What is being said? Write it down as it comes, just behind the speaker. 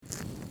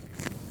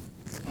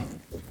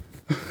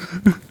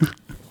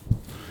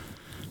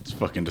It's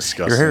fucking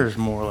disgusting. Your hair is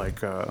more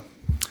like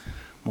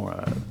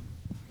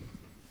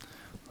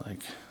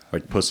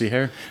like pussy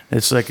hair.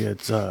 it's like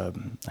I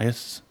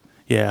guess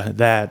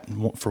that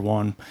for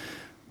one,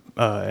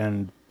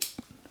 and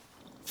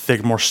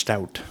thick, more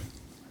stout.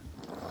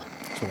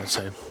 That's what I'd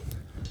say.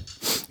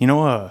 You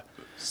know,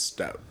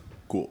 Stout.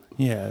 Cool.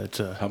 yeah, it's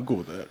I'm cool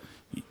with that.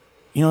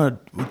 you know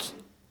what's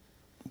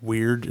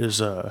weird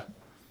is I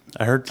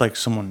heard like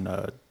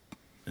someone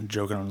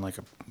joking on like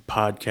a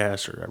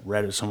podcast or I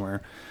read it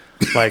somewhere,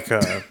 like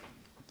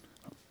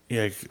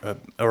yeah,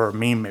 or a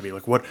meme maybe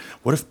like what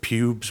if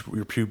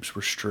your pubes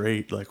were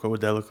straight, like what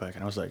would that look like?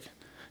 And I was like,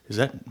 is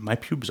that my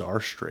pubes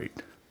are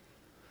straight?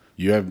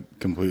 You have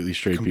completely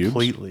straight pubes?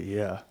 Completely,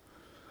 yeah.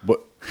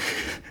 What?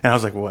 And I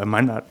was like, well, am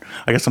I not?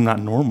 I guess I'm not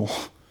normal.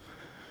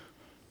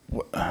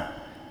 What?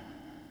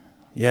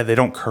 Yeah, they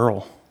don't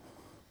curl.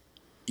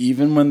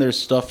 Even when they're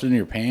stuffed in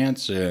your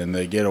pants and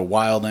they get a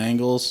wild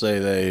angle, say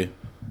they...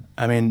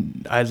 I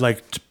mean, I'd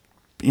like to,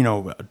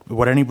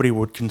 what anybody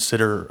would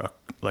consider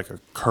like a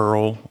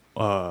curl.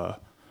 No,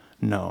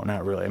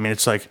 not really. I mean,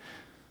 it's like...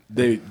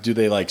 Do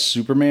they like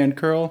Superman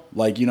curl?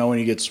 Like, when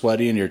you get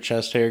sweaty and your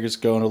chest hair gets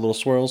going a little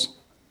swirls?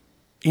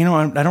 I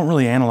don't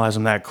really analyze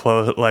them that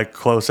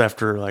close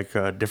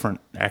after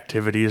different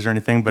activities or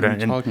anything. But what are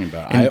you talking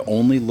about? I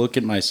only look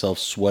at myself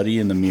sweaty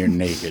in the mirror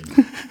naked.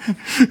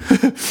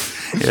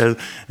 Yeah,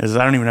 as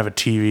I don't even have a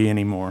TV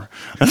anymore.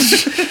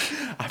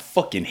 I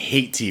fucking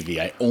hate TV.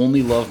 I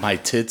only love my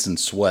tits and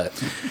sweat.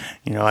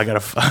 I got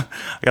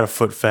a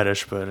foot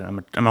fetish, but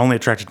I'm only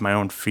attracted to my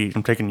own feet.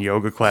 I'm taking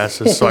yoga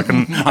classes so I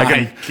can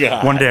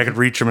God. One day I could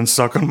reach them and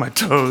suck on my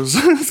toes.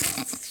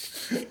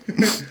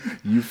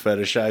 You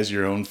fetishize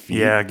your own feet?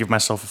 Yeah, give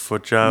myself a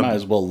foot job. Might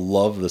as well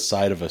love the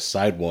side of a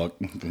sidewalk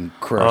and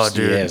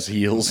crusty ass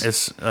heels.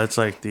 It's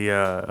like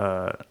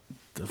the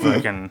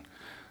fucking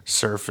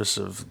surface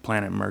of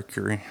planet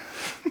Mercury.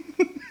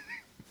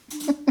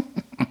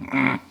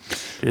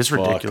 It's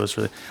ridiculous,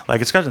 really.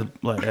 Like it's got to.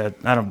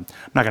 I'm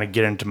not gonna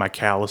get into my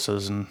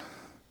calluses and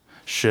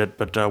shit,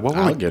 but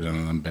I'll get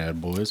into them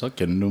bad boys. I'll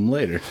get into them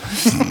later.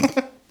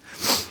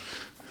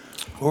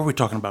 What were we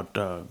talking about?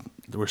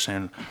 We're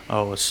saying,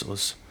 oh,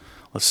 let's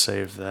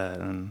save that,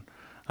 and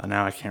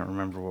now I can't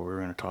remember what we were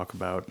going to talk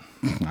about.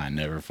 I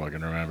never fucking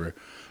remember,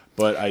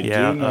 but I do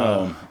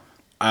know.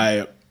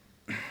 I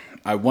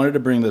wanted to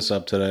bring this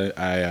up today.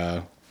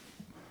 I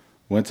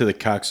went to the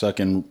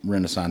cocksucking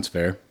Renaissance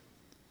Fair,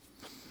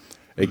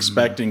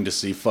 expecting to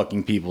see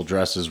fucking people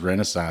dressed as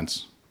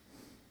Renaissance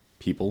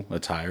people,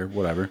 attire,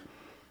 whatever.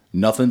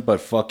 Nothing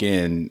but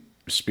fucking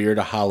Spirit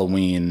of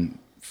Halloween,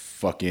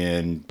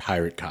 fucking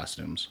pirate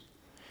costumes.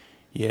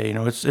 Yeah,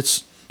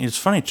 it's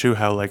funny too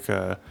how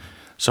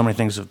so many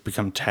things have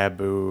become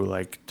taboo,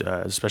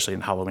 especially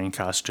in Halloween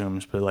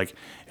costumes. But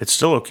it's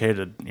still okay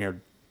to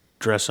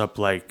dress up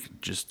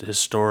like just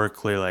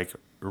historically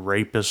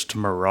rapist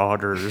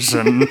marauders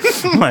and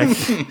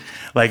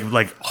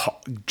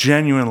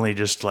genuinely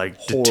just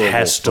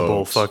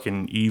detestable folks.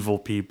 fucking evil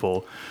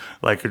people.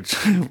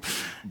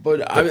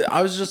 But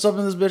I was just up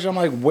in this bitch. I'm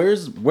like,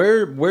 where's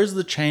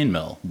the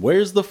chainmail?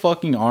 Where's the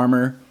fucking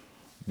armor?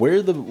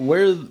 Where the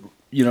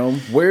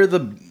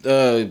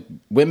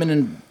women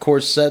in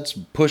corsets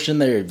pushing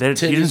their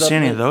titties you didn't see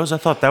any up of those? I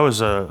thought that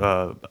was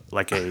a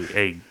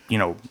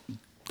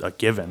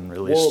given,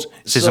 really. Well,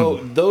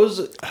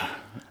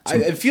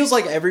 it feels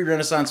like every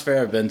Renaissance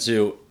fair I've been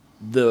to,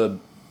 the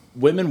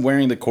women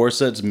wearing the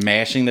corsets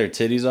mashing their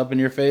titties up in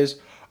your face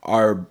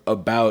are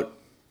about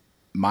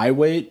my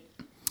weight.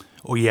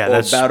 Oh yeah,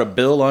 that's about a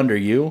bill under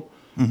you.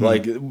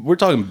 Mm-hmm. We're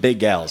talking big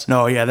gals.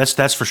 No, yeah,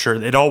 that's for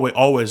sure. It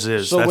always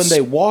is. So when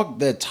they walk,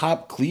 that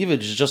top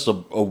cleavage is just a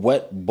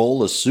wet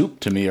bowl of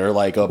soup to me, or a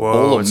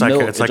bowl of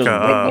milk. It's like a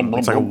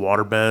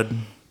waterbed.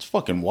 It's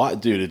fucking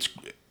wild, dude. It's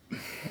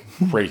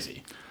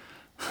crazy.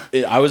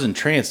 I was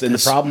entranced, and the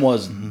problem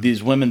was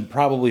these women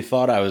probably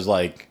thought I was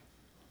like,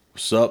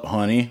 "What's up,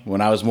 honey?" When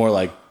I was more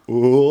like,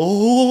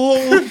 "Oh."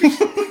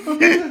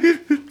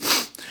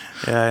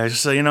 Yeah,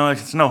 just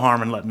it's no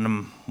harm in letting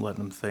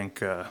them think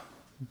that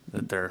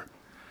they're.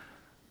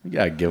 You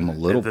gotta give them a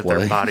little that play.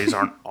 Their bodies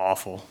aren't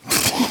awful.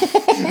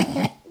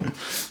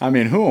 I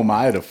mean, who am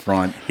I to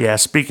front? Yeah,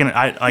 speaking,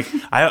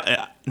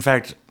 in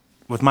fact,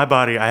 with my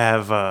body, I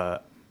have,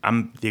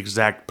 I'm the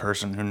exact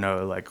person who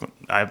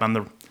I'm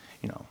the,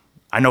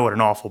 I know what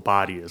an awful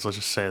body is. Let's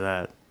just say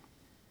that.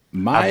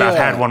 I've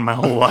had one my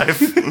whole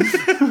life.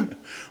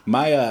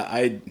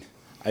 My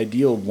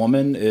ideal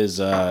woman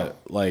is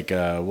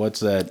what's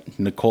that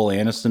Nicole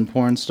Aniston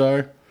porn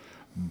star?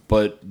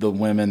 But the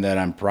women that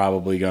I'm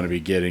probably going to be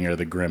getting are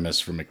the Grimace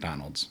from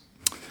McDonald's.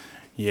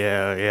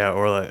 Yeah,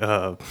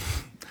 or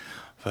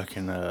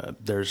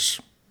there's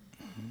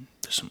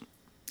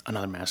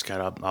another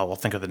mascot. I'll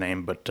think of the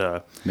name, but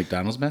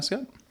McDonald's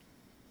mascot.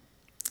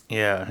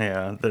 Yeah.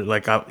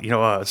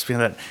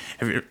 Speaking of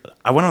that,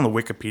 I went on the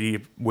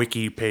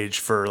wiki page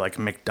for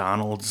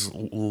McDonald's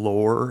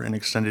lore and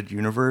extended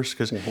universe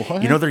because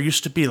there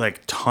used to be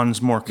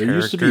tons more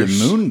characters. There used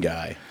to be a moon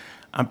guy.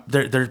 I'm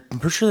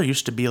pretty sure there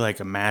used to be like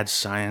a mad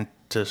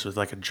scientist with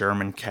like a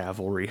German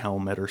cavalry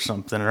helmet or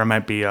something. Or I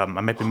might be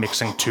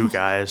mixing two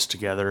guys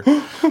together,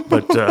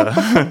 but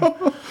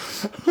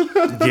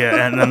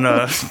yeah, and then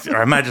or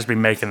I might just be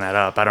making that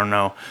up. I don't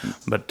know,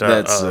 but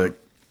That's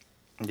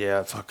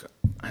yeah, fuck.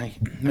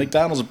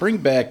 McDonald's, bring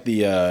back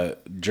the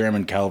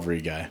German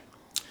cavalry guy.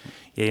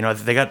 Yeah, you know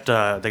they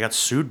got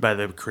sued by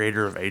the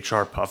creator of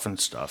HR Puffin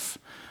stuff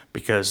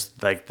because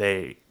like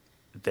they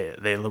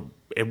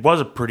it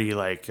was a pretty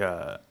like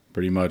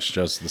Pretty much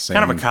just the same.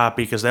 kind of a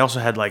copy because they also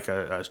had like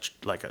a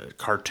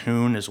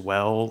cartoon as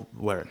well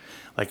where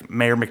like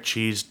Mayor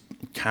McCheese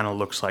kind of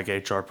looks like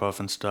HR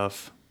Puffin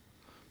stuff.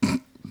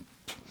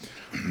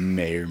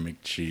 Mayor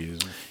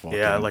McCheese.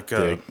 Yeah, like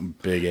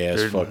big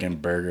ass fucking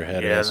burger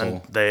head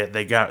asshole. They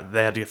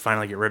had to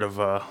finally get rid of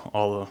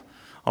all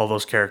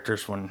those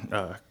characters when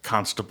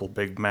Constable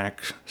Big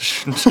Mac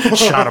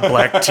shot a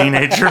black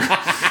teenager.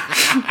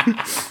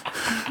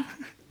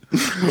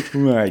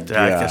 My God.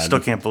 I still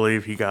can't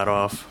believe he got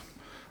off.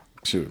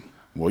 Shoot.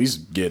 Well, he's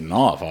getting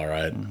off, all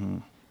right. Mm-hmm.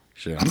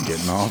 Shit, I'm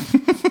getting off.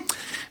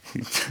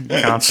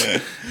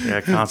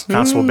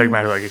 Constable Big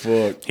Mac, like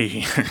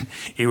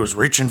he was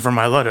reaching for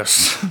my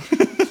lettuce.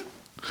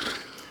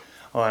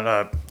 Oh,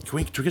 and can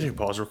we take a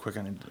pause real quick?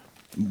 I need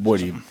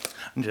What do you?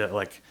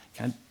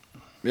 can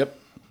Yep.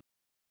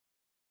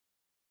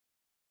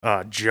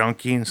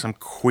 junkie and some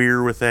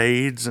queer with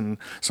AIDS and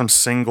some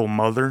single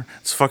mother.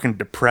 It's fucking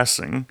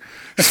depressing.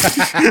 He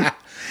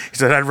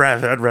said, "I'd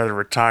rather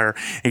retire."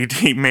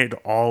 He made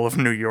all of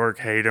New York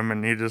hate him,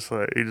 and he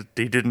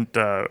didn't.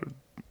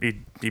 He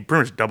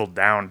pretty much doubled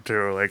down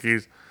too. Like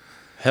he's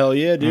hell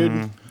yeah,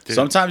 dude.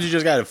 Sometimes you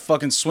just gotta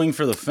fucking swing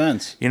for the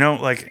fence. You know,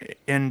 like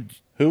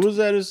who was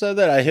that who said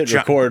that? I hit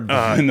record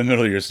in the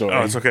middle of your story.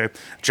 Oh, it's okay.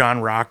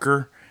 John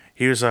Rocker.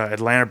 He was a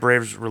Atlanta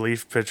Braves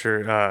relief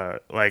pitcher,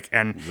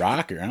 and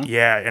Rocker, huh?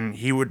 Yeah, and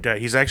he would.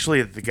 He's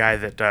actually the guy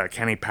that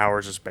Kenny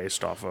Powers is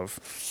based off of.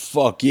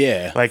 Fuck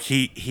yeah! Like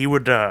he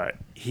would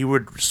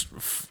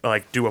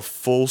like do a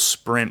full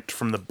sprint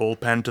from the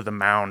bullpen to the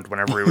mound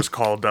whenever he was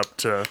called up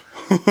to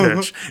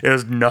pitch. It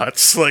was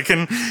nuts. Like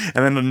and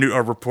then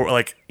a report,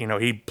 like, you know,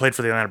 he played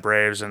for the Atlanta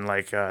Braves, and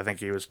like I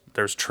think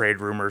there's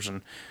trade rumors,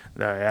 and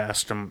they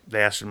asked him,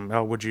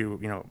 oh, would you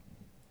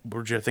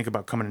think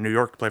about coming to New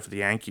York to play for the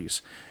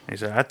Yankees? And he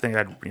said, I think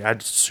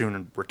I'd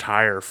soon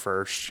retire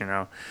first, you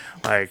know.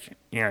 Like,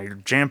 you know, you're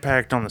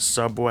jam-packed on the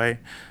subway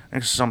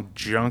next to some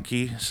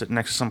junkie, sitting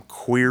next to some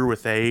queer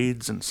with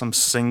AIDS and some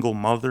single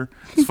mother.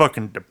 It's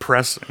fucking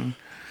depressing.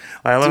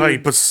 I love how you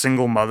put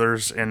single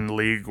mothers in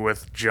league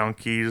with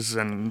junkies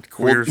and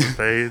queers with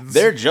AIDS.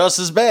 They're just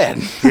as bad.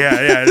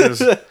 Yeah, it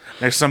is.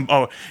 There's some,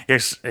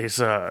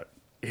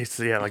 It's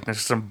like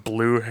there's some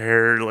blue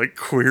hair, like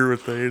queer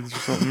with AIDS or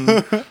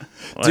something.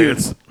 Like,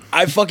 dude,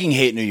 I fucking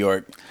hate New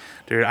York.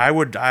 Dude, I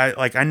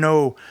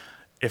know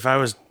if I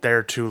was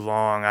there too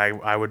long,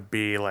 I would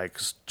be like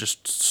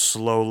just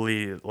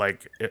slowly,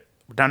 like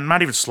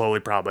not even slowly,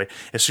 probably.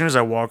 As soon as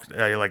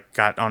I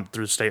got on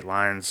through state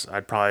lines,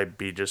 I'd probably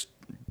be just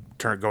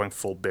going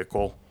full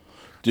Bickle.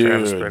 Dude,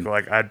 Travis Bickle.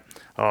 Like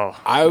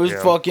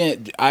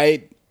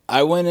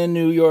I went in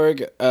New York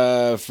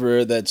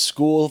for that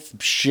school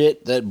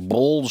shit, that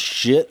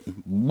bullshit,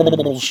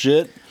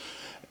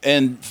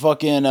 and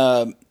fucking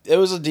it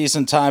was a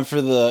decent time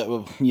for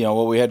the, you know,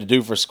 what we had to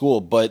do for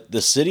school, but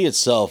the city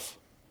itself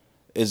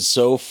is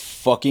so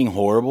fucking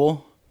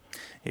horrible.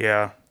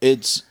 Yeah,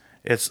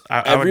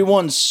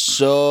 everyone's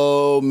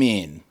so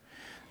mean.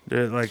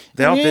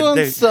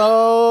 Everyone's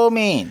so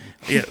mean.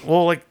 Yeah,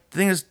 well, like the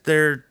thing is,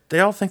 they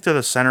all think they're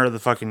the center of the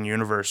fucking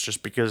universe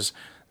just because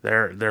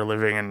they're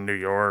living in New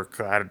York,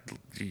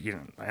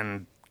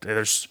 and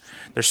there's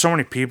so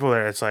many people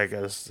there. It's like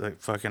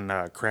fucking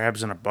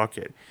crabs in a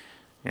bucket.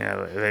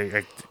 Yeah,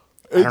 I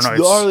don't know.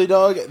 Gnarly,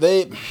 dog.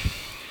 The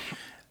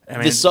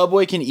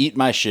subway can eat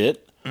my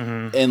shit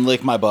and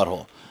lick my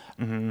butthole.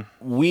 Mm-hmm.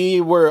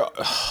 We were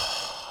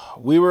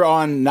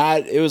on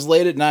it was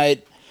late at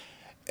night,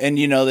 and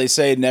you know they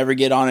say never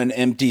get on an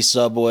empty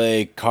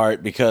subway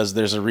cart because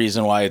there's a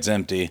reason why it's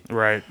empty.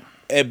 Right.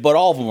 But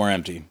all of them were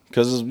empty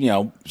because, you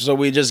know, so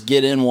we just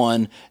get in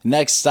one.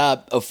 Next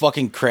stop, a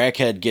fucking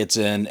crackhead gets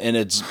in, and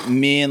it's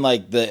me and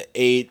like the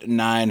 8,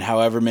 9,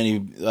 however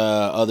many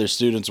other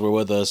students were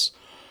with us.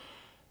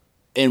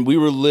 And we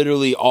were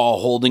literally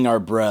all holding our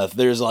breath.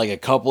 There's like a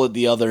couple at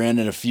the other end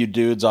and a few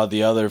dudes on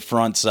the other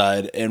front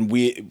side. And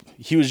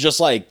he was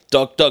just like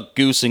duck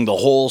goosing the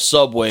whole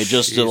subway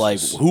just to like,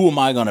 who am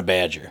I going to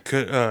badger?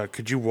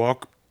 Could you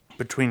walk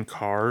between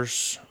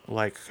cars?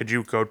 Like, could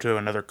you go to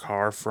another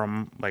car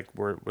from, like,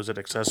 where was it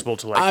accessible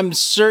to, like... I'm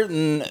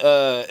certain,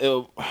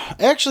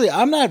 actually,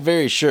 I'm not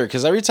very sure,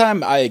 because every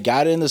time I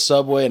got in the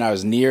subway and I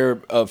was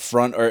near a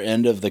front or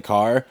end of the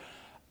car,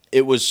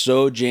 it was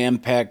so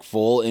jam-packed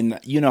full, and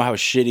you know how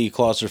shitty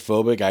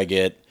claustrophobic I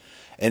get,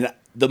 and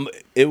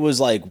it was,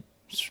 like,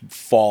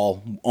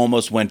 fall,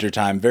 almost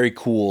wintertime, very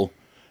cool,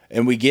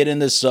 and we get in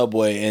this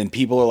subway, and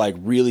people are, like,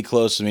 really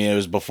close to me. It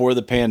was before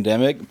the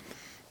pandemic,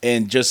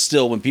 and just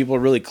still, when people are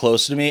really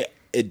close to me,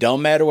 it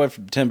don't matter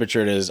what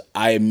temperature it is,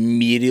 I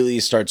immediately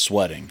start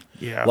sweating.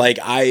 Yeah. Like,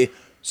 I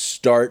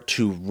start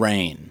to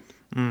rain.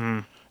 Mm-hmm.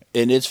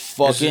 And it's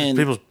fucking...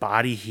 people's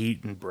body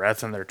heat and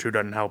breath in there, too,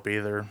 doesn't help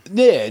either.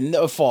 Yeah,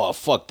 no,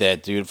 fuck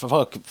that, dude.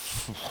 Fuck.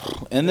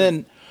 And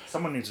then...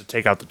 Someone needs to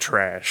take out the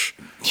trash.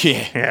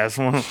 Yeah. Yeah,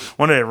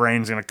 one day the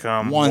rain's going to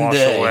come. One wash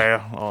day.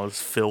 away all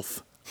this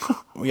filth.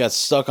 We got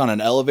stuck on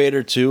an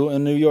elevator, too,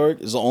 in New York.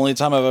 It's the only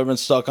time I've ever been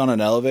stuck on an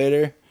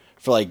elevator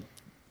for, like,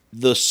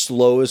 the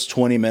slowest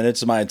 20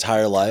 minutes of my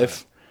entire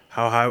life.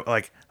 How high,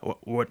 like...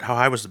 How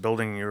high was the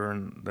building you were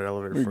in the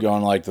elevator We're for?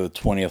 going like to the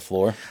 20th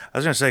floor. I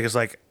was gonna say because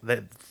like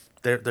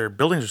their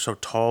buildings are so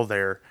tall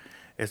there,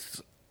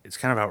 it's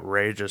kind of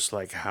outrageous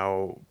like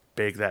how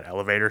big that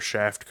elevator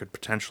shaft could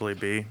potentially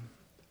be.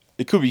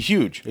 It could be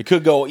huge. It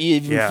could go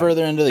even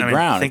further into the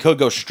ground. It could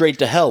go straight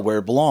to hell where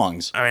it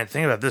belongs. I mean,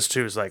 think about this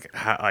too. Is like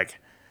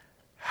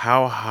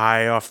how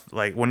high off,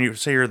 like when you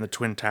say you're in the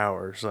Twin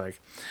Towers, like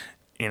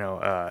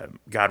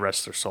God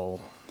rest their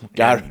soul.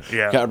 God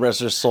rest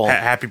their soul.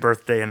 Happy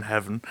birthday in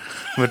heaven.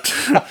 But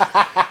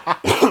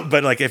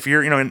but like if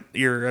you're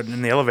you're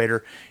in the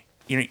elevator,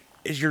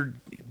 you're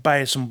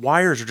by some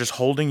wires are just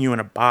holding you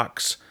in a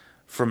box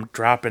from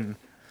dropping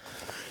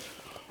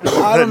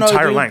the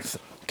entire length.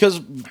 Because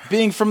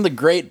being from the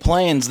Great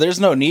Plains, there's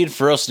no need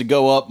for us to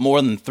go up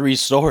more than 3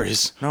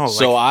 stories. No,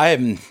 so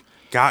I'm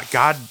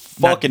God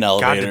fucking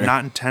elevator. God did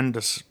not intend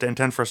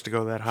for us to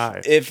go that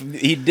high. If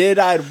he did,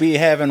 I'd be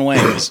having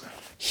wings.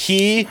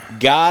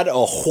 God,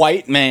 a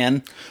white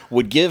man,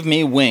 would give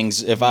me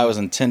wings if I was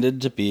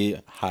intended to be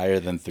higher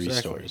than 3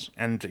 stories.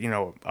 And,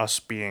 us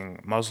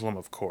being Muslim,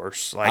 of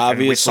course. Like,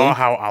 obviously. We saw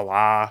how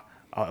Allah,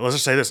 let's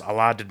just say this,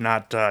 Allah did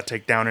not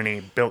take down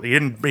any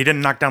he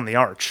didn't knock down the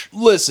arch.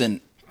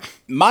 Listen,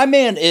 my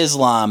man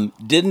Islam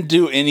didn't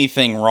do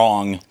anything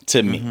wrong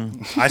to me.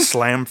 Mm-hmm. I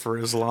slam for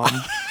Islam.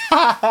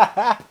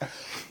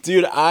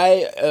 Dude,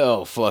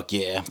 fuck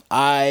yeah.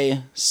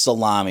 I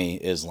salami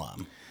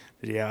Islam.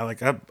 Yeah, I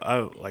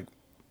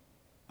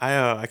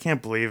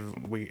can't believe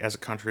we, as a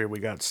country, we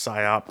got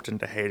psyoped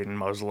into hating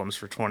Muslims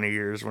for 20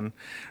 years when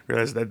we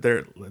realized that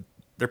they're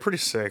pretty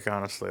sick,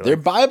 honestly. Like, their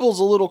Bible's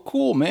a little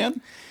cool,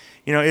 man.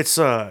 It's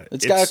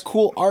got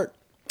cool art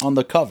on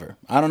the cover.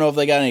 I don't know if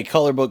they got any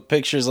color book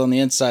pictures on the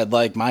inside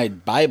like my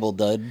Bible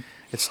did.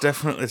 It's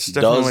definitely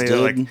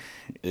like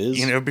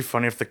it'd be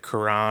funny if the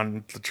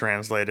Quran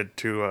translated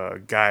to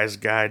Guy's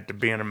Guide to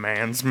Being a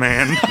Man's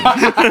Man.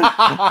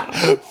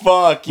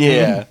 Fuck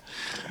yeah.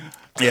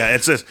 Yeah,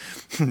 it says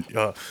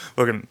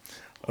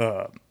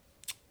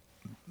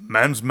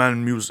man's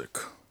man music,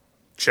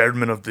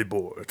 chairman of the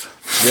board.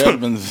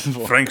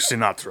 Frank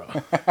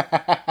Sinatra.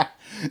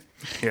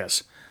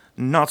 Yes.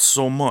 Not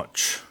so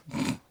much.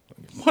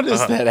 What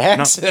is that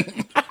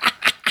accent?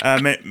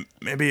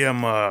 Maybe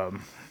I'm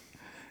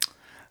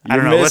I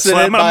don't know.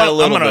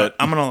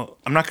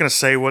 I'm not gonna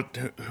say what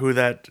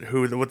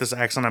this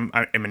accent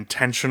I'm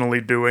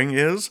intentionally doing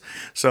is.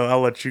 So I'll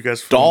let you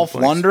guys. Dolph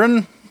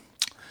Lundgren.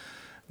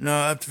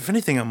 No, if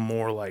anything, I'm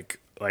more like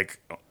Bibi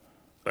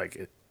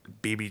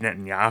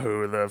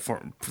Netanyahu,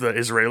 the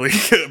Israeli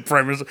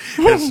prime minister.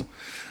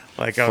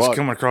 Like I was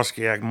coming across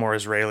more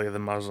Israeli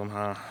than Muslim,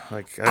 huh?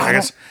 Like I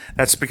guess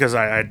that's because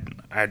I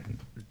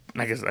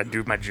guess I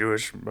do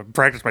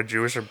practice my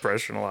Jewish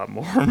impression a lot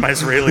more. My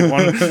Israeli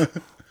one.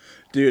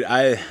 Dude,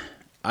 I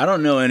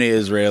don't know any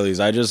Israelis.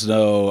 I just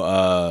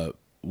know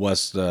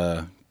West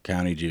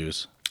County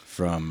Jews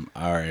from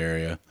our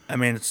area. I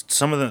mean,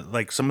 some of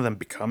them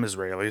become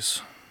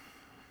Israelis.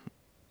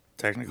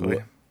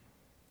 Technically,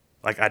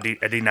 like Adi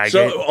Nigate.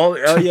 So,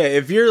 yeah,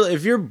 if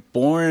you're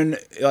born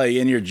like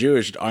and you're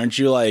Jewish, aren't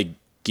you like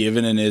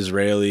given an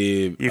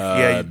Israeli?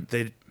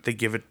 They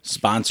give it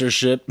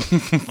sponsorship.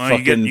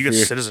 You get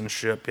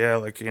citizenship. Yeah,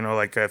 like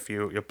if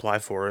you apply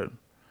for it.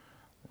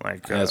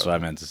 Like that's what I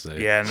meant to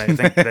say. Yeah, and I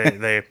think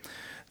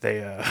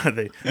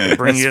they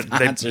bring you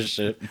they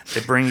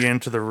bring you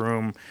into the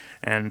room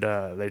and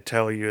they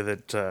tell you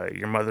that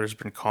your mother's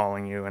been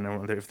calling you,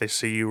 and if they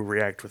see you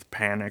react with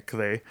panic,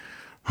 they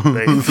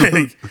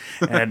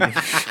and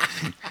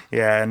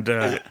yeah,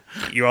 and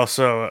you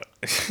also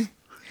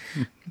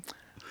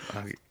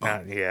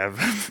yeah.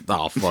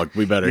 Oh fuck,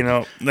 we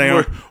better.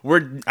 We're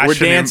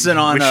dancing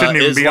on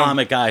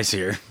Islamic eyes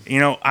here.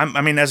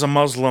 I mean, as a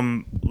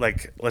Muslim,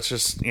 like let's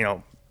just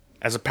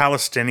as a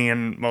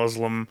Palestinian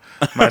Muslim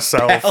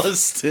myself,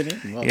 let's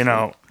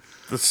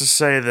just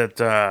say that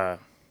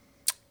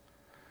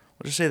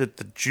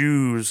the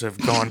Jews have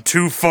gone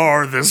too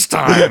far this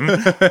time.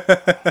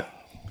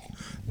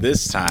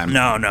 This time,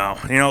 no,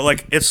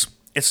 it's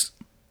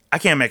I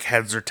can't make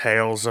heads or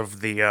tails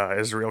of the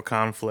Israel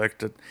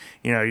conflict.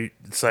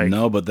 It's like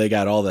no, but they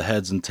got all the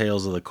heads and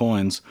tails of the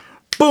coins.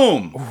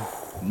 Boom,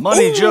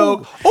 money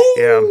joke. Ooh.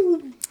 Yeah,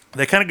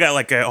 they kind of got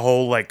like a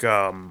whole like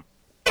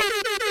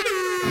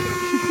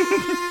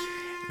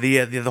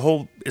the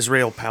whole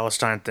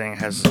Israel-Palestine thing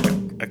has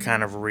a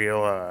kind of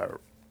real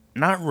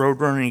not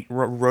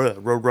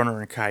Roadrunner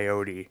and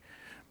Coyote,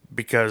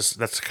 because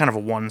that's kind of a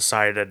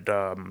one-sided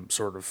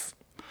sort of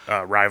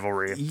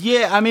rivalry.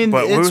 Yeah, I mean,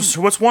 But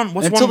what's one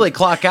until they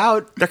clock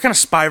out. They're kind of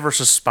spy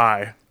versus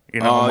spy.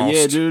 Oh almost.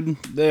 yeah,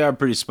 dude, they are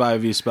pretty spy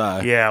v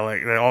spy. Yeah,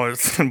 like they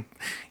always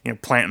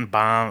planting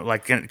bomb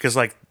because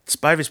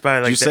spy v spy.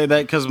 Like, Did you say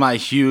that because my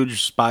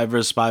huge spy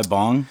versus spy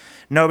bong?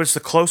 No, but it's the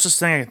closest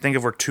thing I can think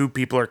of where two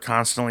people are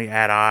constantly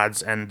at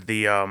odds and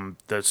the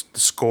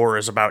score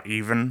is about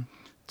even.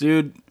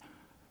 Dude.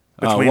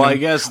 Oh, Between well, them. I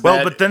guess.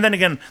 Well, but then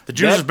again, the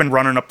Jews have been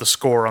running up the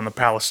score on the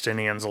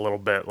Palestinians a little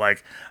bit.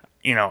 Like,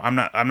 I'm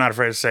not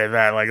afraid to say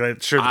that. Like,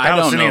 sure, the Palestinians. I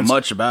don't know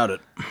much about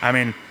it. I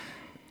mean,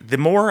 the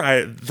more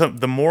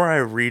I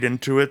read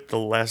into it, the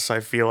less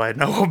I feel I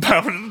know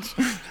about it.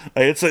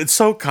 Like, it's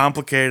so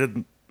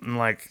complicated, and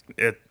like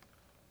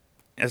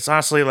it's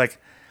honestly like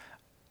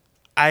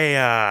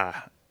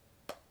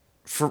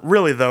for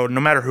really though, no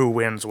matter who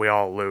wins, we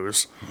all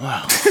lose.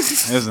 Wow,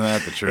 isn't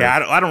that the truth?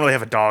 Yeah, I don't really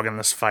have a dog in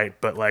this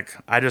fight, but like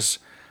I just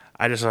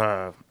Just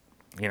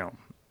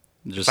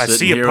if I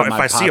see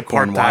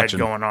apartheid watching.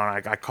 going on,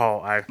 I gotta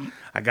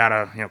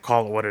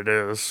call it what it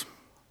is.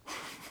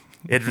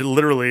 It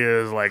literally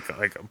is like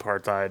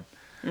apartheid.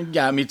 You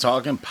got me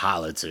talking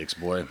politics,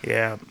 boy.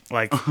 Yeah,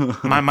 like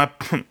my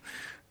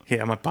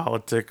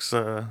politics,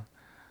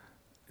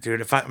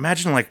 dude. If I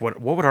imagine like what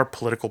would our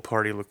political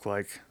party look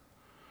like?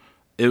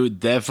 It would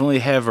definitely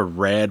have a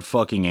rad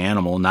fucking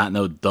animal, not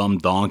no dumb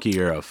donkey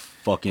or a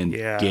fucking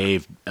gay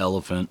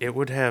elephant. It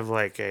would have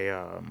like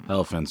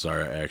Elephants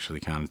are actually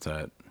kind of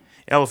tight.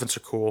 Elephants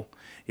are cool.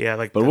 Yeah,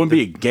 like but it wouldn't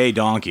be a gay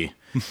donkey.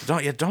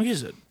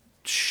 Donkey's a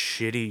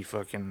shitty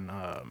fucking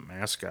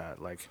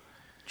mascot. Like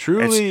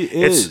Truly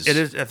is. It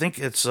is. I think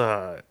it's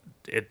the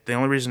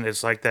only reason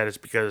it's like that is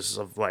because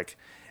of like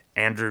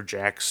Andrew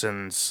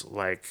Jackson's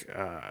like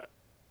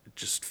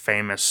just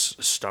famous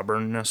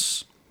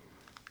stubbornness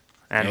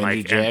and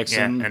Andy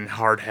Jackson and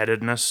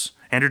hard-headedness.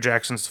 Andrew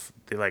Jackson's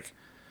like.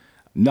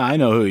 No, I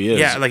know who he is.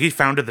 Yeah, like he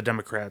founded the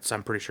Democrats.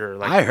 I'm pretty sure.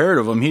 Like I heard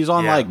of him. He's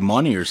on like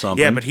Money or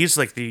something. Yeah, but he's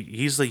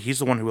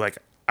the one who like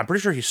I'm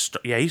pretty sure he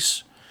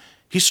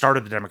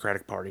started the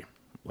Democratic Party.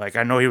 Like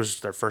I know he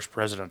was their first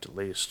president at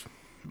least.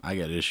 I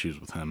got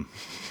issues with him.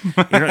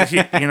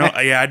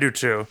 Yeah, I do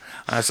too.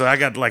 So I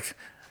got like,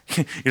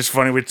 it's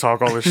funny we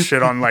talk all this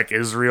shit on like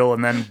Israel,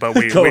 and then but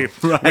we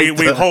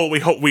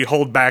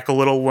hold back a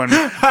little when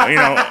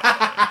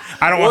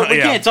I don't want. We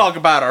can't talk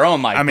about our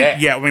own like I mean, that.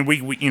 yeah, I mean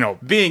we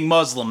being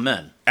Muslim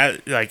men,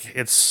 like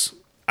it's.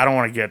 I don't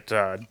want to get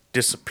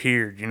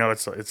disappeared.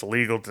 It's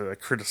illegal to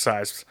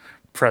criticize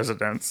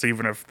presidents,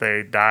 even if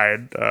they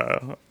died.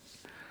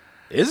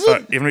 Is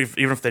it?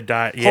 Even if they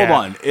died. Yeah. Hold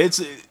on.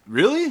 It's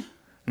really.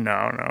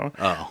 No.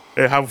 Oh.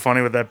 How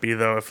funny would that be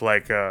though? If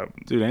like,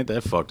 dude, ain't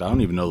that fucked? I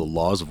don't even know the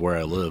laws of where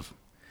I live.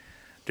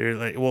 Dude,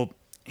 like, well,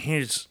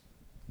 here's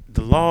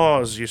the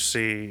laws. You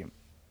see,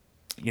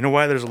 you know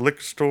why there's a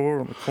liquor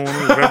store on the corner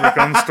of every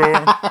gun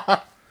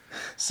store?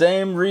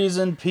 Same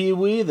reason, Pee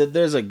Wee, that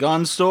there's a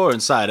gun store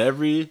inside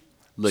every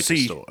liquor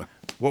store.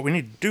 What we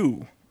need to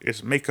do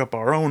is make up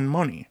our own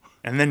money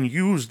and then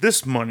use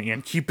this money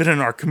and keep it in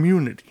our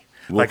community.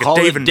 We'll call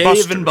it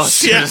Dave and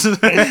Buster's.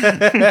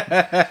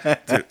 Yeah.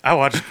 Dude, I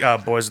watched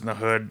Boys in the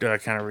Hood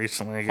kind of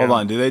recently. Again. Hold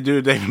on, do they do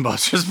a Dave and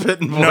Buster's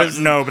bit in Boys?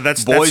 No, but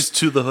that's Boys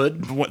to the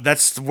Hood.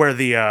 That's where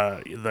the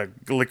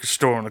liquor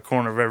store on the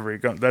corner of every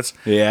gun. I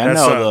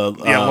know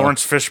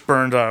Lawrence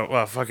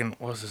Fishburne. Fucking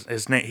what was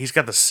his name? He's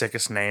got the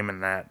sickest name in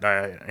that,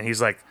 and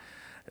he's like,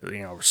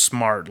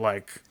 smart,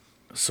 like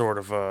sort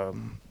of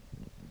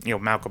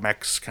Malcolm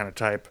X kind of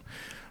type.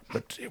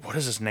 But what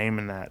is his name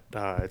in that?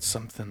 It's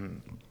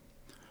something.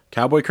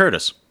 Cowboy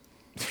Curtis.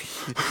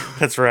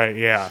 That's right.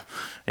 Yeah.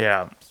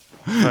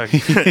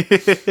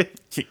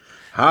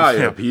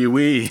 Hiya, Pee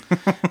Wee.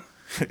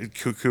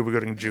 Cuba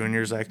Gooding Jr.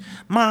 is like,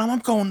 Mom, I'm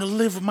going to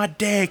live with my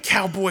dad,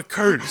 Cowboy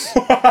Curtis.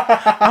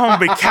 I'm gonna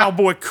be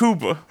Cowboy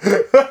Cuba.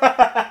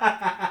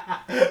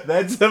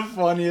 That's the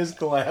funniest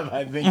collab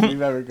I think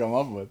we've ever come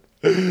up with.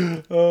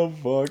 Oh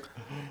fuck.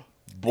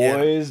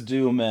 Boys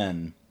Do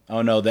Men.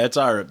 Oh no, that's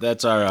our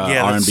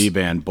R&B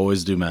band.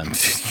 Boys Do Men.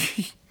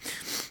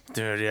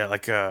 Dude, yeah,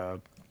 like Larry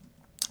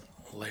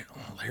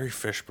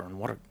Fishburne,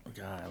 what a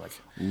guy! Like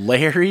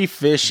Larry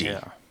Fishy.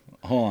 Yeah.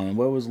 Hold on,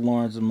 what was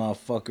Lawrence the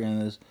motherfucker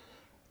in this?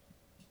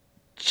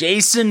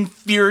 Jason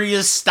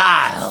Furious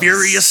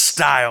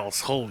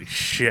Styles. Holy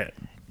shit.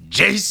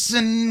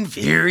 Jason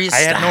Furious.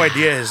 I had no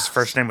idea his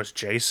first name was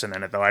Jason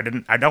in it though. I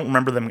don't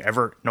remember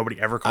nobody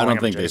ever calling him. I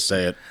don't think Jason. they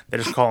say it. They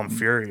just call him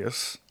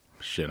Furious.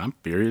 Shit, I'm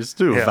furious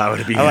too. If I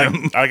would be him.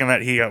 I like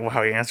that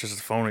how he answers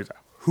his phone. He's like,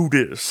 "Who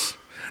dis?"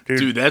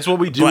 Dude, that's what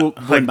we do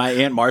when my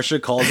Aunt Marcia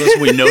calls us.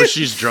 We know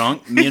she's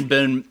drunk. Me and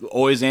Ben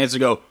always answer,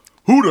 go,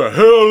 "Who the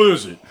hell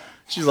is it?"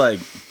 She's like,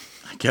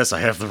 "I guess I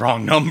have the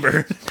wrong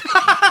number."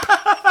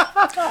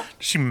 Does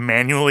she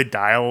manually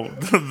dial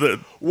the...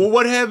 Well,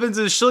 what happens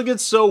is she'll get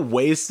so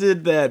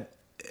wasted that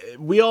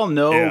we all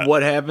know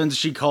what happens.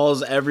 She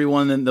calls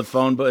everyone in the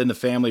phone book, in the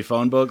family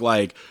phone book.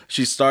 Like,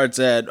 she starts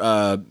at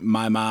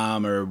my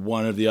mom or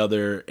one of the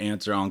other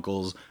aunts or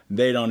uncles.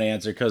 They don't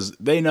answer because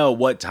they know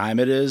what time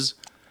it is.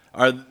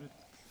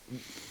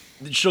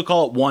 she'll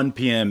call it 1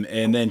 p.m.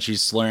 and then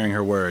she's slurring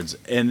her words.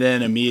 And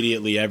then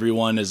immediately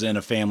everyone is in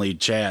a family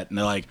chat and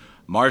they're like,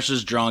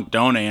 Marsha's drunk,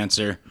 don't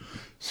answer.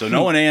 So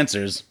no one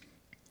answers.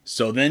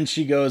 So then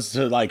she goes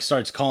to like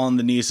starts calling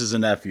the nieces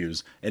and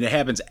nephews. And it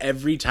happens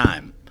every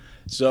time.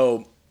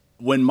 So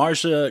when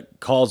Marsha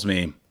calls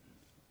me,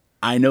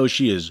 I know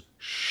she is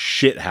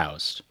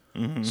shithoused.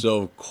 Mm-hmm.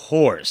 So of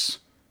course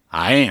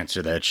I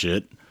answer that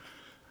shit.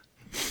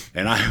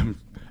 And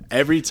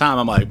every time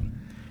I'm like,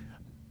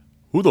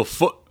 who the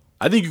fuck?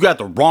 I think you got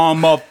the wrong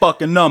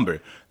motherfucking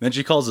number. Then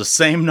she calls the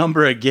same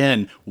number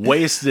again,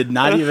 wasted,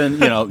 not even,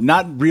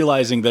 not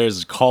realizing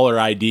there's caller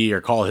ID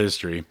or call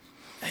history.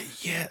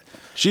 Yeah.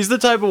 She's the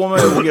type of woman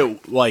who will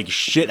get, like,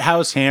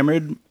 shithouse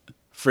hammered,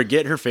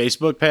 forget her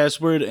Facebook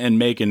password, and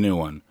make a new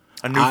one.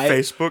 A new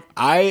Facebook?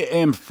 I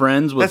am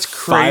friends with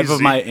 5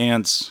 of my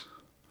aunts,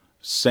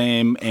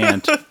 same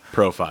aunt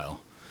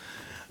profile.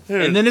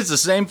 Dude. And then it's the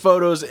same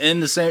photos in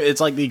the same, it's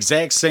like the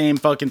exact same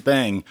fucking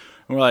thing.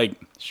 And we're like,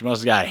 she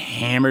must have got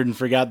hammered and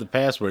forgot the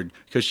password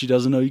because she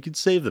doesn't know you can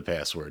save the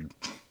password.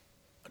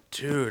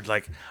 Dude,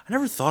 like, I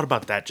never thought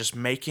about that. Just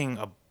making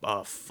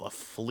a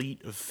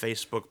fleet of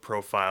Facebook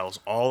profiles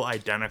all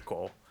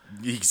identical.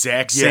 The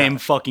exact same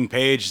fucking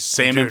page,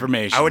 same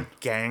information. I would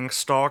gang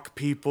stalk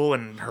people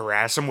and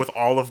harass them with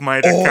all of my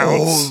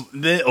accounts.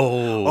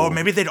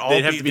 Maybe they'd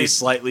have to be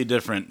slightly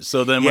different.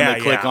 So then when they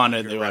click on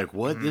it, they're like,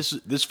 "What?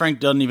 Mm-hmm. This Frank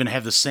doesn't even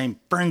have the same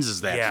friends as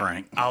that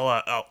Frank."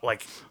 I'll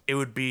like it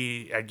would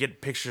be. I'd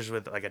get pictures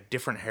with like a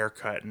different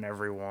haircut in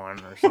everyone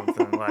or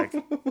something like.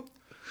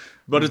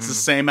 But it's the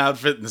same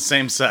outfit in the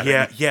same setting.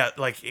 Yeah,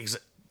 like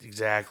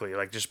exactly,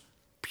 like just.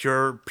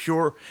 Pure.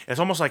 It's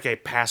almost like a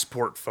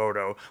passport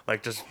photo,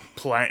 like just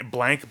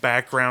blank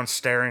background,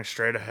 staring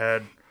straight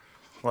ahead,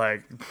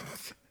 like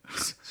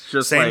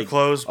just same like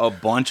clothes. A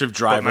bunch of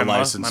driver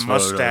license. My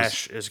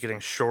mustache is getting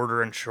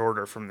shorter and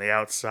shorter from the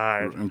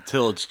outside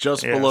until it's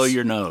just below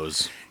your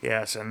nose.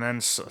 Yes, and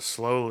then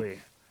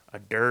slowly a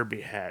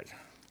derby hat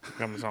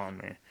comes on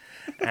me,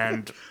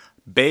 and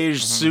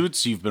beige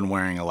suits you've been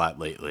wearing a lot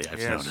lately. I've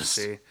noticed.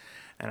 See.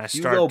 And I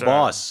Hugo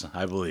Boss,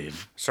 I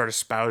believe. Start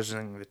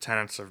espousing the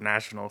tenets of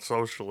National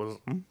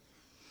Socialism.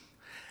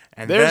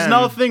 And there's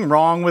nothing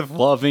wrong with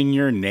loving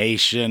your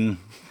nation.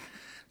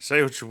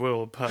 Say what you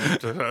will about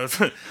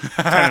the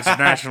tenets of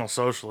National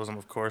Socialism,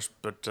 of course,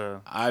 but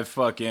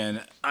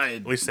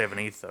at least they have an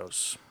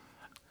ethos.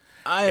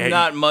 I am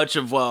not much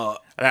of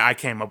I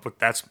came up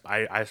with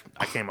I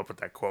came up with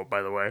that quote,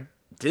 by the way.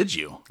 Did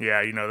you?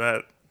 Yeah, you know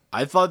that.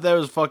 I thought that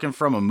was fucking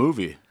from a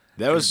movie.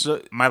 That was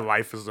My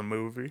Life is a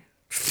Movie.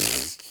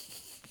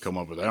 Come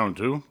up with that one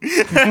too,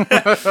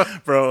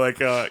 bro.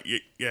 Like,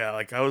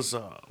 like I was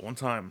one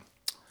time,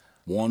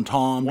 my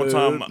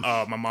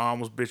mom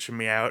was bitching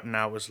me out, and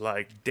I was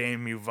like,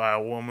 "Damn you,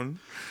 vile woman!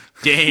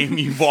 Damn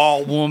you,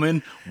 vile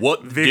woman!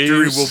 What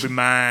victory deuce? will be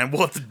mine?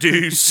 What the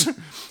deuce?"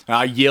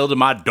 I yelled at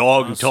my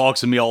dog who talks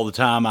to me all the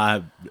time.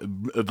 I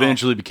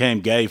eventually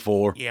became gay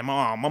for. Yeah,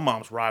 my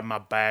mom's riding my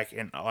back,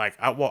 and like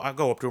I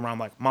go up to her, and I'm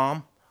like,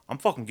 "Mom, I'm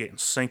fucking getting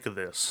sick of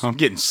this. I'm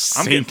getting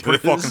pretty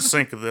fucking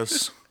sick of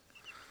this.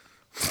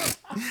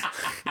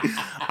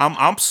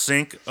 I'm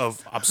sick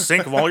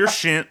of all your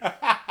shit.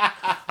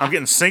 I'm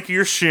getting sick of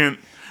your shit.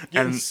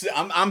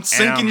 I'm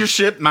sinking your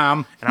shit,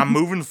 Mom. And I'm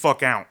moving the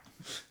fuck out.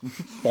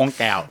 Funk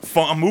out.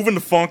 I'm moving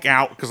the funk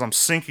out because I'm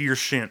sick of your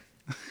shit."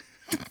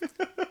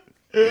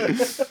 I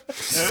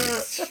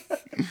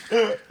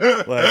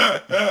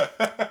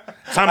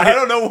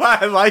don't know why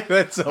I like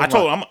that so much. I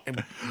told him,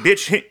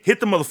 bitch,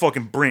 hit the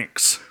motherfucking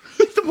brinks.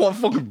 Hit the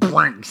motherfucking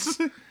brinks.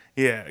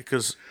 Yeah,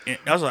 because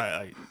I was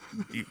like,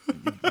 you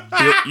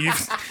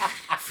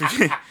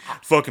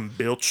fucking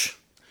bilch.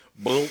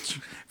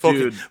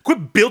 Dude.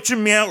 Quit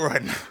bilching me out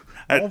right now.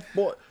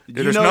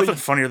 There's nothing you,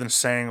 funnier than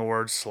saying a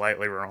word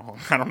slightly wrong.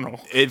 I don't know.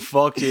 It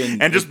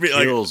fucking and just be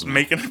like me.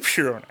 Making a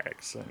pure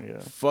accent. Yeah.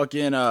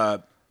 Fucking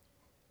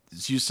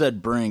you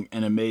said brink,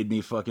 and it made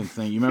me fucking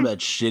think. You remember that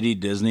shitty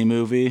Disney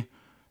movie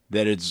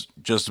that it's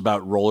just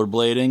about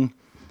rollerblading,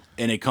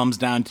 and it comes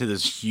down to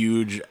this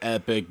huge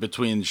epic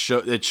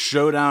it's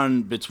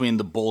showdown between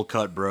the bowl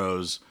cut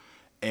bros,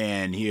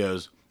 and he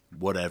goes,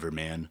 "Whatever,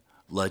 man,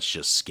 let's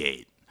just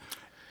skate."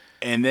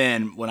 And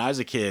then when I was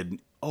a kid,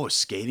 a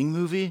skating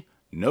movie?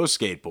 No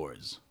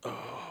skateboards.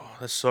 Oh,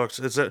 that sucks.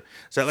 Is that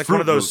like Fruit one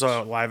of those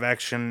Loops. live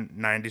action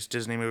 90s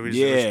Disney movies?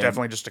 Yeah. It's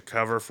definitely just a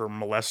cover for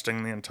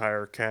molesting the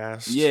entire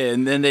cast. Yeah,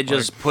 and then they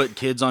just put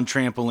kids on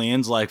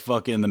trampolines like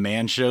fucking The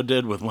Man Show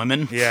did with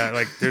women. Yeah,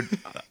 like, dude,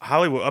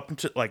 Hollywood, up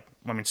until, like,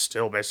 I mean,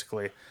 still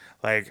basically,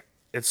 like,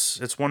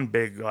 it's one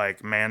big,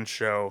 like, man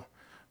show,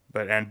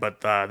 but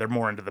they're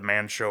more into the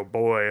man show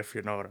boy, if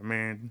you know what I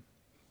mean.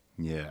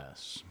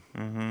 Yes.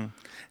 Mm-hmm.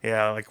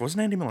 Yeah, like,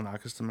 wasn't Andy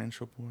Milonakis the man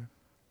show boy?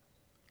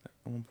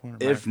 At one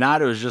point, if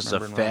not, it was just a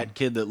fat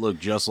kid that looked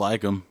just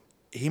like him.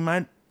 He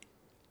might.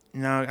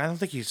 No, I don't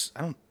think he's.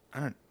 I don't.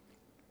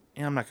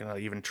 Yeah, I'm not gonna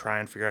even try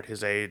and figure out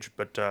his age,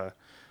 but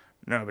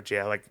no, but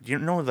yeah, like, you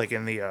know, like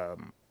in the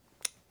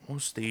what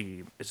was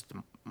the? Is it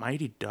the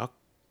Mighty Ducks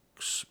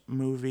Works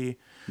movie.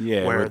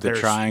 Yeah, where with the there's-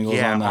 triangles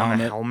yeah, on the helmet.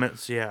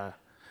 helmets, yeah.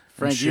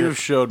 Frank, shit. you've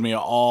showed me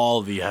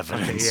all the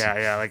evidence.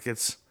 Yeah, like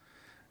it's.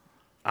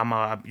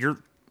 You're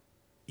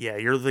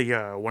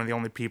the one of the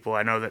only people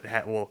I know that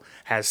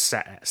has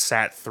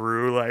sat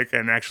through like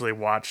and actually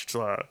watched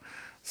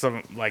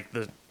some like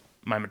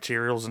my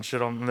materials and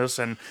shit on this,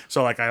 and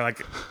so like I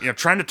like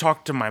trying to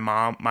talk to my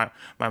mom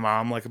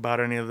like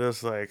about any of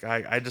this, like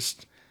I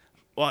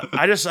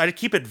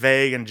keep it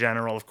vague in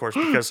general, of course,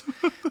 because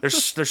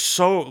there's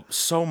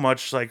so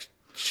much, like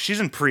she's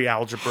in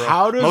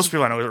pre-algebra. Most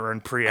people I know are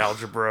in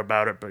pre-algebra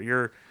about it, but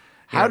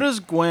how does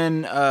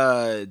Gwen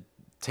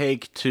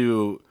take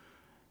to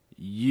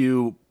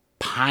you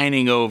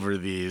pining over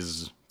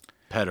these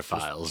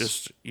pedophiles?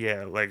 Just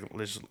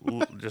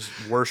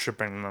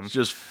worshiping them.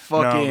 Just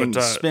fucking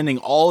spending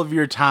all of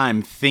your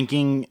time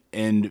thinking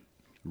and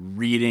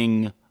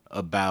reading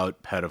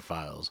about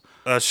pedophiles.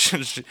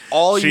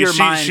 Your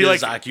mind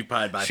is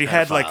occupied by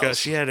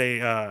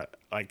pedophiles.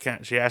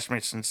 She asked me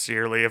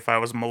sincerely if I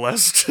was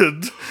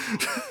molested.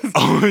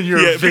 Oh,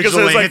 you're a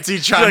vigilante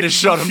trying to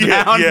shut him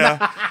down?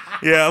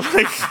 Yeah,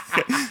 like...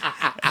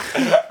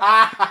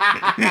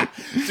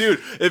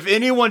 Dude, if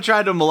anyone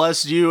tried to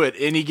molest you at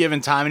any given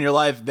time in your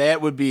life,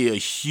 that would be a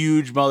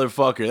huge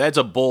motherfucker. That's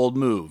a bold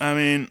move. I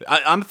mean...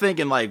 I'm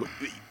thinking, like,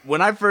 when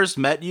I first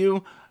met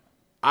you,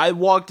 I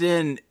walked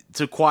in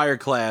to choir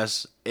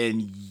class,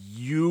 and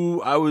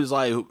I was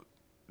like,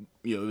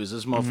 is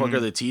this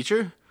motherfucker the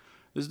teacher?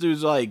 This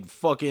dude's like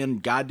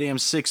fucking goddamn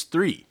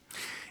 6'3".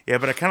 Yeah,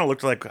 but I kind of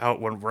looked like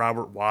when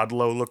Robert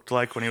Wadlow looked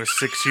like when he was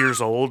 6 years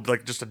old,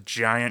 like just a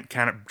giant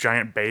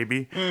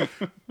baby,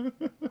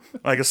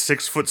 like a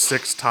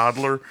 6'6"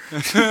 toddler.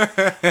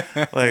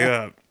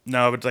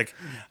 No, but like,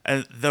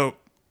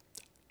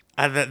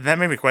 that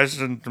made me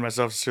question to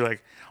myself too,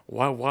 like,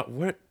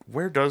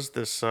 where does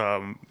this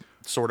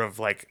sort of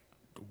like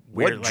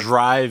weird, what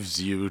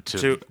drives you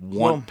to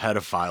want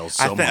pedophiles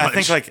so much? I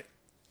think like.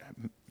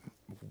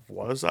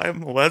 Was I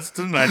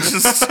molested? And I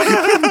just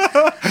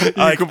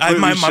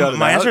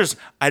my answer is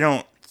I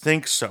don't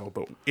think so,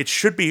 but it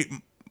should be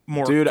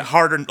more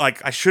harder.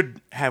 Like I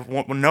should have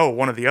one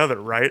or the other,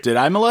 right? Did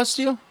I molest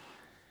you?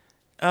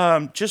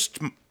 Just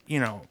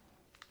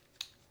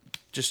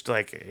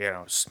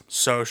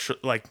social,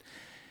 like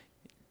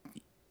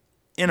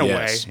in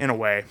a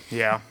way,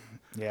 yeah.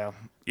 The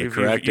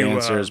correct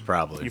answer is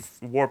probably.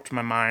 You've warped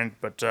my mind,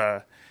 but.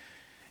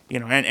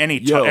 And any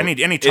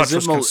touch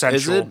was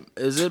consensual.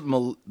 Is it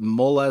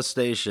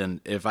molestation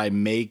if I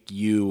make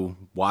you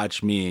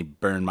watch me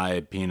burn my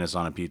penis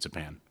on a pizza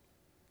pan?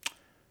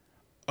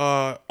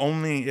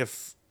 Only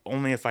if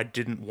I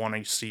didn't want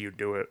to see you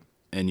do it.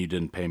 And you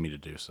didn't pay me to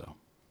do so.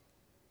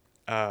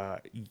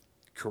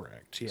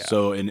 Correct. Yeah.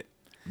 So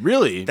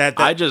really,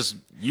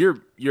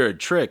 you're a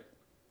trick,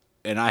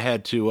 and I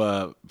had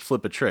to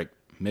flip a trick,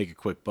 make a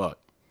quick buck.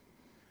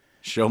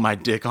 Show my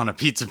dick on a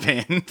pizza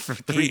pan for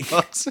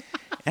 $3.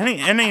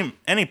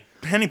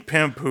 Any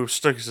pimp who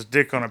sticks his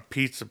dick on a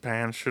pizza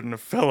pan shouldn't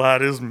have fell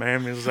out his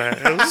mammy's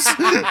ass.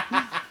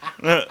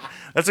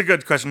 That's a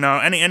good question. No,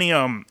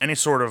 any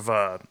sort of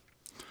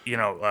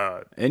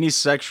any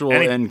sexual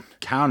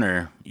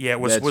encounter. Yeah,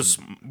 was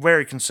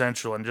very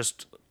consensual, and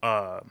just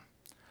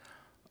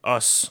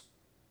us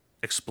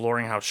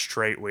exploring how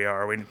straight we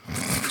are. We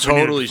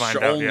totally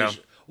straight.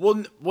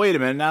 Well, wait a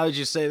minute. Now that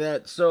you say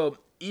that, so.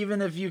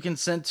 Even if you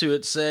consent to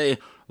it, say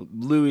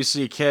Louis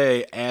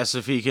C.K. asks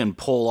if he can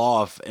pull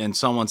off, and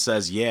someone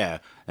says yeah,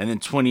 and then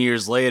 20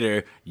 years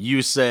later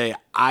you say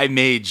I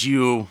made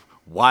you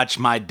watch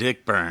my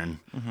dick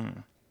burn,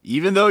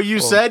 even though you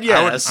said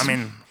yes.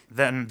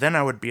 Then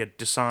I would be a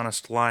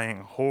dishonest,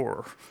 lying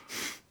whore.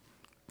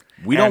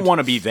 We don't want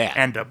to be that,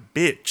 and a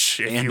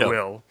bitch, if you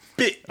will,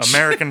 bitch,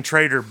 American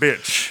traitor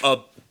bitch,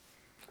 a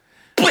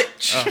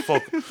bitch,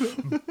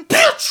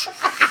 bitch.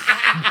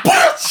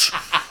 Bitch!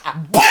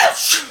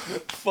 Bitch!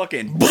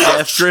 Fucking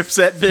death drips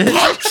that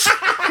bitch.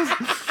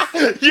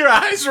 Your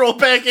eyes roll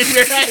back in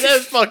your head.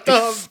 That's fucked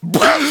up.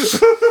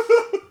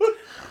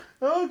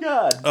 Oh,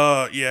 God.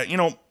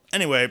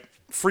 Anyway,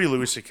 free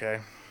Louis C.K.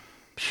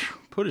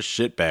 Put his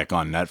shit back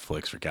on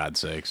Netflix, for God's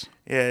sakes.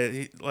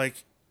 Yeah,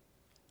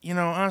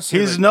 honestly.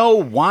 He's no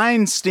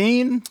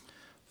Weinstein.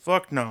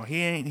 Fuck no.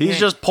 He ain't. He's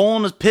just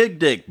pulling his pig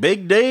dick.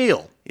 Big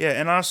deal. Yeah,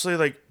 and honestly,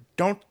 like,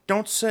 don't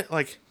say,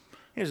 like,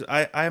 let's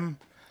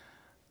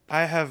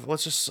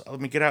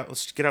get out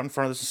in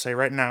front of this and say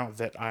right now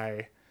that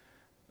I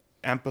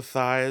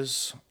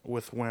empathize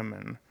with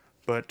women,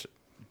 but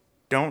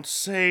don't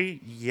say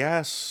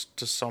yes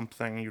to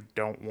something you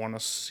don't want to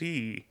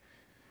see,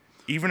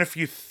 even if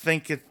you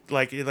think it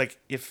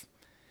if.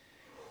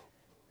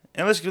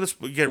 And let's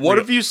get. What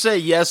if you say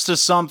yes to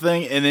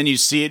something and then you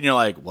see it and you're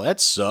like, well, that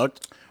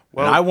sucked.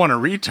 Well, and I want to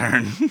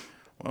return.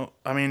 Well,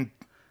 I mean,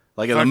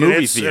 like in the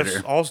movie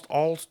theater,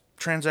 all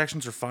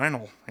transactions are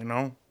final.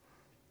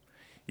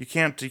 You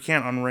can't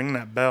unring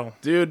that bell,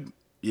 dude.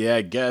 Yeah,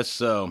 I guess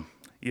so.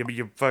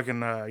 You fucking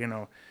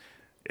no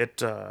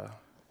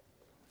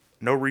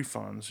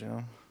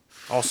refunds.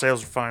 All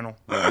sales are final.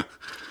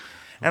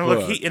 And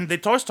look, they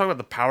always talk about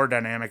the power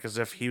dynamic as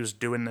if he was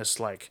doing this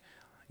like,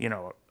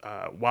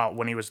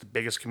 when he was the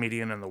biggest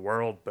comedian in the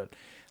world, but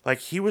like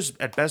he was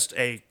at best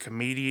a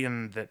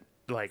comedian that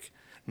like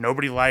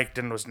nobody liked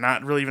and was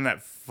not really even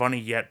that funny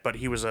yet, but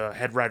he was a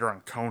head writer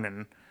on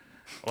Conan.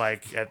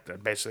 Like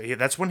basically,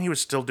 that's when he was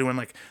still doing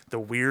like the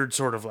weird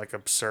sort of like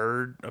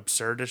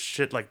absurdist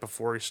shit. Like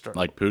before he started,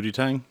 Like Pootie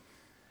Tang.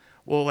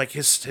 well, like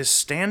his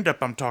stand up.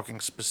 I'm talking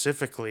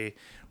specifically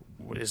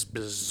is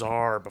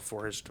bizarre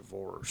before his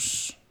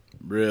divorce.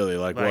 Really?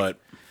 Like what?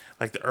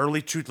 Like the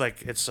early truth.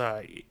 Like it's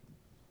I'm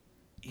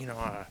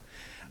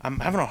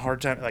having a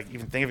hard time like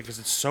even thinking of it because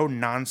it's so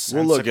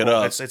nonsensical. We'll look it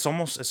up.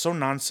 It's so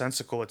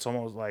nonsensical. It's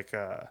almost like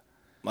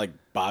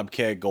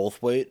Bobcat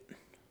Goldthwait.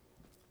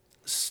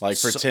 Like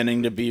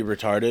pretending to be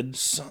retarded.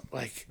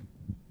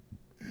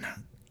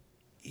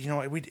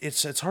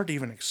 It's hard to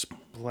even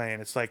explain.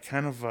 It's like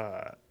kind of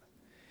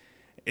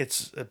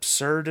it's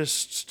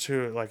absurdist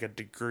to like a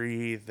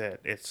degree that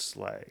it's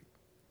like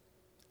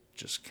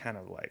just kind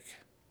of like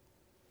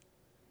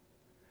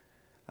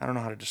I don't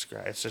know how to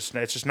describe it. It's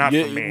just not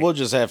for me. We'll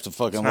just have to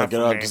fucking look it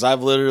up because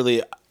I've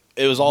literally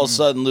it was all of a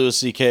sudden Louis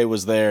C.K.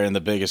 was there and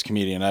the biggest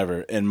comedian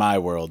ever in my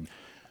world.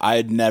 I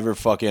had never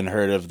fucking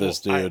heard of this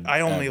dude.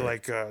 I only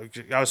ever.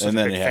 I was such a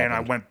big fan.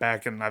 I went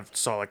back and I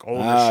saw like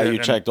older shit. You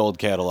checked old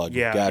catalog.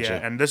 Yeah, gotcha.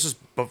 Yeah. And this is,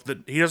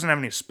 he doesn't have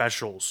any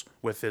specials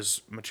with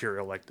his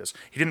material like this.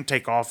 He didn't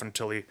take off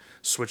until he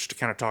switched to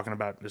kind of talking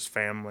about his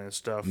family and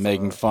stuff.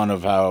 Making fun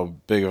of how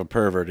big of a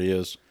pervert he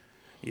is.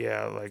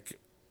 Yeah, like.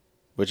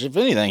 Which, if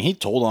anything, he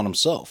told on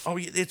himself. Oh,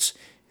 it's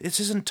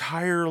his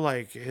entire,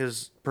 like,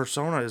 his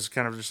persona is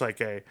kind of just like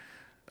a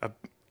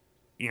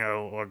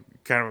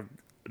kind of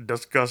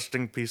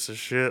disgusting piece of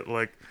shit.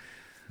 Like,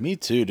 me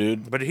too,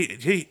 dude. But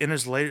he in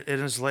his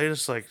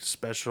latest like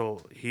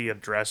special, he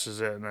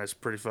addresses it, and that's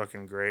pretty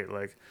fucking great.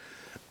 Like,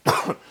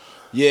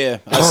 yeah,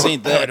 I've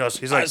seen that.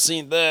 He's like, I've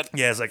seen that.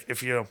 Yeah, it's like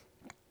if you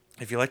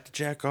like to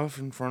jack off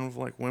in front of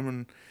like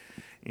women,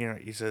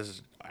 he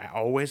says, I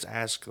always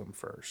ask them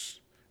first,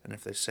 and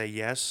if they say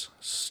yes,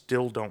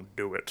 still don't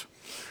do it.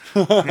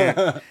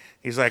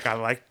 He's like, I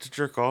like to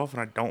jerk off,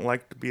 and I don't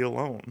like to be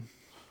alone.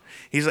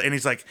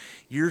 He's like,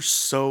 you're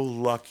so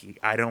lucky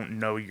I don't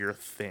know your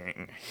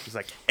thing. He's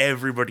like,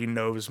 everybody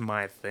knows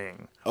my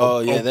thing. Oh,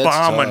 yeah,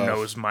 Obama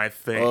knows my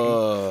thing.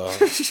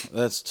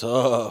 That's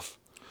tough.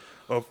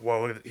 Oh,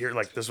 well, here,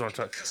 like, this is what I'm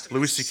talking.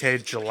 Louis C.K.,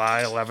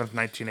 July 11th,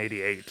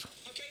 1988.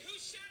 Okay, who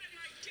sat at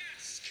my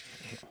desk?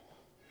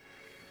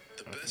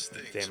 The best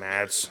thing. Damn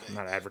ads. I'm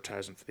not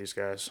advertising for these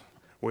guys.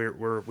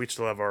 We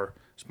still have our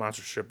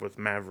sponsorship with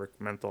Maverick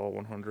Menthol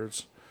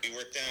 100s. We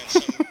worked down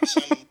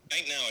some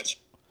right now it's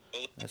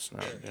That's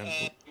not.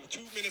 2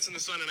 minutes in the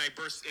sun and I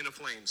burst into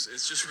flames.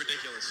 It's just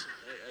ridiculous.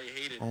 I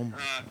hate it.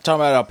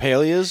 Talking about how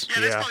pale he is?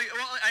 Yeah, that's probably,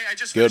 well, I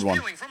just Good finished one.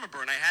 peeling from a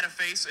burn. I had a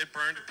face, it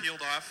burned, it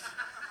peeled off.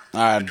 All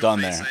right, I'm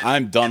done there.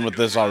 I'm done with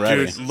this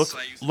already. Dude,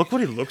 look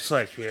what he looks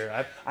like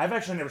here. I've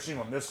actually never seen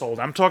one this old.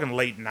 I'm talking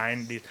late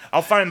 90s.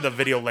 I'll find the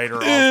video later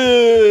on.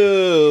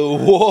 Ew,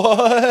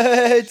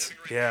 what?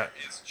 Yeah.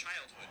 It's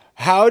childhood.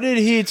 How did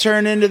he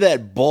turn into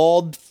that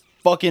bald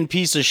fucking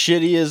piece of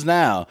shit he is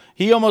now?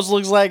 He almost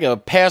looks like a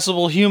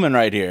passable human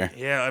right here.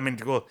 Yeah, I mean,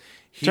 well,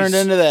 he's Turned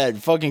into that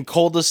fucking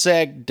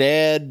cul-de-sac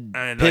dad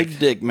And, pig like-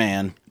 dick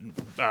man.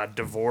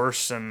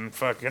 divorce and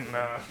fucking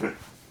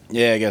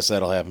Yeah, I guess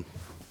that'll happen.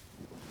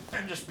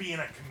 and just being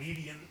a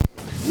comedian.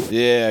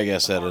 Yeah, I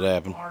guess that'll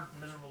happen. Hard,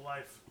 miserable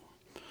life.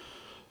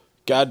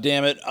 God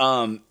damn it.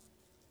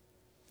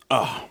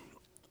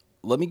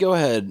 Let me go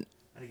ahead.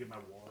 I need to get my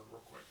water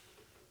real quick.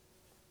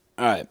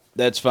 All right,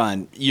 that's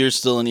fine. You're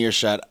still in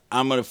earshot.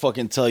 I'm going to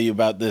fucking tell you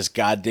about this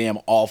goddamn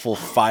awful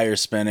fire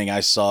spinning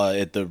I saw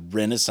at the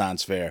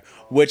Renaissance Fair,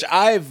 which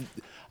I'm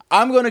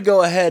going to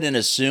go ahead and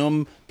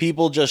assume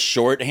people just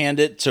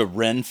shorthand it to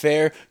Ren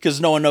Fair because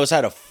no one knows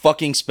how to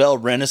fucking spell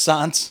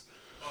Renaissance.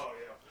 Oh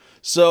yeah.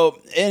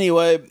 So,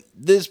 anyway,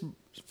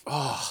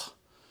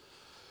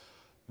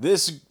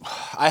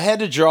 I had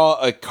to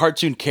draw a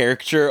cartoon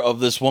caricature of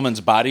this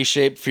woman's body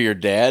shape for your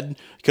dad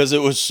because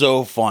it was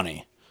so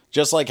funny.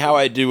 Just like how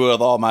I do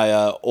with all my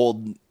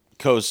old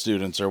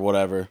co-students or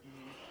whatever.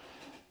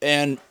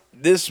 And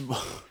this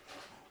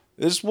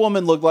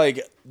woman looked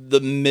like the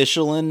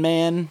Michelin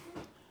Man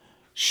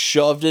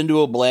shoved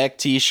into a black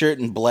t-shirt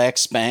and black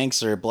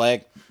Spanx or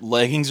black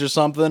leggings or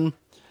something.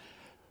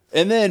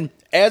 And then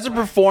as a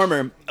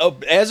performer at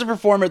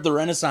the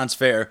Renaissance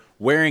Fair,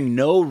 wearing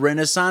no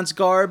Renaissance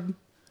garb,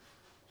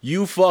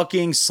 you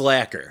fucking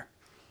slacker.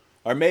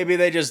 Or maybe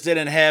they just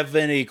didn't have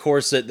any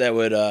corset that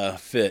would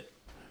fit.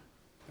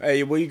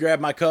 Hey, will you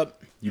grab my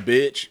cup? You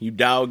bitch. You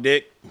dog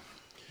dick.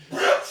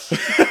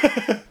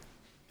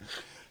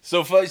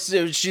 So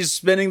she's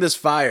spinning this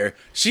fire.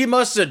 She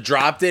must have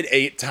dropped it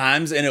 8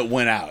 times and it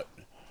went out.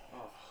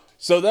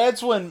 So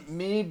that's when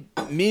me,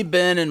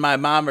 Ben, and my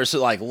mom are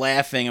like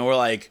laughing and we're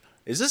like,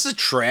 is this a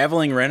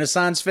traveling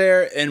Renaissance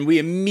fair? And we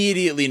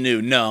immediately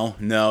knew, no,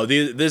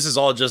 this is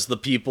all just the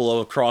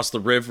people across the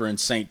river in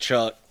St.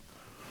 Chuck.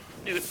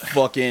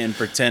 fucking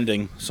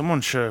pretending.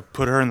 Someone should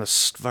put her in the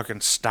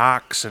fucking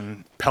stocks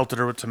and pelted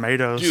her with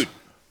tomatoes. Dude,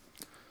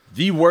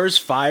 the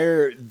worst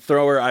fire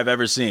thrower I've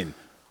ever seen.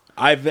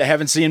 I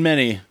haven't seen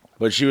many,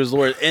 but she was the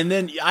worst. And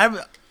then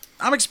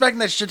I'm expecting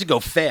that shit to go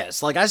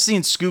fast. Like, I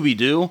seen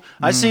Scooby-Doo.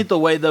 I seen the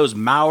way those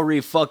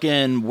Maori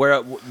fucking,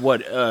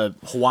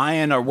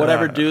 Hawaiian or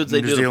whatever dudes,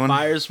 they New do Zealand? the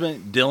fire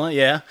spin. Dylan,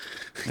 yeah.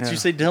 Did you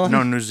say Dylan?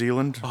 No, New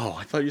Zealand. Oh,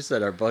 I thought you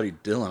said our buddy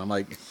Dylan. I'm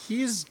like,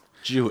 he's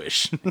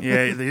Jewish.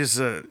 Yeah, he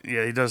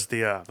does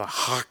the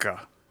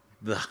haka.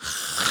 The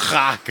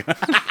haka.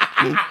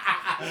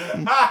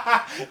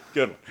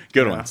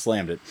 Good one.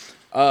 Slammed it.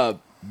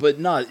 But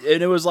no,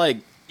 and it was like,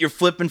 you're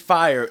flipping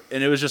fire,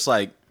 and it was just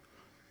like,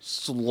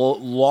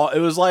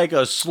 it was like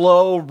a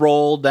slow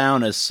roll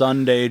down a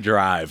Sunday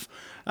drive.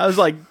 I was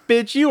like,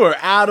 bitch, you were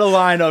out of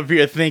line up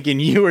here thinking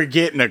you were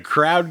getting a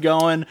crowd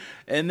going.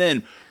 And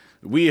then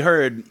we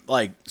heard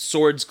like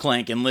swords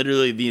clank, and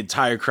literally the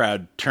entire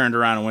crowd turned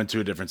around and went to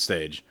a different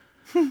stage.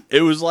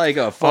 It was like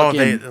a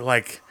fucking...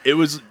 It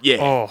was, yeah.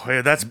 Oh,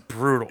 yeah, that's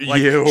brutal.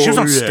 Like, Yeah, she was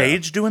on yeah.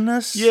 stage doing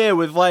this? Yeah,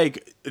 with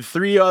like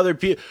 3 other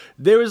people.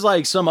 There was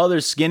like some other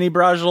skinny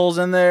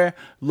brajoles in there.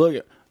 Look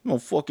at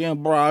fucking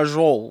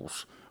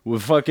brajoles.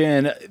 With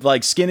fucking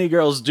like skinny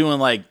girls doing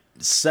like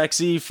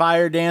sexy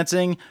fire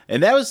dancing.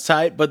 And that was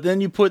tight. But then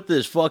you put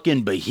this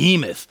fucking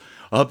behemoth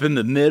up in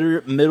the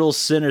middle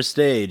center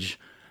stage.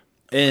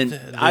 And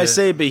I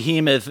say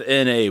behemoth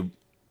in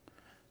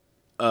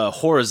a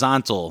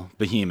horizontal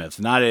behemoth,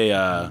 not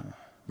a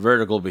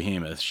vertical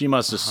behemoth. She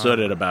must have stood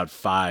at about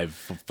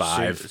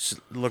 5'5". She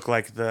looked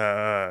like it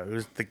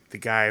was the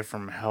guy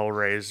from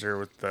Hellraiser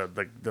with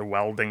the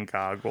welding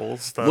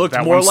goggles. Looked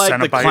that more one like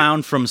the Cenobite.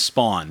 clown from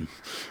Spawn.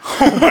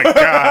 Oh my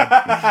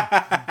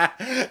god!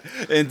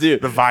 And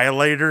dude, The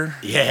Violator.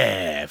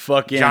 yeah,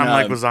 fucking John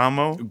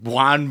Leguizamo.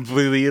 Juan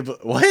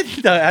What?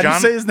 How do you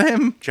say his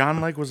name? John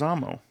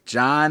Leguizamo.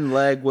 John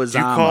Leguizamo. Do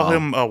you call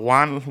him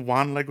Juan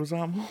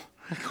Leguizamo?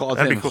 I called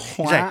That'd him be cool. He's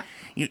Juan.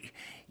 like,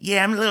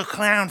 yeah, I'm a little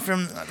clown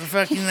from the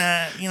fucking,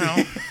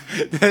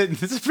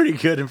 This is a pretty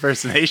good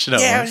impersonation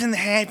of Yeah, I him. was in The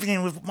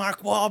Happening with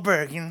Mark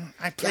Wahlberg, and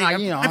I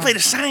Yeah, played a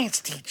science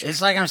teacher.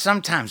 It's like I'm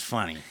sometimes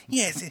funny.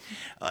 Yes, it's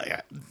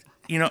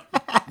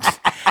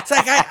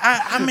like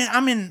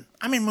I'm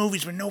in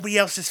movies where nobody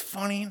else is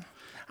funny.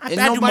 And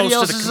nobody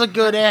else is a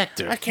good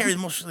actor. I carry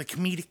most of the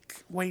comedic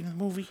weight in the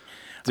movie.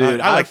 Dude,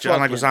 I like John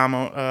fucking-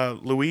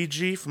 Leguizamo.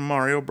 Luigi from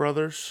Mario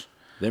Brothers.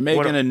 They're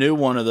making a new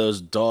one of those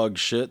dog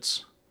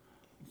shits.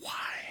 Why?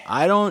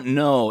 I don't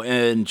know.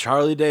 And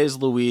Charlie Day's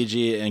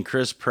Luigi and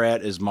Chris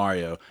Pratt is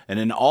Mario. And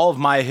in all of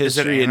my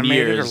history and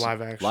animated or years,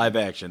 live action? live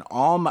action.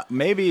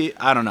 Maybe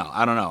I don't know.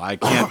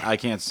 I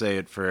can't say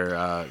it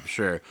for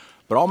sure.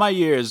 But all my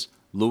years,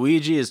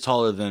 Luigi is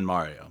taller than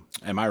Mario.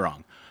 Am I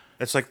wrong?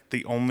 That's like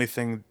the only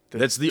thing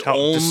That's the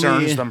only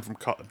discerns them from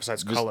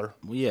besides color.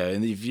 Well, yeah,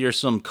 and if you're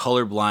some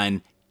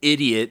colorblind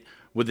idiot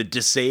with a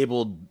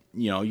disabled,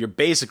 you're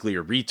basically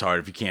a retard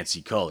if you can't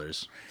see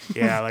colors.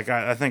 Yeah, like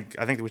I think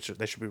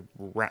they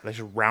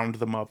should round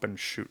them up and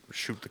shoot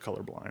the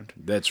colorblind.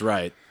 That's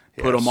right.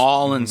 Put Yes. them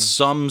all in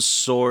some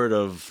sort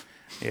of.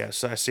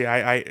 Yes, I see.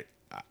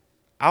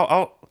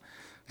 I'll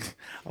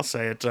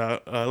say it.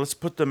 Let's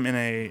put them in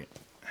a.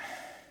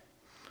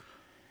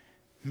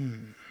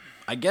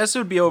 I guess it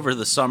would be over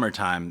the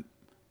summertime.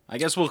 I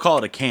guess we'll call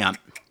it a camp.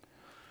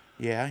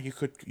 Yeah, you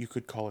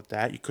could call it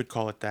that. You could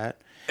call it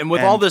that. And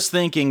with all this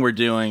thinking we're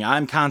doing,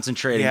 I'm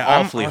concentrating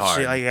awfully hard.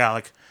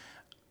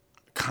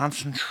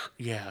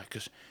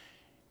 Because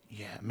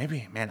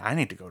maybe, man, I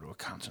need to go to a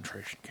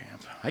concentration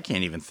camp. I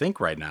can't even think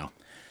right now.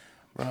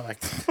 Well,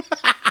 like,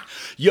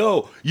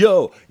 Yo.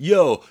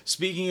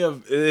 Speaking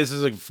of, this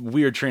is a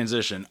weird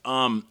transition.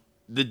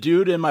 The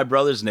dude in my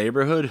brother's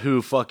neighborhood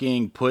who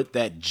fucking put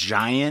that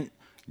giant,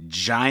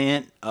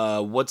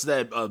 what's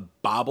that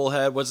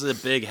bobblehead? What's the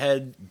big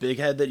head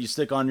that you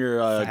stick on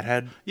your fat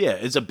head? Yeah,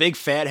 it's a big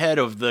fat head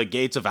of the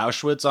gates of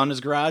Auschwitz on his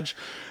garage.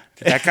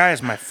 that guy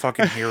is my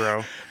fucking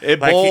hero.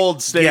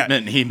 Bold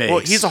statement he makes. Well,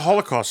 he's a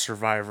Holocaust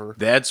survivor.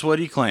 That's what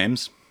he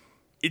claims.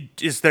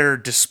 Is there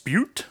a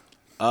dispute?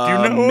 Do you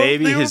know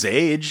Maybe Leo? his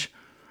age.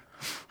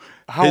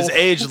 How- His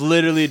age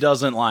literally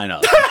doesn't line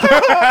up.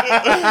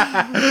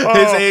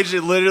 His age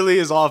literally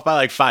is off by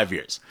like 5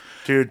 years.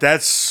 Dude,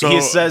 that's so. He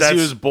says that's,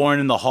 he was born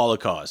in the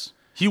Holocaust.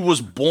 He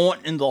was born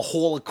in the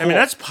Holocaust. I mean,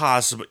 that's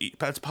possible.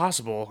 That's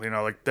possible.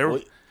 Like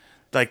there,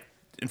 like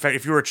in fact,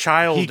 if you were a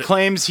child, He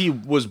claims he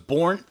was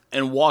born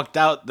and walked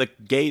out the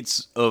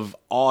gates of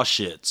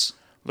Auschwitz.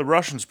 the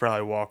Russians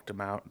probably walked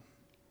him out.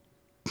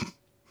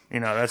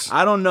 That's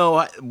I don't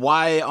know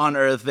why on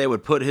earth they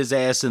would put his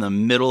ass in the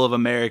middle of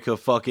America,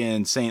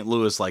 fucking St.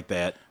 Louis like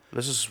that.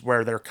 this is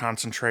where they're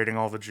concentrating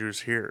all the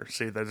Jews here.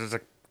 See, that is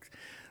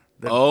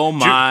Oh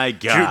my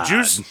God.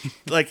 Jews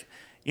like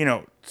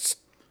this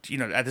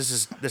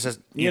is this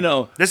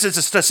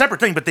is a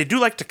separate thing, but they do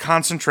like to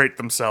concentrate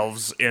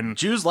themselves in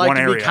Jews like one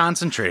to area, be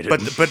concentrated.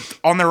 but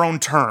on their own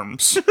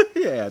terms.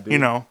 yeah,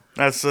 dude.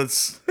 That's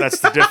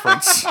the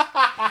difference.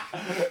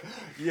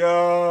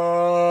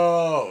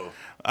 Yo.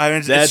 I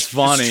mean, That's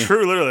funny. It's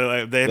true,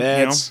 literally. Like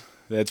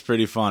That's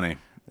pretty funny.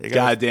 got-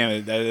 God damn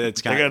it,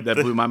 that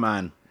blew my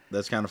mind.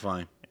 That's kind of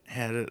funny.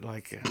 had it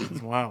like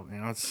it's wild.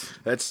 It's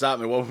That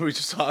stopped me. What were we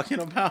just talking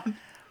about?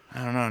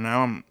 I don't know.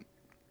 Now I'm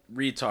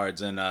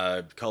Retards and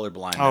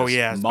colorblindness. Oh,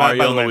 yeah. Mario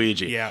By the and way,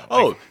 Luigi. yeah,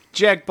 Oh, like-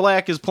 Jack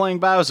Black is playing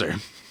Bowser.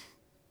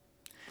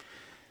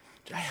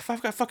 I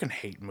fucking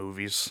hate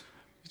movies.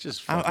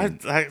 Just I'm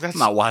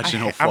not watching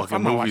no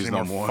fucking movies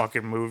no more.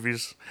 Fucking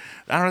movies.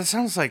 I don't know. It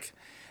sounds like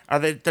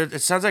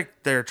it sounds like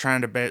they're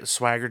trying to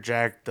swagger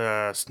jack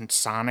the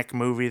Sonic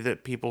movie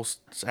that people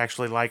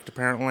actually liked.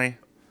 Apparently,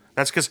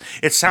 that's because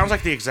it sounds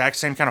like the exact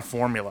same kind of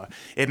formula.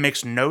 It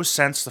makes no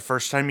sense the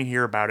first time you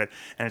hear about it,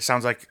 and it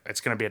sounds like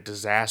it's going to be a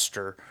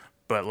disaster.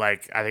 But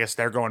like, I guess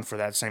they're going for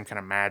that same kind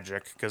of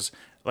magic because,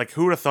 like,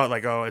 who would have thought?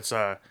 Like, oh, it's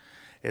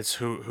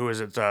who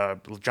is it?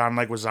 John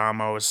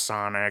Leguizamo is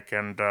Sonic,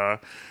 and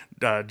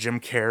Jim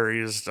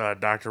Carrey's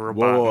Dr.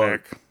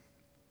 Robotnik.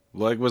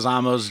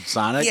 Leguizamo's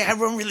Sonic? Yeah, I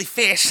run really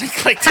fast. I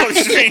collect those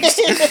strings.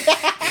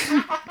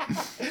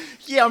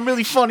 Yeah, I'm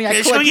really funny. I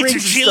Show collect you rings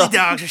some and chili stuff.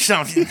 dogs or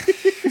something.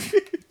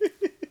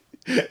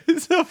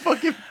 It's a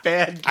fucking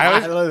bad guy.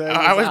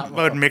 I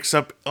would mix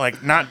up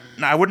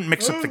I wouldn't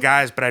mix up the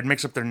guys, but I'd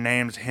mix up their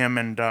names. Him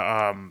and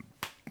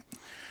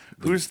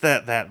who's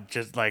that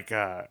just like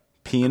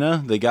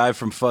Pina, the guy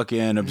from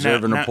fucking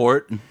Observe and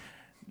Report.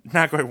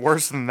 not quite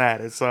worse than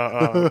that. It's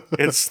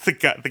it's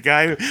the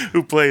guy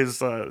who plays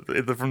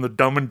from the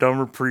Dumb and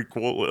Dumber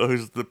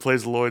prequel that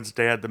plays Lloyd's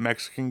dad, the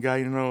Mexican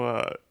guy.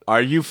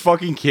 Are you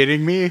fucking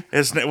kidding me?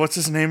 What's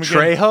his name again?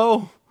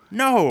 Trejo?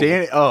 No,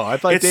 Danny. Oh, I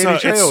thought Danny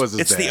Trejo was his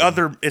It's dad. the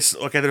other. It's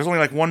okay. There's only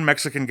like one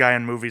Mexican guy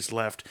in movies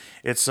left.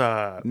 It's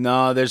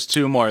No, there's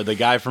two more. The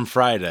guy from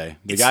Friday,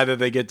 the guy that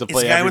they get to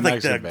play the guy every with like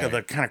Mexican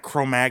the kind of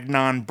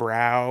Cro-Magnon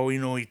brow.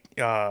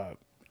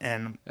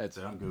 And That's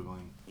it. I'm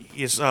googling.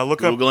 he's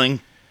look up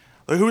Googling.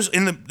 who's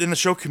in the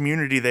show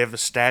Community. They have the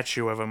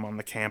statue of him on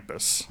the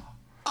campus.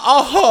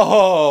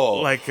 Oh,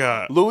 Like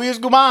Luis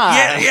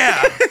Guzman.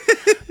 yeah.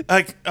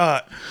 Like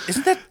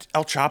isn't that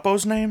El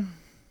Chapo's name?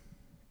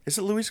 Is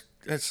it Luis?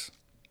 It's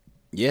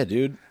Yeah,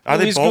 dude. Are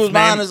they Luis both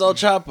Guzman named- is El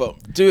Chapo.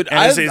 Dude,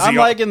 And is he I'm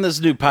all- liking this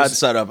new pod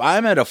setup.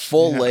 I'm at a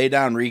full lay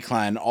down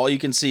recline. All you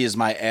can see is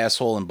my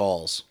asshole and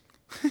balls.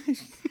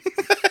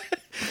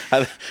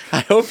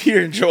 I hope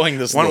you're enjoying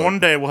this. one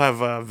day we'll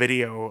have a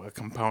video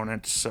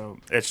component, so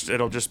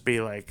it'll just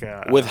be like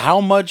With how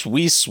much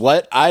we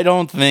sweat, I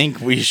don't think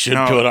we should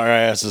No, put our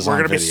asses on we're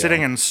gonna video. be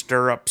sitting in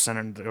stirrups,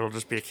 and it'll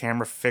just be a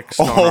camera fixed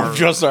Oh, on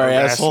just our ass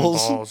and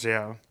assholes? balls,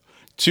 yeah.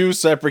 Two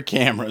separate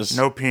cameras.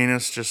 No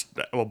penis, just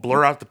we'll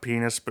blur out the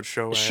penis, but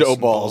show Show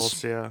and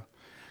balls. yeah.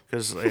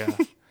 Because yeah,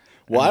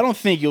 Well, I don't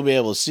think you'll be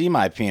able to see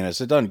my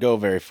penis. It doesn't go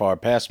very far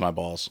past my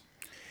balls.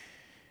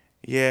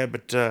 yeah,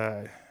 but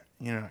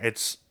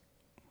it's.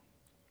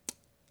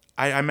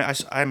 I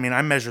mean,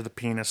 I measure the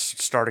penis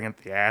starting at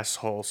the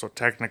asshole, so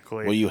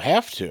technically, Well, you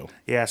have to.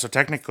 yeah, so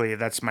technically,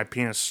 that's my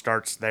penis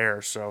starts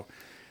there. So,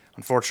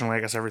 unfortunately,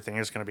 I guess everything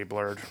is going to be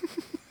blurred.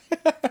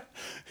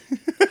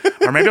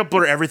 Or maybe I'll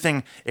blur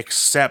everything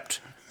except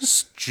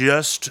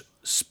just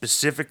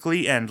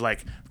specifically and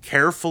like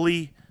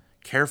carefully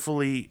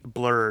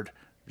blurred.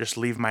 Just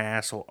leave my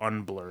asshole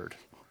unblurred.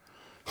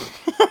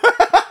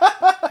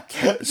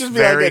 Just be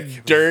like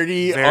a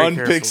dirty, very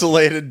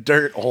unpixelated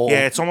dirt hole.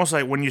 Yeah, it's almost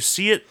like when you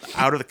see it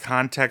out of the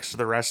context of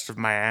the rest of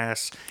my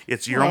ass,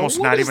 you're almost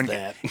what not is even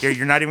that?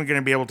 you're not even going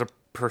to be able to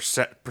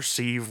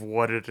perceive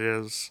what it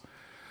is.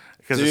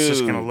 Because it's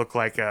just going to Dude. look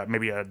like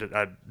maybe a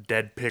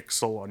dead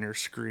pixel on your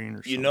screen or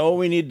something. You know what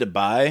we need to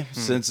buy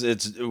since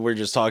we're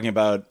just talking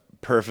about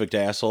perfect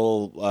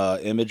asshole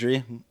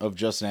imagery of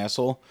just an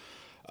asshole.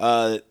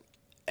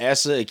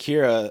 Asa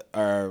Akira,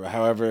 or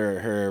however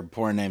her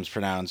porn name's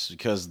pronounced,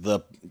 because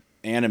the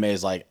anime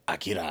is like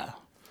Akira.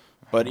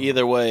 But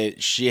either way,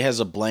 she has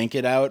a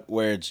blanket out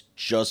where it's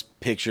just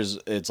pictures.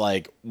 It's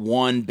like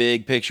one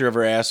big picture of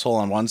her asshole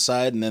on one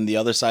side, and then the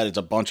other side it's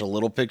a bunch of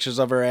little pictures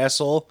of her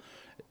asshole.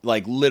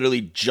 Like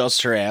literally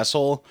just her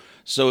asshole.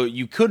 So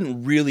you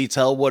couldn't really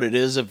tell what it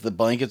is if the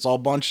blanket's all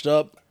bunched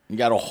up. You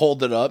got to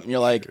hold it up, and you're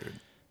like,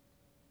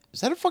 is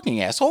that a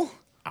fucking asshole?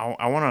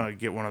 I want to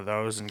get one of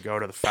those and go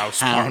to the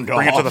Faust Pound Park.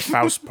 Bring it to the off.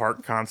 Faust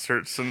Park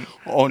concerts and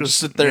Just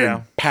sit there yeah.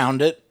 and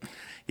pound it.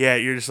 Yeah,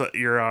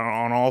 you're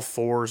on all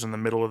fours in the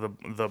middle of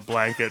the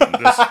blanket, and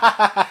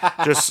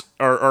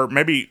or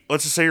maybe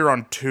let's just say you're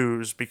on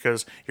twos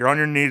because you're on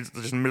your knees,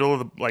 just middle of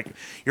the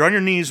you're on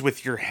your knees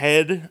with your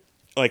head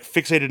like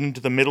fixated into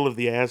the middle of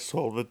the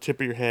asshole, the tip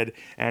of your head,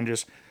 and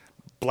just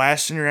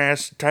blasting your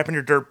ass, tapping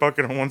your dirt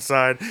bucket on one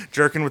side,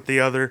 jerking with the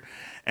other,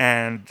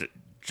 and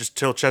just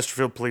till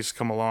Chesterfield police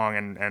come along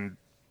and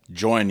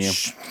Join you.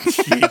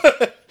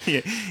 yeah.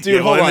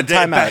 Dude, hold on,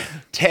 time out.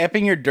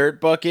 Tapping your dirt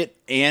bucket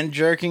and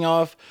jerking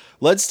off.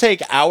 Let's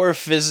take our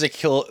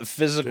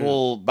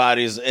physical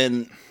bodies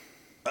in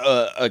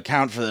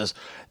account for this.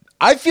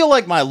 I feel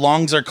like my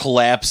lungs are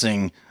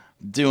collapsing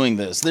doing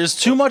this. There's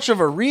too much of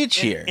a reach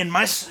here.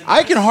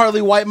 I can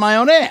hardly wipe my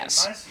own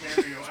ass. My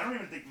scenario, I don't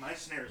even think my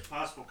scenario is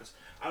possible because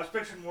I was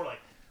picturing more like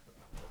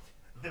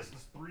this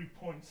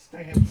 3-point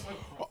stance.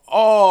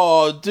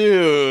 Oh,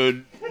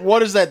 dude.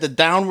 What is that, the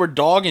downward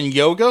dog in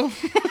yoga?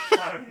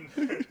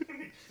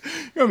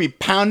 You're gonna be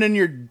pounding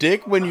your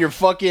dick when you're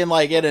fucking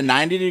like at a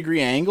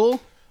 90-degree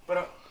angle?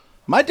 But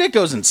my dick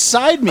goes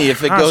inside me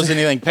if it goes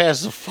anything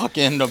past the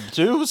fucking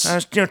obtuse.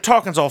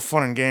 Talking's all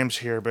fun and games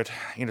here, but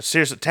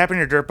seriously, tapping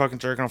your dirt bucket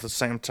and jerking off at the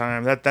same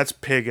time—that's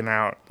pigging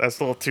out. That's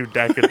a little too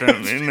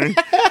decadent.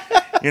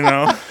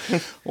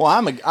 Well,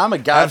 I'm a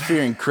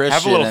God-fearing Christian,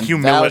 have a little and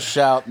humility. thou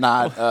shalt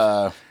not.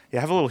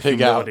 Have a little pig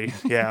humility.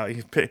 Yeah,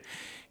 you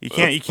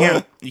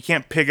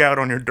can't pig out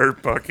on your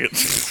dirt bucket.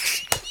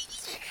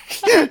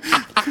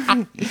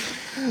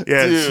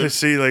 Yeah,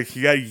 see, like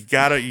you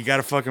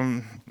gotta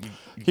fucking.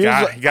 You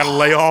gotta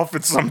lay off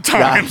it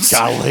sometimes.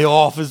 Gotta lay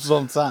off it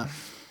sometimes.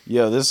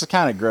 Yo, this is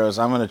kind of gross.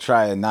 I'm gonna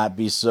try and not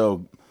be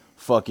so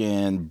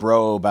fucking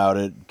bro about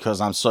it because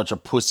I'm such a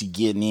pussy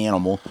getting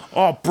animal.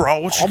 Oh,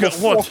 bro, what you got?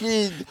 What?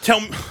 Tell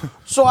me.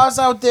 So I was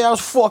out there. I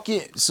was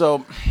fucking.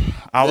 So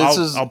I'll this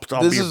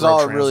be is a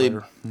all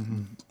translator.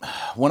 really.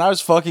 When I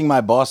was fucking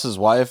my boss's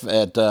wife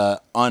at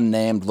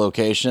unnamed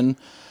location.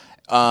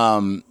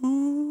 When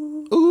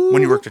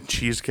you worked at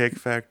Cheesecake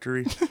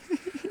Factory.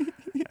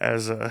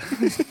 As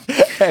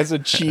a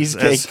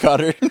cheesecake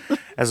cutter.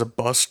 As a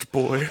bust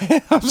boy.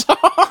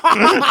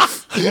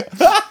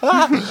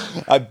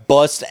 I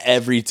bust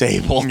every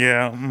table.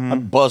 Yeah. I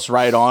bust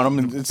right on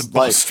them. It's like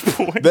bust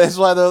boy.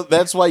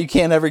 That's why you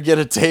can't ever get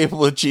a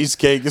table of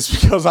cheesecake.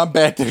 It's because I'm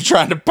back there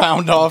trying to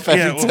pound off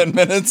every 10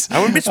 minutes. I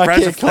wouldn't be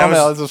surprised if that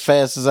out as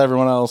fast as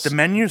everyone else. The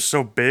menu's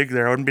so big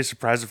there. I wouldn't be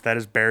surprised if that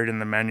is buried in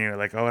the menu.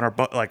 Like, and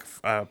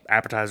our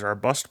appetizer, our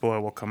bust boy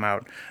will come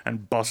out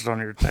and bust on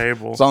your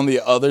table. It's on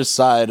the other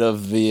side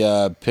of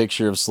the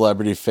picture of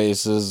celebrity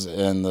faces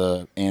in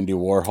the Andy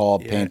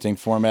Warhol painting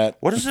format.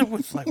 What is it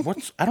with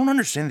I don't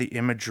understand the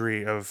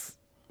imagery of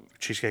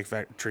Cheesecake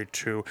Factory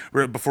 2.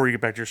 Before you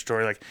get back to your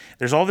story, like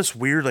there's all this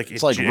weird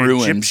it's like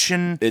ruins.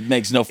 Egyptian. It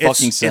makes no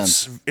fucking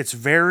sense. It's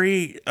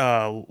very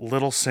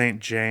Little St.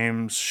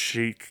 James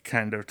chic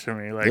kind of to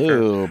me. Like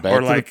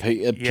back to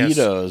the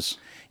pedos.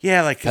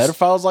 Yeah, like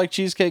pedophiles like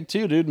cheesecake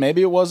too, dude.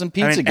 Maybe it wasn't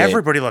Pizzagate. I mean,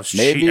 everybody loves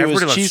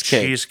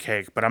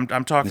cheesecake, but I'm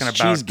talking about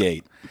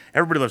Cheesegate.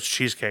 Everybody loves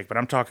cheesecake, but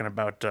I'm talking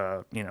about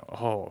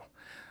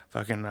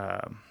fucking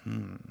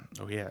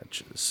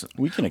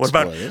we can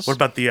explore this. What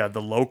about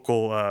the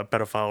local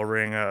pedophile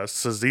ring,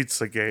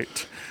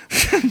 Sazitsagate?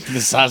 The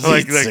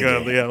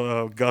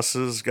Sazitsagate.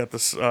 Gus's got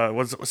this.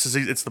 What's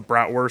Sazit? It's the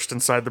bratwurst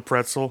inside the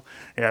pretzel.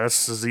 Yeah,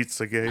 that's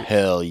Sazitsagate.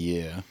 Hell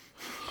yeah.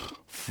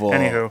 Fuck.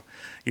 Anywho,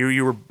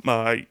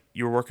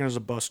 you were working as a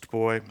bust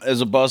boy.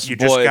 You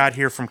just got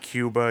here from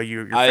Cuba.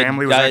 Your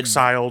family was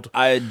exiled.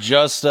 I had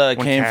just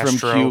came from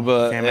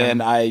Cuba,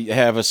 and I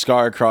have a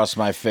scar across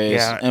my face.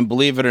 Yeah. And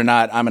believe it or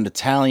not, I'm an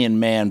Italian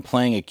man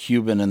playing a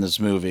Cuban in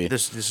this movie.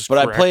 This is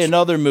but correct. I play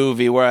another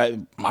movie where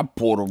my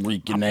Puerto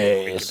Rican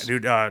ass.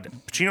 Dude,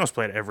 Pacino's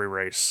played every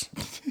race.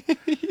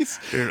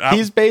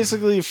 He's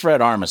basically Fred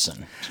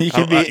Armisen. He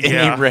can be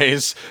any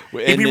race.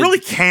 He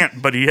really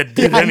can't, but he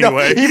did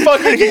anyway. He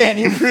fucking can.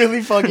 He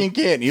really fucking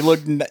can. He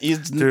looked...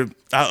 Dude,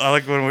 I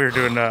like when we were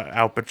doing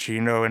Al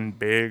Pacino and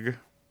Big.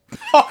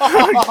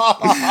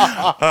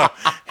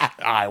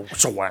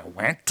 So I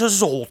went to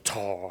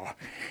Zoltar,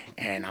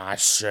 and I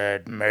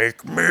said,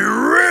 "Make me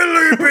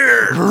really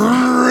big,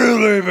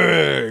 really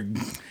big."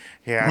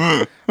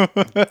 Yeah,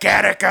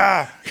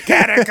 Gattaca.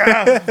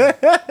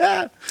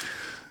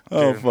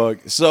 Oh fuck!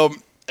 So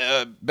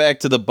back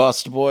to the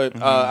bust boy.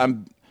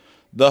 I'm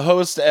the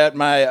host at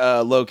my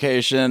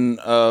location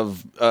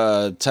of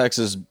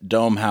Texas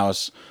Dome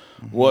House.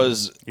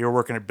 You were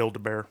working at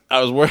Build-A-Bear.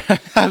 I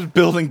was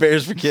building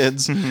bears for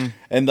kids,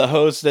 and the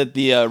host at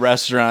the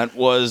restaurant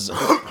was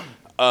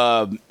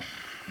the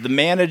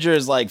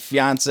manager's like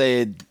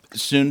fiance,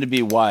 soon to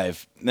be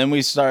wife. Then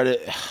we started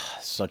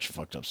such a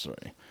fucked up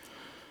story.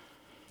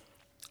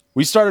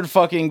 We started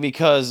fucking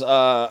because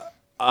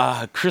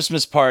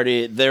Christmas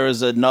party. There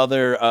was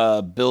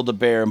another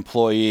Build-A-Bear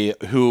employee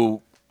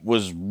who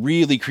was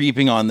really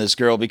creeping on this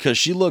girl because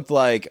she looked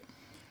like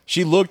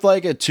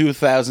a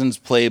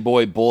 2000s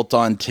Playboy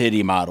bolt-on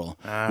titty model.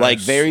 Like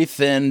very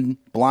thin,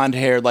 blonde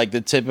hair, like the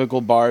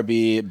typical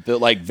Barbie,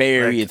 but like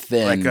very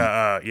thin.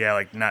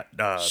 Like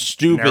not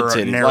stupid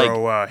titties,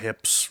 narrow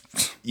hips.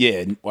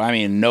 Yeah, I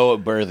mean no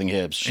birthing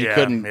hips. She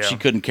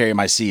couldn't carry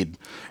my seed.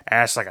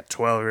 Ass like a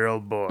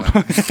 12-year-old boy.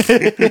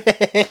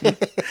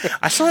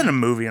 I saw it in a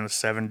movie in the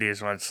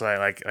 70s when it's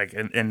like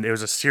and it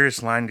was a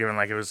serious line given,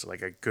 like it was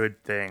like a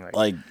good thing.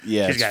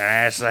 Yeah, she's got an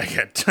ass like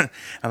a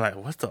I'm like,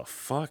 what the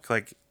fuck,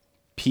 like.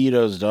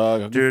 Pedos,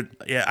 dog, dude.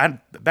 Yeah,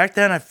 back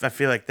then I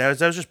feel like that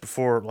was just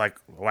before like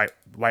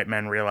white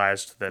men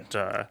realized that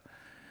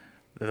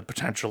the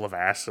potential of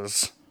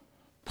asses.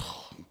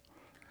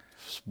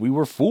 We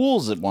were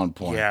fools at one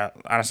point. Yeah,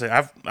 honestly,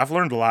 I've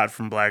learned a lot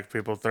from black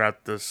people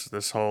throughout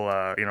this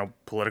whole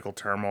political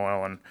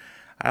turmoil, and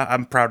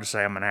I'm proud to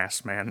say I'm an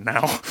ass man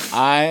now.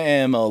 I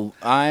am an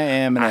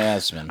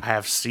ass man. I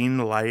have seen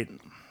the light.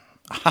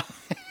 I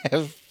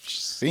have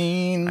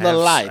seen the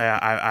light.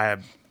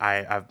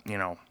 I've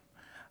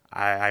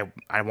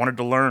I wanted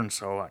to learn,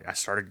 so I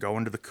started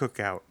going to the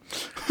cookout.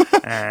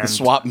 And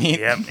swap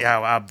meet.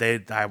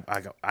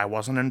 I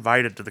wasn't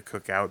invited to the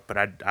cookout, but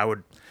I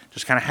would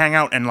just kind of hang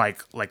out and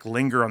like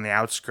linger on the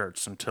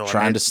outskirts until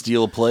Trying to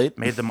steal a plate.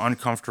 made them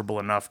uncomfortable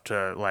enough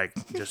to like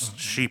just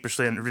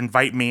sheepishly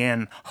invite me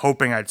in,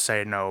 hoping I'd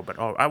say no. But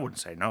I wouldn't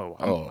say no.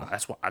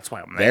 That's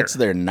why I'm there. That's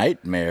their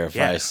nightmare if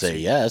I say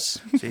yes.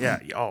 So yeah.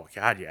 Oh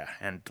God, yeah.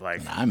 And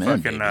like I'm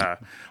in, baby.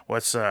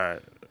 what's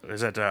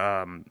is it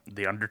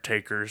the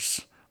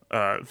Undertaker's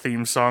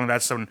theme song?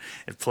 That's when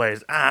it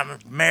plays. I'm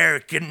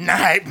American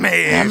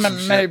Nightmare.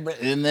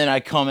 And then I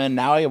come in.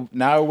 Now I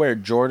wear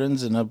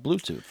Jordans and a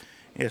Bluetooth.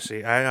 Yeah. See,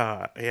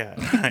 yeah,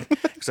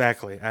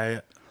 exactly.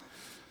 Let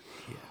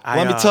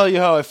me tell you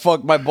how I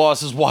fucked my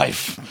boss's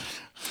wife.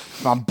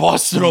 I'm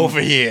busting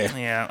over here.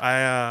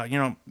 Yeah.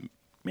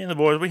 Me and the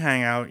boys, we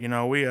hang out.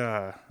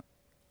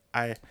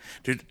 I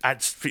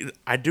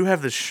do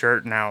have this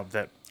shirt now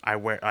that I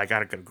wear. I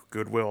got a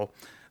Goodwill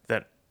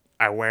that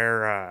I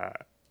wear.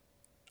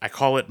 I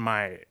call it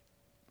my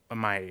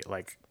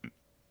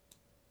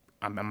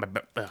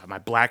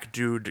black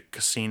dude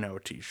casino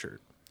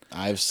T-shirt.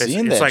 I've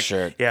seen that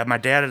shirt. Yeah, my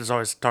dad has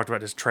always talked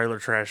about his trailer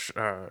trash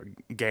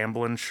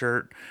gambling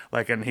shirt.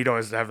 And he'd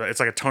always have it's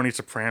like a Tony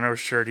Soprano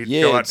shirt. He'd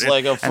go out, it's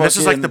like a and this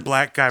is like the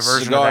black guy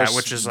version of that,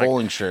 which is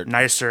bowling like shirt.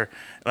 Nicer.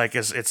 Like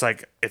it's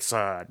 97%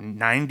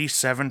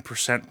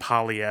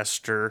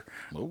 polyester,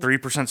 3%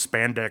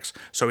 spandex,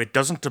 so it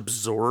doesn't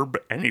absorb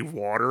any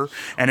water,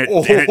 and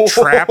it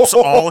traps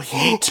all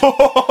heat.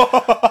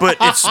 But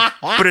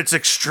it's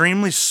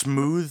extremely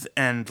smooth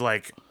and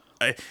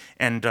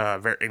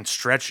very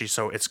stretchy,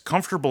 so it's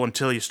comfortable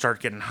until you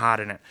start getting hot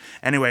in it.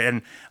 Anyway,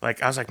 and I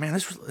was like, man,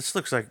 this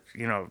looks like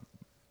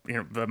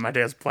my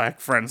dad's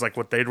black friends, like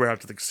what they'd wear out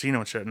to the casino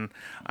and shit. And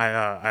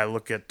I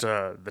look at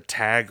the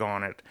tag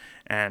on it,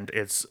 and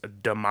it's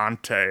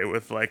Diamante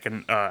with like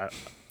an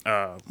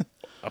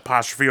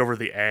apostrophe over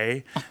the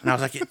A, and I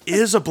was like, it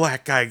is a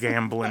black guy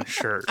gambling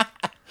shirt.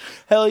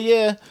 Hell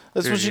yeah,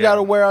 that's what you got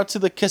to wear out to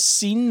the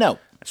casino.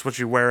 That's what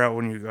you wear out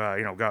when you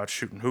go out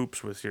shooting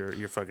hoops with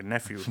your fucking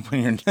nephew.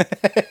 When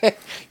you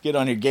get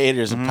on your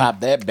gaiters and pop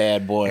that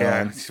bad boy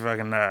on. It's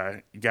fucking,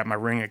 you got my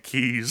ring of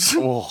keys.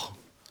 Oh.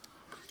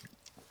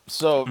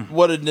 So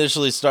what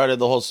initially started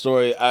the whole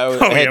story? I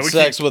had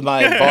sex with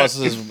my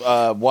boss's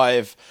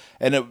wife,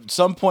 and at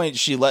some point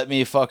she let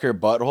me fuck her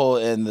butthole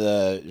in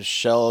the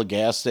Shell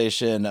gas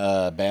station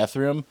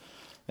bathroom.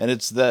 And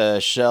it's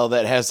the Shell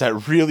that has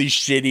that really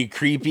shitty,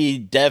 creepy,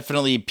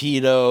 definitely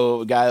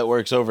pedo guy that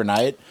works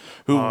overnight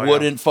who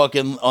wouldn't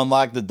fucking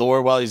unlock the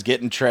door while he's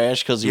getting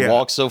trashed because he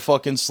walks so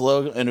fucking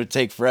slow and it would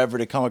take forever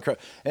to come across.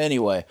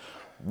 Anyway,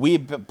 we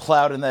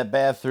plowed in that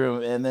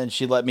bathroom and then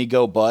she let me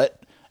go butt.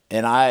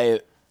 And I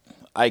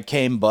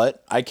came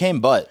butt.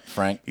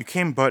 Frank. You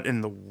came butt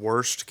in the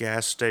worst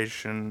gas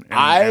station in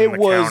I the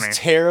was county.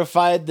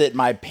 terrified that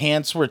my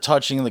pants were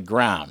touching the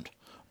ground,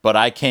 but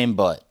I came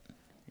butt.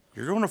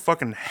 You're going to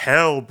fucking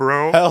hell,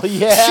 bro. Hell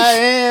yeah, I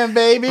am,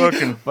 baby.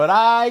 But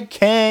I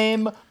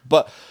came,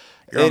 but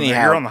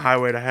anyhow, you're on the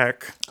highway to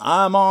heck.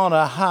 I'm on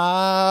a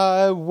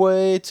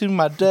highway to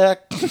my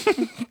deck.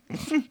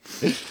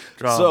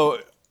 So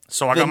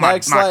I got my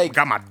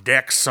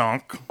deck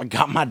sunk. I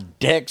got my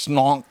deck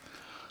sunk.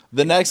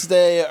 The next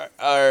day,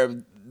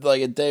 or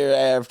like a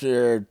day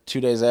after, 2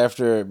 days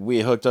after,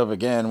 we hooked up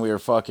again. We were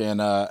fucking.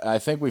 I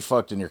think we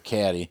fucked in your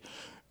caddy.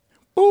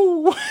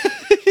 Ooh.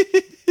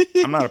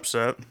 I'm not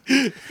upset.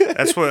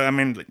 That's what I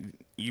mean. What do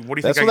you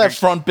think? That's what that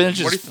front bench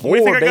is for, what do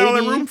you think baby? I got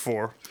all that room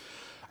for?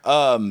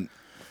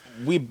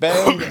 We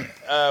banged.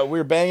 We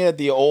were banging at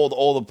the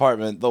old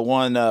apartment, the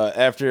one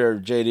after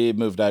JD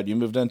moved out. You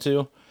moved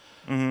into.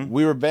 Mm-hmm.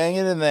 We were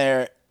banging in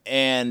there,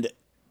 and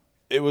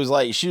it was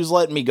like she was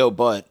letting me go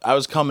butt. I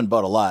was coming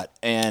butt a lot,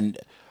 and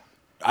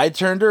I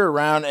turned her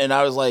around, and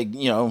I was like,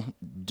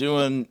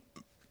 doing.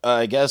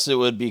 I guess it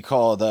would be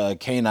called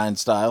canine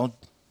style,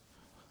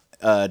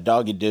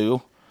 doggy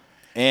do.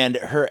 And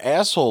her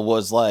asshole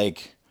was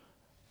like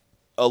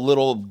a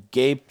little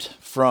gaped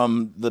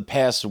from the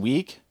past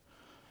week.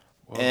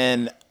 Whoa.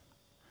 And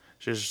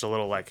she was just a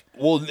little like...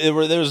 Well, there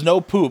was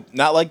no poop.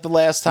 Not like the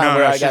last time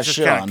where I got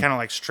shit on. Kind of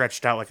like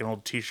stretched out like an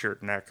old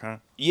t-shirt neck, huh?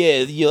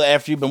 Yeah,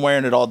 after you've been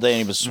wearing it all day and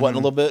you've been sweating a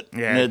little bit.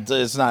 Yeah. And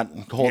it's not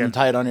holding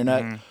tight on your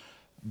neck. Mm-hmm.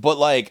 But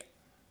like...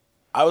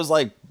 I was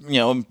like,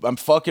 I'm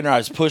fucking her. I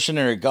was pushing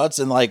her guts,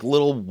 and like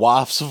little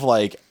wafts of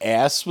like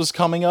ass was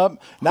coming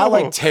up. Not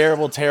like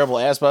terrible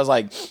ass, but I was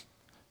like,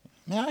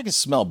 man, I can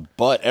smell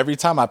butt every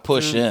time I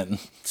push in.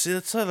 See,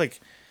 that's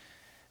like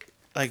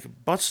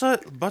butts.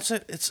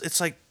 It's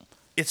like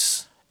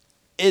it's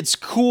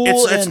cool.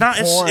 It's not.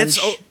 Porn.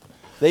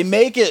 They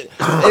make it.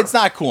 It's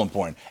not cool in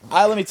porn.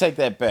 Let me take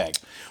that back.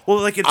 Well,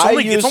 like it's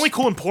only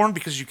cool in porn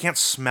because you can't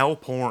smell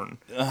porn.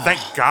 Thank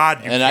God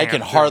you can't. And I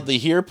can hardly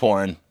hear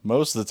porn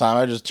most of the time.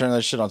 I just turn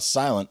that shit on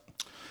silent.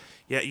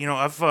 Yeah,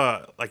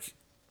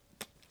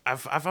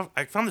 I've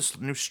found this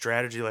new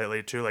strategy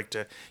lately too, like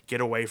to get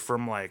away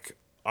from like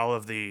all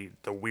of the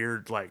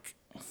weird like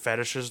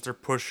fetishes they're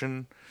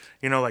pushing.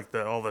 You know, like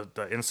all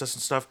the incest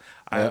and stuff.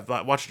 I've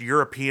watched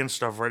European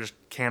stuff where I just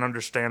can't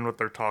understand what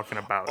they're talking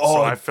about.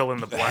 So I fill in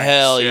the blanks.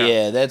 Hell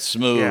yeah, that's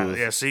smooth.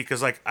 Yeah. See,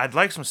 because like I'd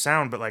like some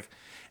sound, but like,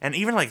 and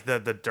even like the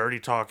dirty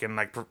talk and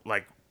like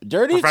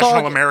Dirty professional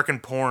talk American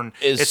porn,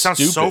 is it sounds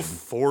so stupid.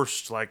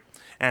 forced, like,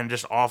 and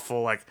just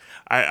awful. Like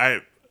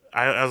I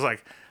was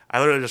like, I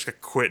literally just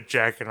quit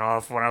jacking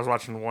off when I was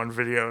watching one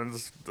video and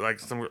just, like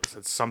someone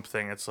said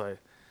something. It's like.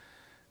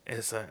 I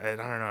don't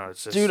know.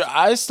 It's just... Dude,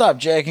 I stopped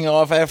jacking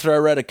off after I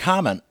read a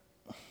comment.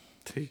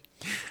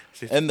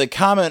 And the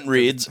comment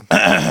reads,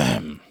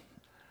 oh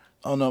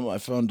no, my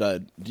phone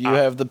died. Do you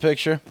have the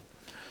picture?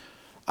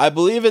 I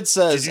believe it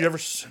says... Did you ever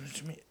send it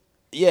to me?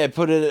 Yeah,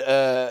 put it,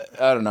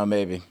 I don't know,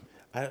 maybe.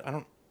 I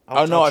don't...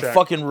 I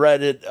fucking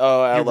read it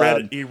out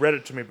loud. You read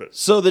it to me, but...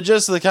 So the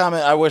gist of the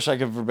comment, I wish I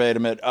could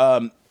verbatim it.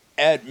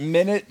 At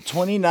minute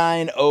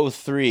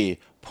 29:03,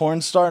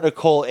 porn star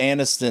Nicole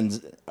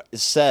Aniston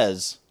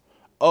says...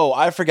 Oh,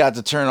 I forgot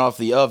to turn off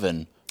the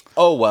oven.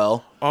 Oh,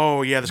 well.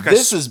 Oh, yeah.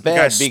 This is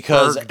bad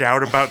because...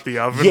 out about the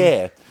oven.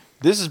 Yeah.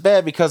 This is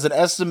bad because an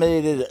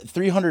estimated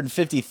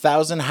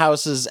 350,000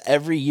 houses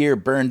every year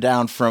burn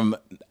down from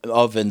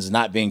ovens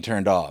not being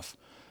turned off.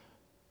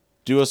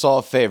 Do us all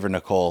a favor,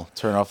 Nicole.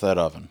 Turn off that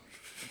oven.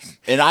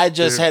 And I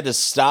just had to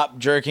stop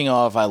jerking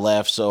off. I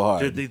laughed so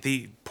hard. Dude,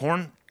 the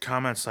porn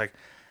comments, like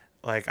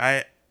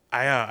I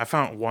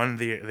found one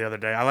the other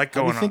day. I like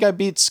going I think I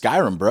beat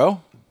Skyrim,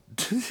 bro.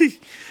 Dude,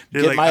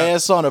 get my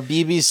ass on a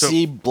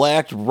BBC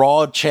blacked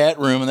raw chat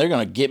room, and they're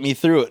gonna get me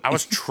through it. I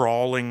was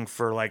trawling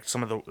for like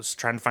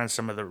trying to find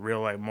some of the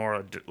real like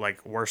more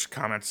like worst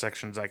comment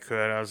sections I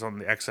could. I was on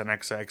the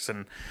XNXX,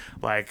 and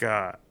like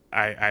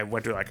I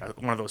went to like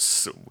one of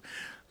those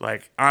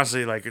like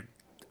honestly like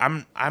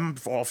I'm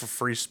all for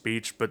free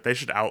speech, but they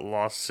should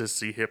outlaw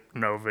sissy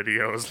hypno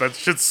videos. That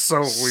shit's so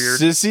weird.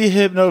 Sissy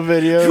hypno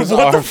videos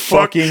are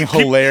fucking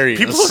hilarious.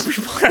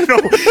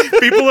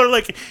 People are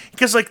like,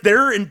 because like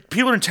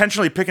people are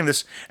intentionally picking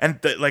this, and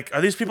like,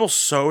 are these people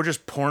so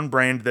just porn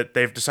brained that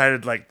they've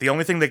decided like the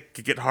only thing they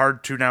could get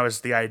hard to now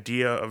is the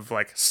idea of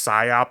like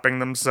psyoping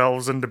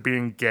themselves into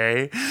being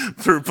gay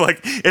through like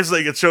it's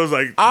like it shows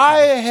like I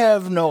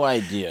have no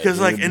idea because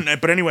like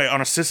but anyway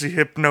on a sissy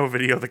hypno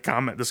video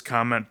this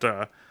comment.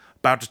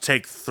 About to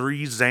take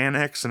 3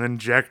 Xanax and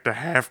inject a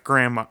 0.5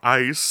 gram of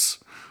ice.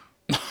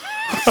 And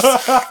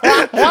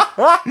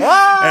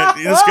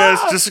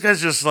this guy's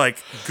just like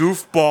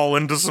goofball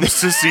into some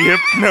sissy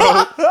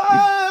hypno.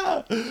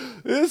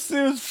 This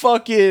dude's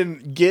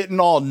fucking getting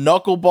all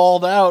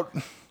knuckleballed out.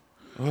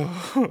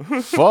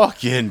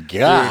 Fucking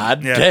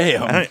god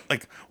damn. I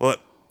think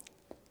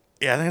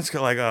it's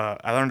like I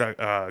learned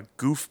a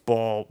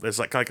goofball is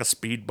like a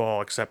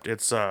speedball, except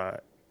it's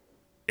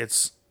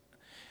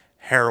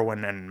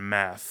heroin and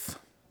meth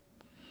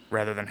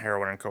rather than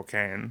heroin and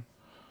cocaine.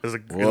 It's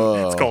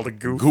called a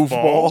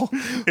goofball.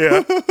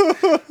 Yeah.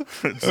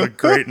 It's a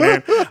great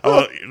name.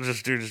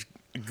 Just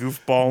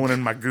goofballing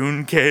in my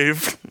goon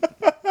cave.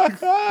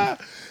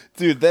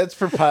 Dude, that's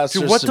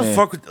preposterous. Dude, what the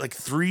fuck with like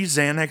 3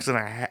 Xanax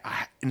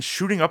and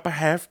shooting up a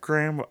 0.5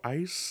 gram of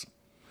ice?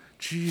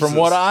 Jesus. From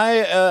what I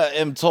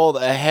am told,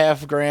 a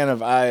 0.5 gram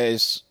of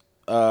ice,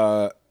 it's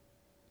a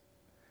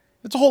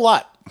whole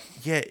lot.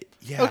 Yeah.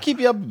 It'll keep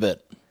you up a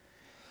bit.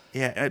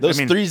 Yeah, those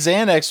 3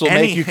 Xanax will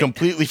make you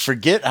completely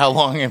forget how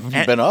long you've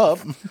been up.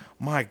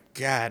 My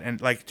God,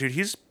 and like, dude,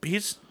 he's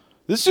this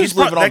dude's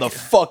living on the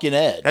fucking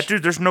edge. That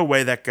dude, there's no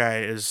way that guy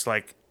is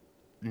like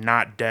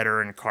not dead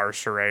or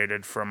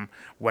incarcerated from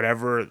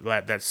whatever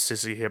that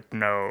sissy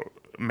hypno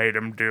made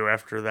him do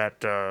after that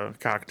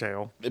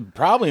cocktail. It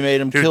probably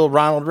made him kill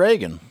Ronald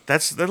Reagan.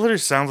 That literally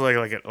sounds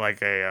like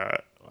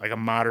a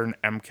modern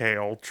MK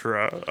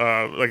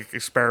Ultra like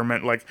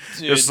experiment, like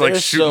dude, just like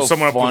shooting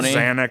someone up with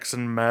Xanax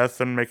and meth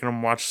and making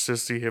them watch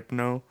sissy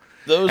hypno.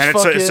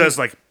 It says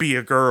like be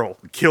a girl,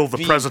 kill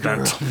the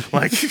president,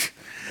 like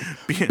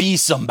be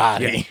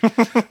somebody.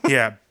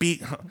 Yeah,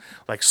 be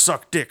like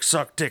suck dick,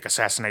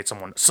 assassinate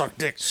someone, suck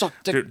dick,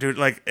 dude.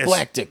 Like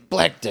black dick,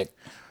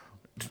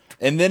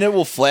 and then it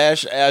will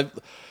flash.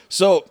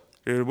 So.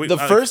 Dude, the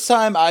first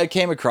time I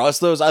came across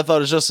those, I thought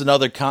it was just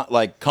another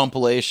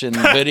compilation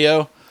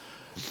video.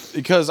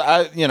 Because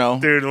I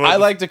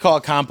like to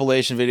call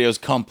compilation videos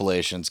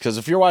compilations. Because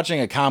if you're watching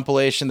a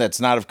compilation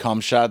that's not of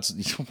cum shots,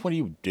 what are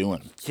you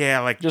doing? Yeah,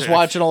 like just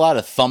watching a lot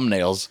of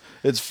thumbnails.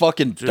 It's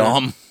fucking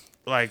dumb.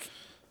 Like,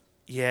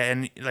 yeah,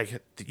 and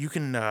like you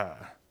can.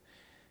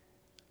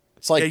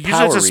 It's like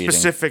power reading. It's a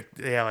specific.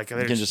 Yeah, like you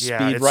can just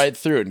speed right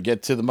through it and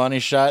get to the money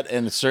shot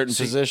in certain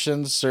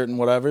positions, certain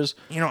whatevers.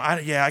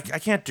 I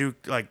can't do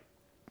like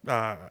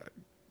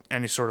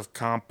any sort of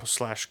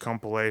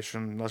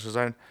compilation unless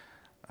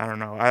I don't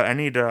know. I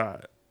need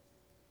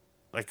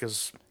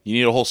cause you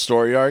need a whole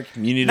story arc.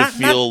 You need to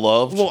feel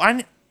loved. Well,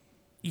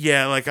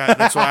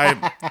 that's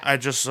why I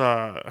just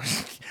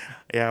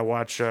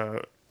watch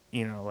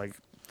like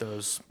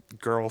those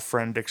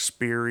girlfriend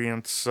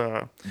experience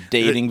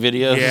dating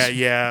videos.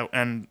 Yeah,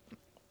 and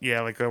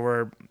like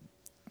where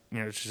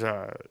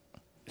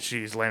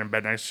she's laying in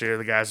bed next to her.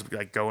 The guy's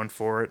like going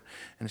for it,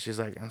 and she's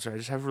like, "I'm sorry, I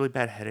just have a really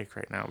bad headache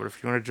right now. But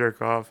if you want to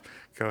jerk off,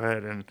 go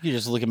ahead." And You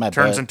just look at my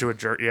turns butt. into a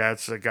jerk. Yeah,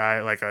 it's a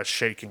guy like a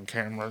shaking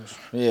camera.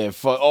 Yeah,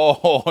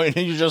 oh, and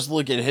you just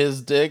look at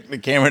his dick. The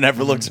camera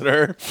never looks at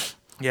her.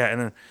 Yeah,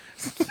 and then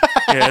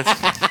yeah,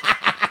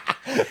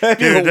 That'd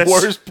be Dude, the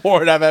worst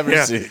porn I've ever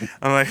yeah. seen.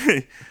 I'm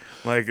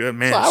like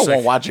man, I it's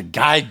won't watch a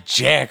guy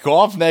jack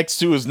off next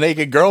to his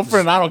naked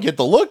girlfriend. I don't get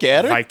to look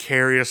at her.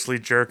 vicariously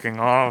jerking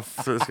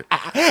off.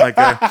 Like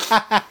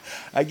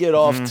I get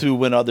off too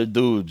when other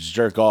dudes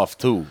jerk off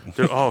tw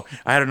dude, I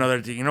had another.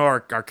 You know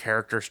our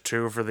characters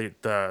too for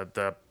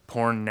the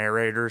porn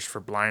narrators for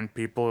blind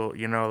people.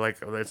 You know, like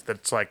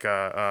that's like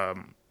a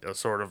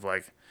sort of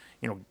like,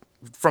 you know,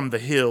 from the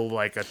hill,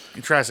 like a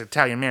classic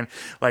Italian man.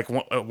 Like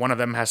one of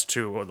them has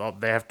to.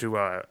 They have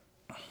to.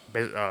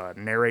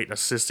 Narrate a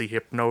sissy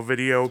hypno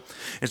video.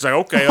 It's like,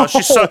 okay,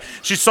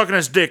 she's sucking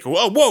his dick.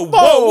 Whoa, what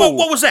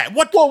was that?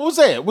 What was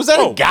that? Was that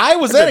a guy?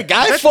 Was that a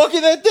guy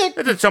fucking that dick?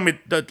 They didn't tell me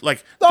that,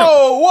 like.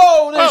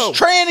 Whoa, there's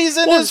trannies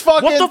in this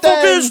fucking thing. What the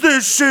fuck is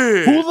this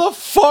shit? Who the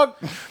fuck?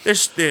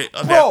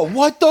 Bro,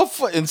 what the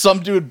fuck? And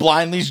some dude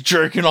blindly's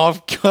jerking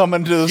off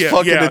coming to this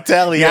fucking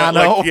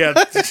Italiano.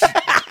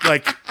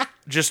 Like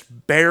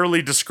just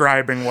barely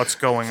describing what's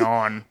going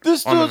on.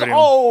 This on dude's,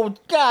 oh,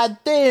 god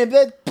damn,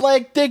 that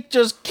black dick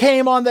just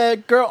came on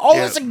that girl. Oh,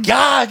 it's a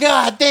guy,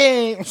 god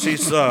damn.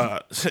 She's, yeah,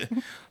 dude,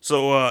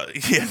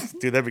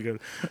 that'd be good.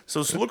 So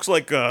it looks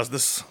like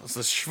this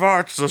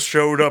Schwarzer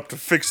showed up to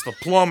fix the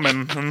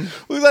plumbing. And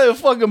looks like a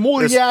fucking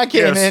Mouliak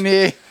came in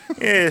here.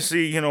 Yeah,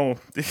 see, you know...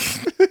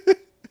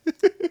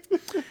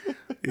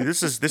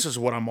 This is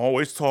what I'm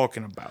always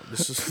talking about.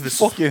 This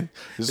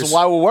is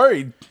why we're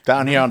worried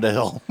down here on the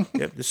hill.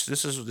 Yeah, this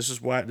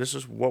is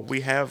what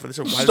we have. This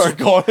is why start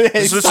going.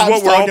 This is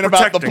what we're talking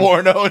about the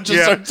porno and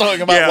just start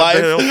talking about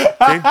life.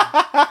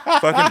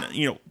 Fucking,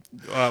 you know.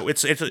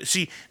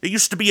 See, there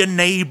used to be a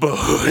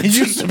neighborhood. It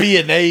used to be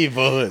a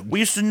neighborhood. We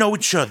used to know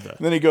each other.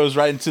 Then he goes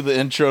right into the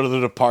intro to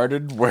The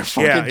Departed, where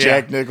fucking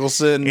Jack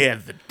Nicholson. Yeah,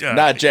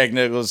 not Jack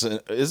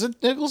Nicholson. Is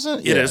it Nicholson?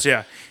 It is.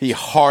 Yeah. He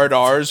hard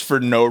R's for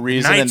no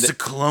reason. Knights of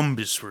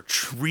Columbus were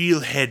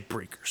real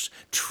headbreakers,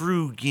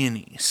 true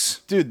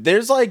guineas. Dude,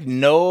 there's like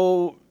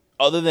no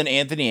other than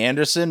Anthony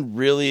Anderson.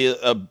 Really,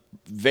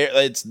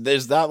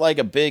 there's not like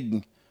a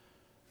big.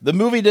 The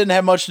movie didn't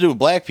have much to do with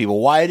black people.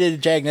 Why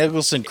did Jack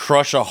Nicholson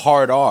crush a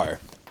hard R?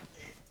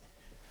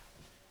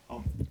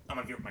 I'm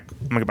gonna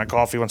get my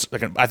coffee one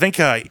second. I think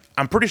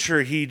I'm pretty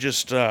sure he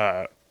just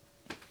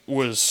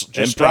was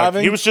just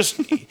improv. He was just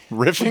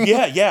riffing.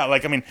 Yeah.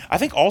 Like, I mean, I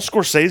think all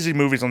Scorsese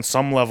movies on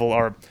some level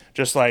are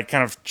just like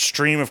kind of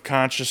stream of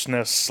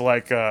consciousness.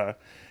 Like,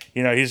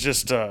 you know, he's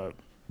just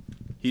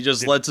he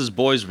just lets his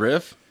boys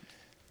riff.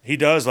 He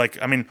does.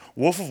 Like, I mean,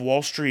 Wolf of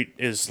Wall Street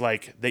is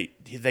like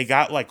they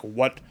got like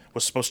what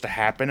was supposed to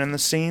happen in the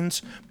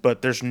scenes,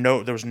 but there was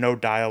no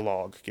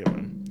dialogue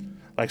given.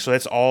 Like, so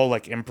it's all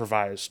like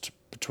improvised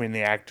between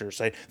the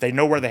actors. They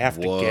know where they have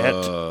to get.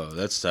 Whoa,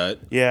 that's tight.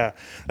 Yeah,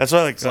 that's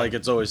why it's like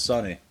It's Always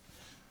Sunny.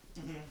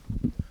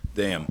 Mm-hmm.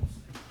 Damn.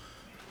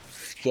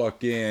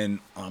 Fucking.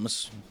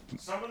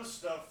 Some of the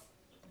stuff.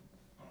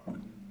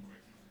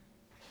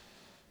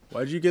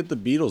 Why'd you get the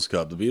Beatles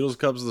cup? The Beatles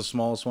cup's the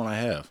smallest one I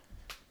have.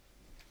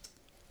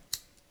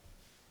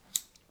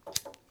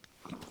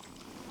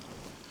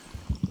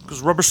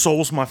 Because Rubber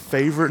Soul's my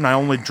favorite, and I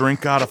only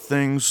drink out of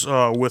things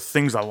with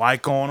things I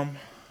like on them.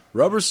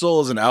 Rubber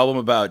Soul is an album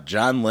about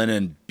John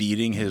Lennon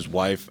beating his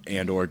wife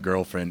and or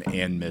girlfriend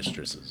and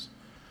mistresses.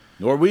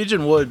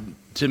 Norwegian Wood,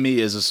 to me,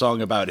 is a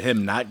song about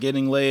him not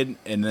getting laid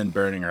and then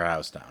burning her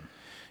house down.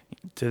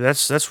 Dude,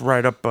 that's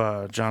right up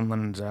John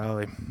Lennon's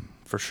alley,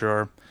 for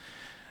sure.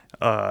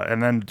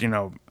 And then, you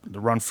know, the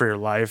Run for Your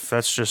Life,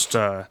 that's just,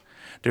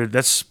 dude,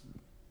 that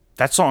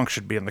song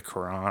should be in the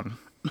Quran.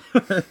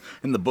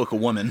 In the Book of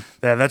Women.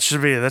 Yeah, that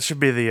should be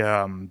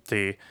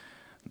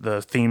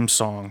the theme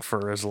song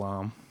for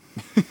Islam.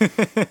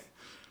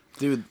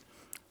 Dude,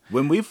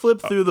 when we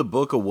flipped through the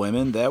Book of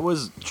Women, that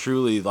was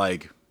truly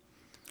like,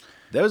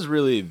 that was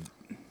really.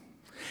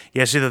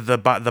 Yeah, see,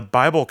 the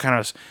Bible kind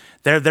of,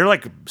 they're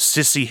like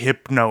sissy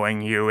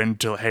hypnoing you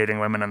into hating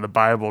women in the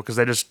Bible because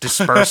they just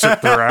disperse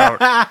it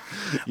throughout.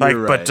 Like,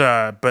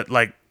 right. But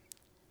like,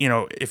 you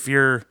know, if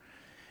you're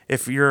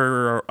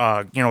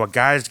you know, a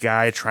guy's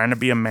guy trying to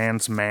be a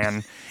man's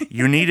man,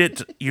 you need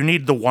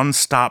the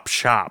one-stop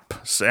shop,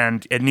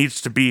 and it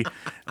needs to be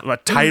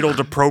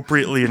titled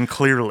appropriately and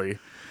clearly.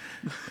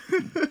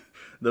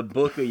 The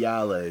Book of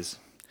Yales.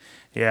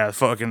 Yeah,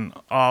 fucking.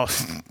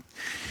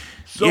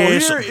 So yeah,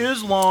 here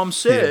Islam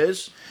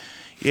says.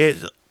 Yeah.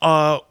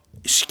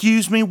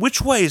 Excuse me,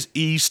 which way is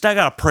east? I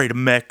gotta pray to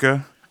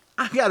Mecca.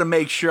 I gotta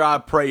make sure I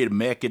pray to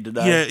Mecca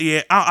today.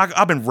 Yeah.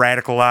 I've been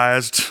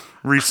radicalized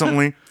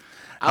recently.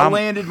 I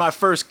landed my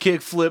first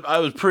kickflip. I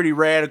was pretty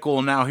radical,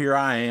 and now here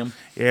I am.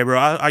 Yeah, bro.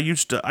 I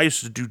used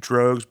to do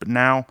drugs, but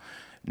now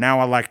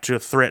I like to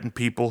threaten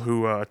people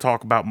who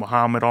talk about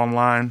Muhammad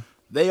online.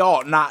 They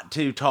ought not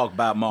to talk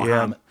about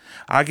Muhammad.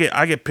 Yeah,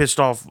 I get pissed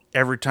off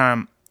every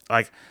time.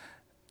 Like,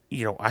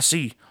 I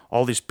see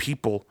all these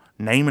people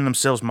naming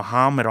themselves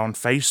Muhammad on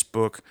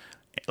Facebook.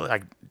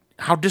 Like,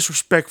 how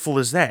disrespectful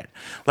is that?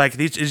 Like,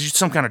 is it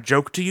some kind of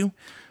joke to you?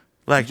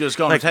 Like, Just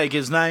gonna take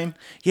his name?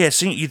 yeah,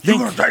 see, you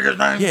think... gonna take his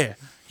name?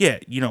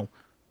 Yeah,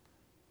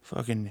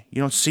 fucking,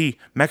 you don't see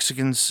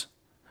Mexicans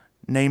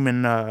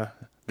naming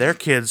their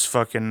kids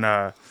fucking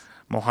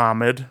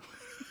Mohammed.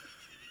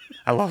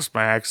 I lost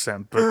my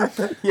accent,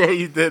 but... Yeah,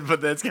 you did,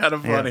 but that's kind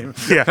of funny.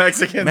 Yeah.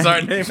 Mexicans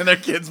aren't naming their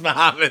kids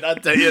Muhammad, I'll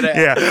tell you that.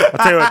 Yeah, I'll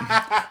tell you what,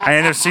 I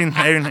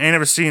ain't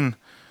never seen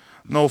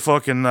no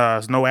fucking,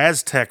 no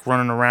Aztec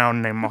running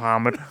around named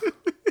Mohammed.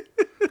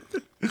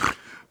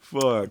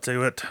 Fuck. I'll tell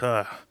you what,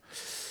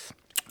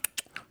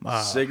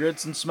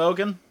 Cigarettes and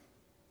smoking?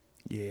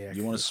 yeah.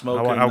 You want to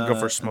smoke? I'll go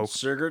for smoke.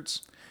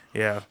 Cigarettes?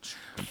 Yeah.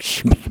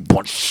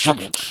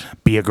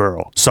 Be a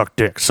girl. Suck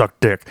dick.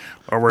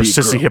 Or we're a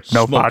Sissy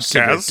Hypno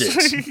podcast.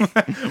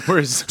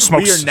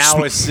 We are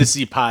now a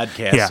sissy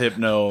podcast. Yeah.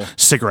 Hypno.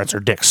 Cigarettes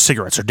are dicks.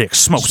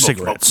 Smoke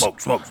cigarettes.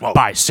 Smoke.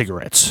 Buy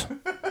cigarettes.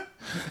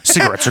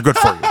 Cigarettes are good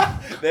for you.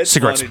 That's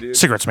Cigarettes, funny, dude.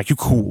 cigarettes make you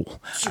cool.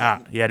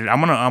 Yeah, dude.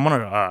 I'm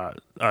gonna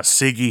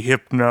Siggy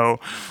Hypno,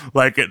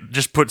 like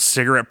just put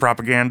cigarette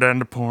propaganda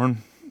into porn.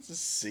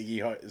 Siggy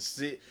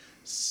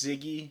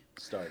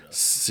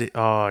Stardust.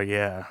 Oh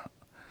yeah,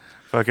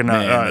 fucking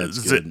Man,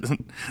 that's good.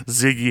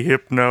 Ziggy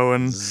Hypno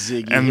and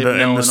Ziggy and Hypno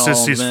the and all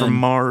sissies them. from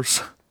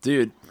Mars.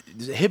 Dude,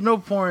 hypno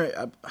porn.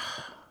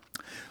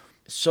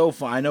 So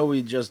fun. I know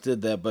we just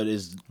did that, but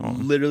is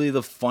literally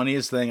the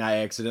funniest thing I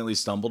accidentally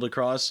stumbled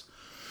across.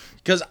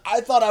 Because I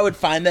thought I would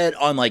find that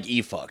on like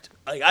eFucked.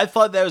 Like I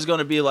thought that was going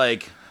to be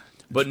like,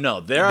 but no,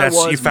 I You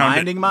was found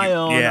minding it. my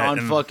own on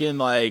and fucking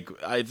like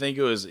I think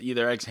it was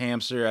either X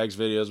Hamster, X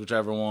Videos,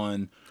 whichever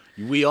one.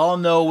 We all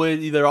know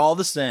they're all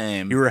the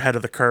same. You were ahead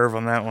of the curve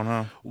on that one,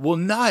 huh? Well,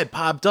 no, it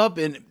popped up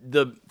and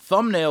the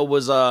thumbnail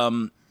was I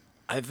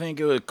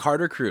think it was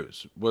Carter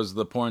Cruz was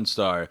the porn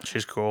star.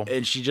 She's cool.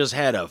 And she just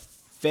had a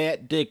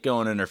fat dick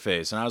going in her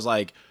face, and I was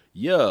like,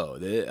 "Yo,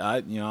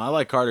 I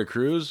like Carter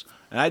Cruz."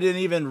 And I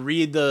didn't even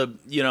read the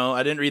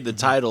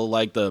title,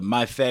 like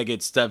my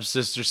faggot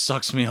stepsister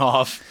sucks me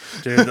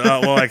off. Dude,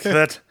 well, like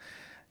that.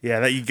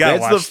 Yeah, that you gotta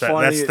watch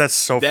that. That's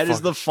so. That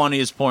is the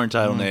funniest porn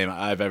title name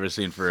I've ever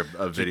seen for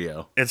a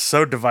video. It's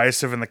so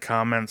divisive in the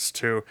comments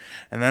too,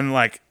 and then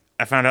like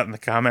I found out in the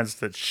comments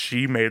that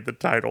she made the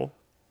title.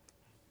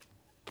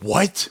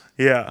 What?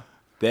 Yeah.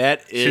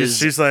 That is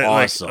she's like,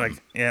 awesome.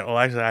 like yeah. Well,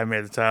 actually, I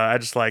made the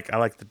title. I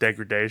like the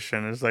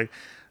degradation. It's like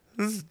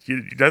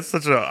that's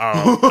such a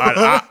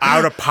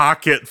out of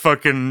pocket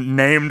fucking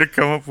name to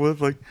come up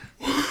with. Like,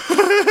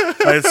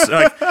 it's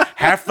like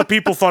half the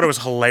people thought it was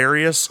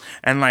hilarious,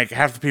 and like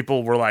half the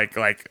people were like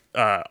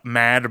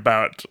mad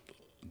about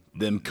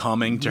them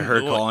coming to her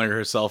calling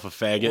herself a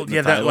faggot.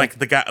 Yeah, that like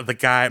the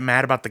guy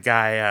mad about the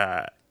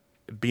guy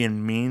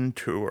being mean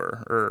to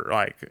her or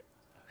like.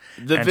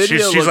 The and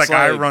video she's looks like,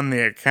 I run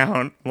the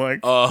account.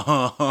 Like,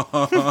 I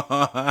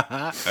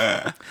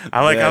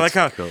like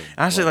how cool.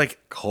 honestly, like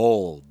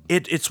cold.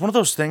 It's one of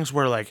those things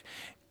where like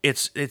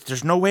it's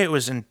there's no way it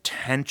was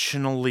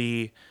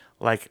intentionally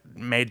like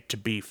made to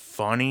be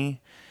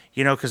funny,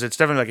 because it's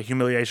definitely like a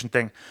humiliation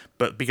thing.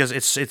 But because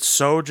it's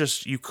so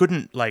just you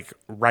couldn't like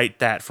write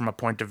that from a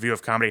point of view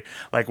of comedy,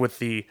 like with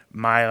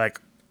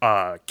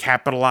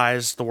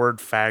capitalize the word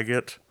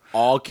faggot.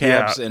 All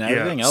caps Yeah, and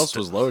everything yeah. else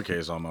was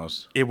lowercase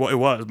almost. It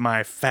was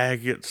my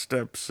faggot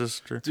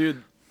stepsister.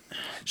 Dude,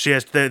 she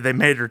has. They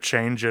made her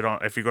change it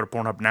if you go to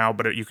Pornhub now,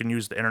 but you can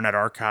use the Internet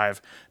Archive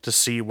to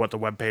see what the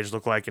webpage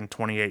looked like in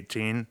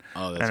 2018.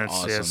 Oh, that's and it's,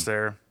 awesome. It's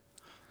there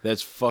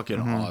that's fucking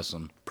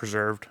awesome.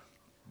 preserved.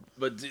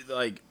 But dude,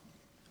 like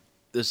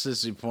the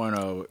sissy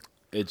porno,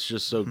 it's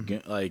just so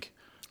like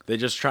they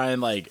just try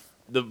and like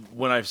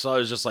when I saw it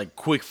was just like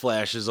quick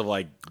flashes of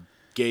like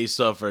gay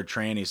stuff or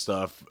tranny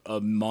stuff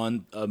a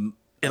month.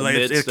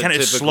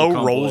 It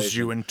slow rolls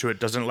you into it,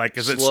 doesn't like?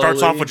 Because it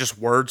starts off with just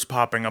words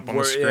popping up on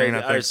the screen,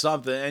 I think. Or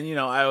something. And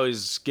I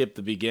always skip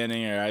the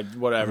beginning or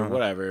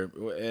whatever.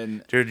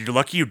 And dude, you're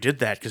lucky you did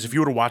that because if you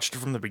would have watched it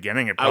from the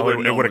beginning, it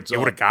would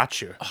have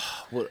got you.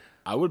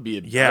 I would be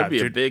a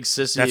dude, big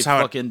sissy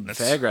fucking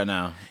fag right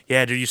now.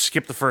 Yeah, dude, you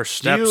skipped the first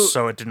steps,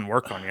 so it didn't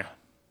work on you.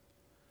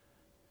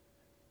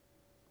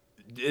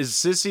 Is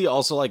sissy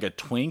also like a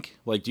twink?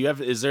 Like,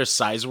 is there a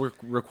size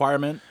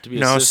requirement to be a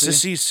sissy? No,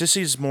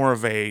 sissy's more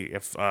of a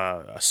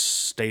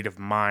state of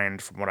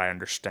mind, from what I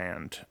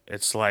understand.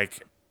 It's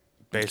like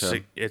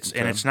basic. Okay.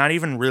 And it's not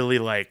even really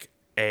like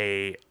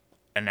an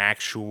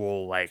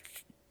actual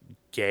like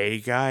gay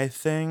guy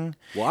thing.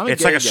 Well,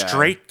 it's like a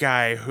straight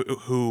guy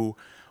who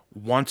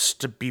wants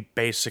to be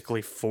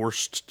basically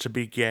forced to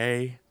be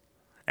gay,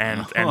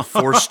 and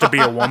forced to be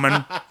a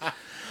woman.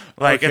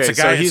 Like okay, it's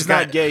a guy. So he's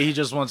not gay. He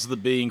just wants the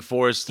being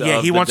forced.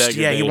 Yeah, he wants.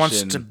 Degradation. Yeah, he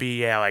wants to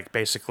be. Yeah, like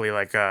basically,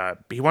 like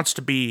he wants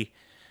to be.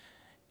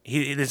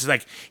 It's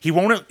like he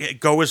won't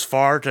go as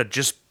far to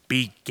just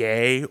be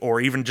gay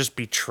or even just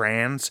be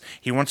trans.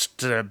 He wants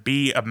to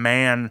be a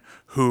man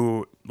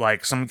who,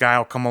 like, some guy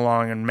will come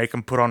along and make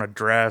him put on a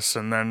dress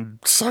and then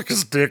suck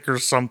his dick or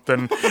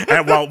something,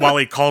 and while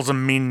he calls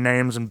him mean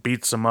names and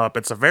beats him up.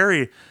 It's a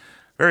very,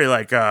 very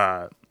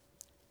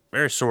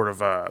very sort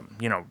of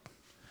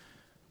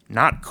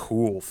not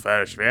cool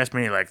fetish. If you ask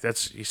me, like,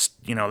 that's.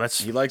 He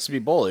likes to be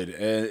bullied.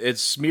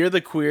 It's smear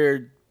the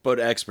queer, but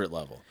expert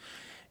level.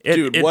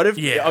 Dude, what if?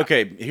 Yeah.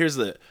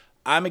 Okay,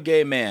 I'm a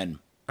gay man.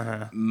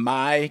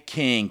 My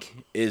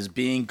kink is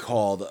being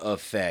called a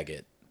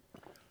faggot.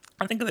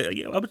 I think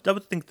I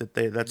would think that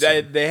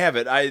they have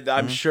it.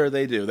 I'm sure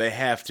they do. They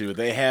have to.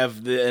 They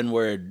have the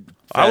N-word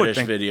fetish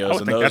videos, I would and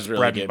think those that's really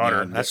bread get and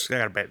butter. me. That's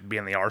gotta be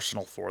in the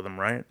arsenal for them,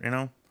 right? You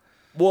know.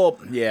 Well,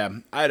 yeah,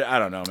 I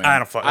don't know,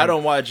 man. I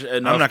don't watch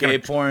enough gay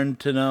porn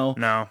to know.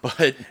 No,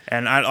 but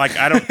and I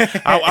don't.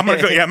 I'm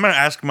gonna go. Yeah, I'm gonna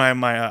ask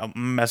my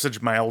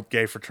message my old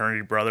gay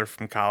fraternity brother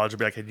from college. I'll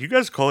be like, hey, do you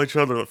guys call each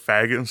other the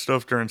faggot and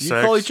stuff during sex?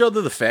 You call each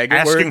other the faggot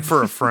asking word?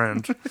 for a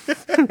friend,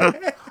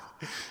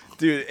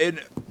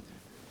 dude.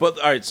 But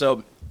all right,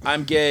 so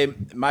I'm gay.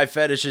 My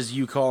fetish is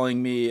you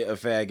calling me a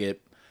faggot.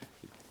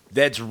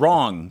 That's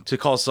wrong to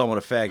call someone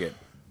a faggot,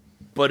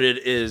 but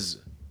it is.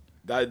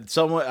 I was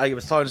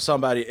talking to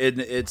somebody.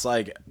 It's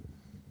like,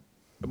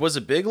 was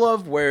it Big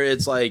Love where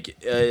it's like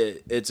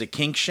it's a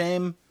kink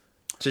shame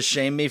to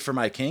shame me for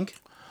my kink?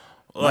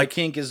 My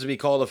kink is to be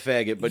called a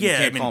faggot, but you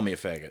can't call me a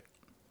faggot.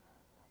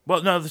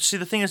 Well, no. See,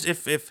 the thing is,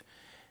 if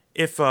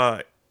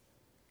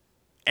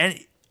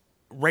any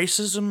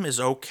racism is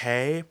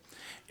okay.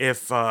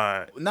 If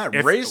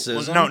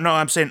racism. No,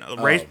 I'm saying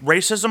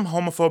racism,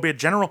 homophobia,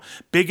 general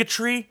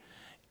bigotry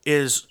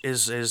is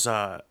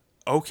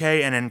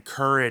okay and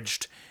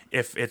encouraged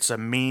if it's a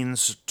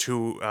means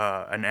to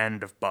an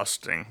end of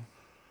busting.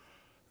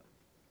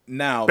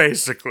 Now,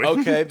 basically.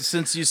 Okay,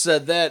 since you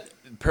said that,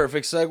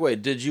 perfect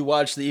segue. Did you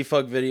watch the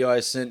eFuck video I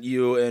sent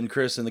you and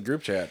Chris in the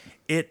group chat?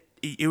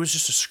 It was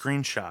just a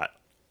screenshot.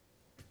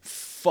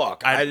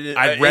 Fuck.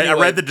 I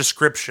read the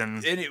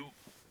description.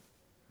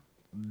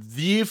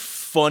 The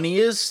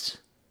funniest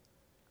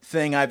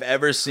thing I've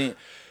ever seen.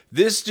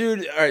 This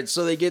dude, all right,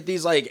 so they get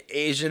these like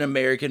Asian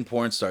American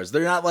porn stars.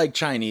 They're not like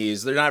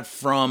Chinese. They're not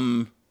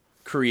from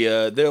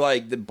Korea. They're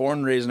like born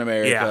and raised in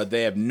America. Yeah.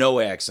 They have no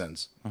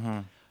accents. Mm-hmm.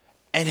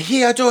 And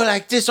here doing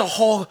like this a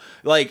whole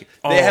they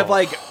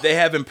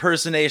have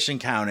impersonation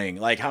counting,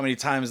 like how many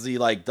times he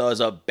like does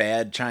a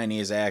bad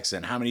Chinese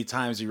accent, how many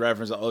times he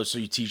references, so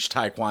you teach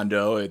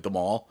Taekwondo at the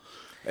mall,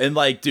 and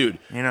like, dude,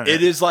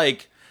 it is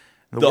like.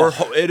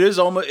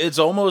 It's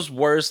almost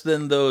worse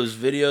than those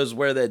videos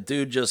where that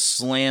dude just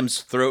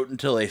slams throat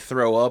until they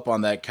throw up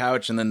on that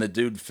couch, and then the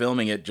dude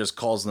filming it just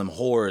calls them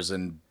whores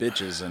and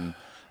bitches, and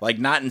like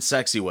not in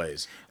sexy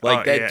ways.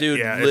 Like dude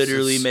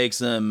literally makes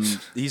them.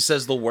 He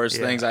says the worst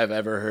things I've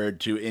ever heard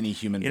to any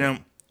human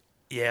being.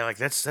 Like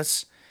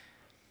that's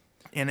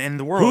in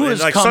the world. Who is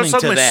like coming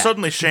to that?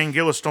 Suddenly Shane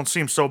Gillis don't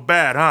seem so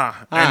bad, huh?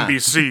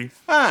 NBC.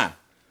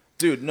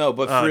 Dude, no,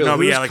 but for real,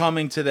 who's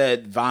coming to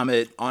that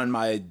vomit on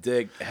my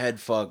dick head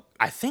fuck?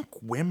 I think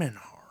women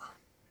are.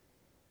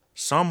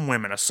 Some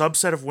women, a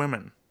subset of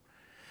women.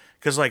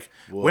 Because, like,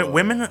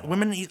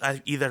 women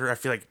either, I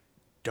feel like,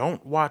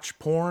 don't watch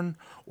porn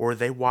or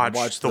they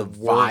watch the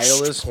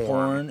worst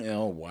porn.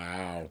 Oh,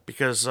 wow.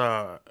 Because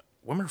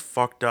women are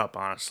fucked up,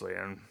 honestly.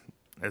 And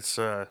it's,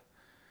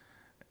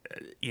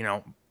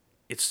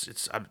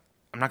 it's I'm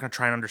not going to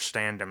try and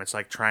understand them. It's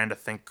like trying to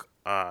think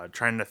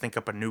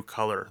up a new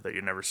color that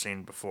you've never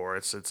seen before.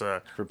 It's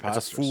a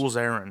fool's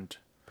errand.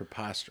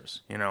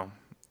 Preposterous.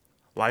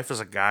 Life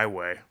is a guy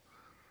way.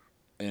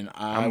 And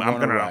I'm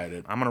gonna ride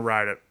it. I'm gonna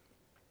ride it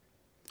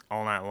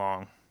all night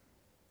long.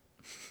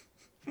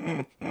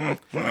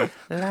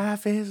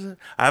 Life is.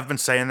 I've been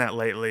saying that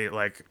lately,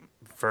 like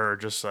for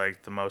just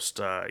like the most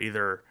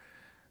either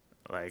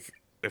like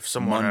if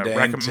someone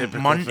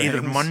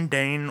either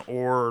mundane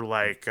or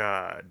like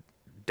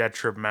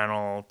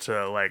detrimental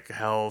to like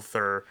health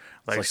or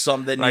like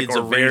something that needs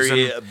a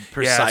very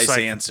precise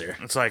answer.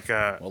 It's like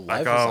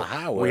life is a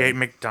highway. We ate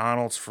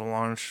McDonald's for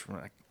lunch.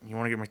 Like, you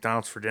want to get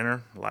McDonald's for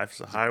dinner? Life's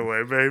a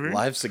highway, baby.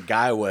 Life's a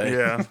guy way.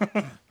 Yeah.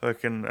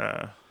 Fucking.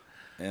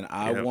 And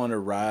I want to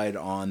ride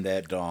on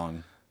that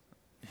dong.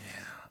 Yeah.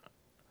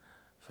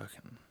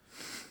 Fucking.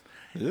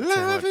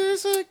 Life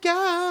is a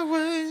guy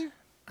way.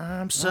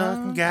 I'm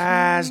sucking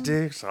guys'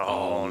 dicks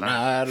all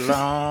night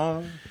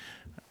long.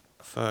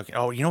 Fuck.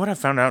 Oh, you know what I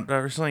found out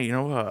recently?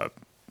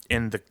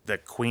 In the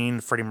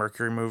Queen Freddie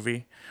Mercury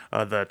movie,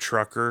 the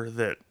trucker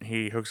that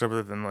he hooks up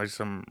with in like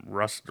some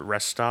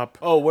rest stop.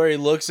 Oh, where he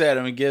looks at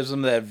him and gives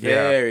him that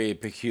very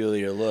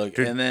peculiar look,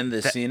 dude, and then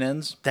the scene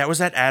ends. That was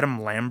that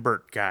Adam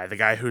Lambert guy, the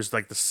guy who's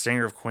like the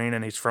singer of Queen,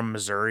 and he's from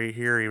Missouri.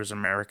 Here, he was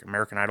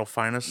American Idol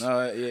finalist.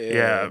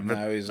 Yeah.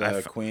 Now he's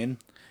Queen.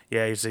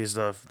 Yeah, he's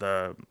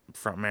the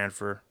front man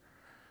for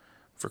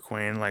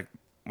Queen, like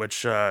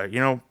which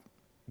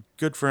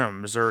good for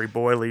him, Missouri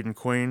boy leading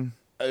Queen.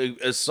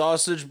 A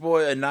sausage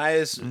boy, a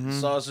nice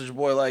sausage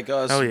boy like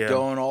us,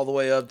 going all the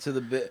way up to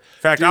the bit. In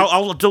fact,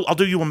 I'll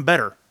do you one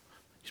better.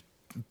 He's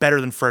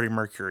better than Freddie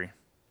Mercury.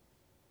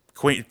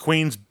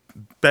 Queen's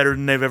better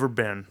than they've ever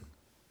been.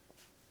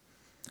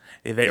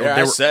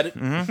 I said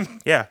it.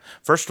 Yeah.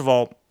 First of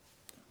all,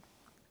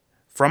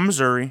 from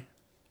Missouri.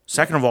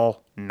 Second of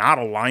all, not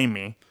a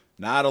limey.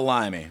 Not a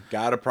limey.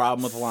 Got a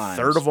problem with limes.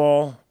 Third of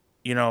all,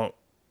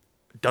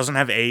 doesn't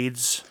have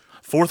AIDS.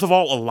 Fourth of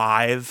all,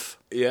 alive.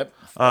 Yep.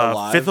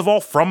 Alive. Fifth of all,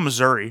 from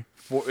Missouri.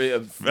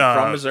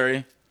 From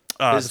Missouri.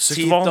 His sixth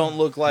teeth of all, don't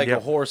look like a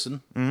yep.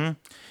 horsing.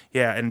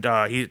 Yeah,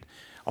 and he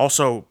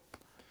also,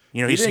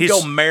 He didn't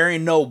go marry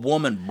no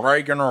woman,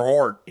 breaking her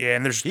heart. Yeah,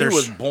 and he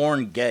was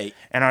born gay.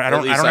 And I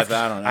don't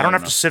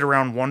have to sit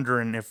around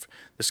wondering if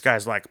this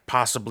guy's like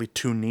possibly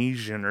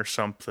Tunisian or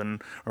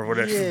something or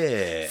whatever.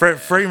 Yeah.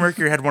 Freddie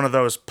Mercury had one of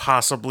those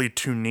possibly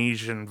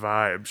Tunisian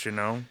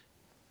vibes,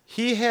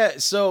 He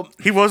had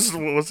he was.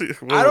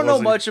 I don't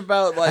know much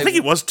about like. I think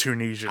he was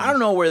Tunisian. I don't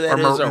know where that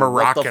is or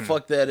Moroccan. what the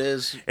fuck that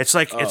is. It's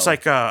like it's. I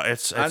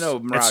know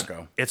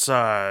Morocco. It's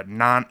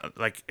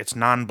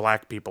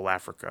non-black people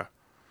Africa.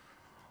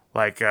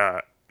 Like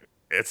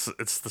it's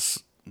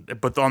this,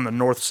 but on the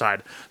north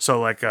side.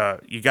 So like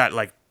you got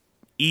like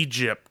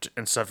Egypt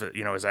and stuff.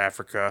 Is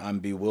Africa. I'm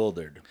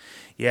bewildered.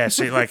 Yeah,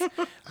 see, like,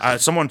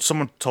 someone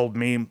told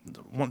me,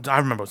 I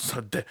remember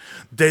the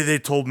day they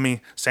told me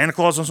Santa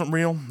Claus wasn't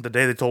real, the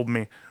day they told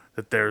me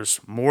that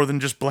there's more than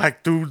just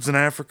black dudes in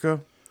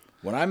Africa.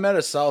 When I met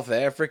a South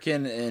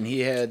African and he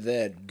had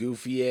that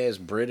goofy-ass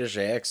British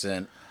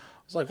accent, I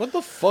was like, what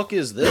the fuck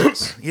is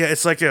this? Yeah,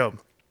 it's weird.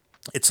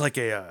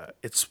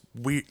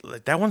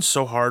 Like, that one's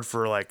so hard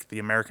for, like, the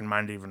American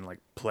mind to even, like,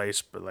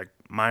 place, but, like,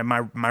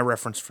 my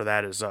reference for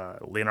that is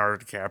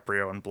Leonardo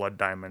DiCaprio in Blood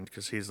Diamond,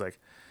 because he's like,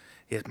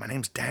 yeah, my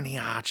name's Danny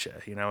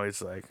Archer.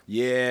 It's like,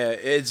 yeah,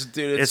 it's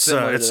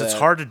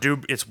hard to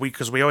do. It's weak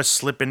because we always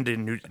slip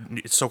into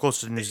it's so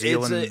close to New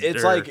Zealand.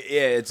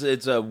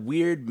 It's a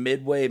weird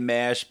midway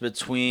mash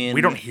between.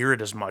 We don't hear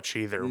it as much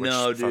either.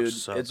 No, dude,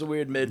 it's a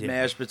weird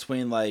mash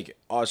between like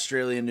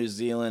Australia, New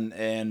Zealand,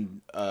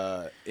 and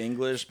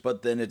English,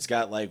 but then it's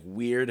got like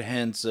weird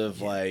hints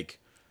of like.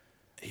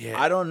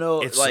 Yeah, I don't know.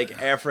 Like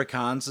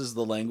Afrikaans is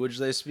the language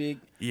they speak.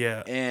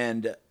 Yeah,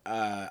 and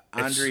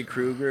Andre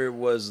Kruger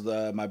was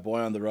my boy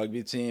on the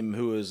rugby team,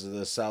 who was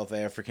the South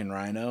African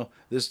Rhino.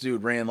 This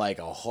dude ran like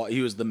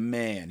he was the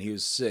man. He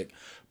was sick.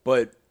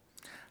 But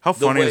how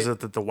funny is it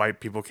that the white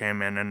people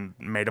came in and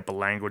made up a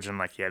language and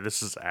like, yeah,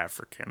 this is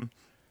African.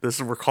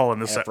 We're calling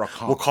this.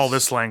 We'll call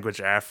this language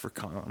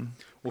Afrikaan.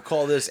 We'll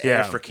call this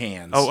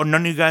Afrikaans. Oh,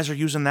 none of you guys are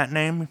using that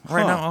name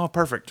right now. Oh,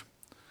 perfect.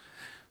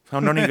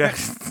 Oh, none of you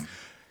guys.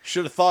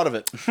 Should have thought of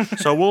it.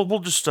 So we'll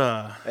just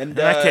in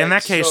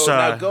that case.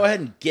 Now go ahead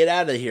and get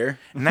out of here.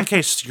 In that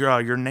case,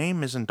 your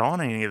name isn't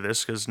on any of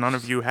this because none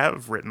of you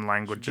have written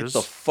languages. Get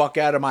the fuck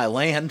out of my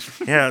land.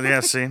 Yeah.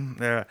 See,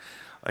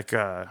 like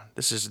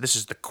this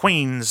is the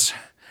Queen's.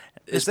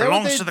 Is that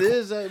what they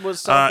did?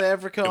 Was South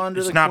Africa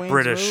under the Queen's move? It's not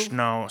British. Move?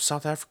 No,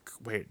 South Africa.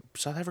 Wait,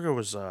 South Africa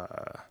was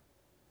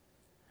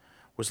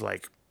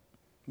like.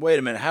 Wait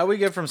a minute. How we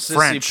get from sissy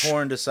French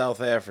porn to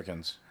South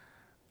Africans?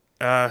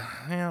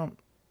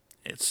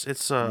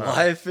 It's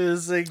life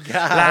is a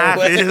guy.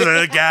 Life is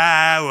a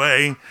guy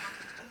way.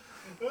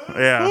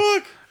 Yeah,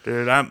 look.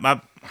 Dude, I'm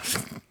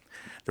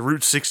the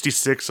Route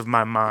 66 of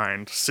my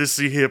mind.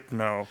 Sissy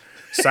Hypno,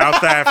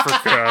 South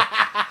Africa.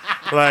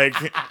 Like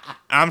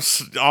I'm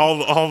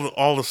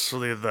all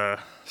the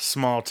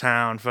small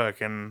town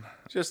fucking.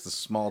 Just a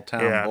small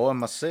town boy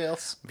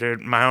myself.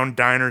 Dude, my own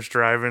diners,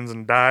 drive-ins,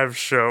 and dives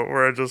show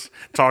where I just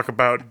talk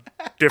about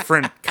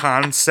different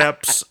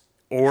concepts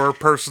or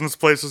persons,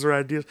 places, or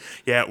ideas.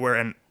 Yeah,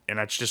 and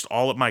it's just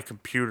all at my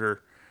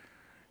computer,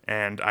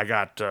 and I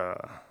got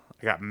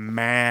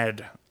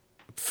mad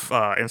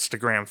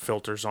Instagram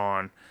filters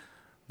on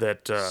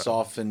that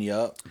soften you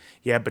up.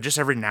 Yeah, but just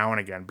every now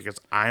and again because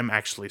I'm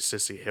actually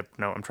Sissy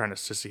Hypno. I'm trying to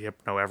Sissy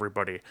Hypno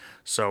everybody.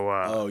 So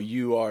oh,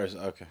 you are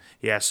okay.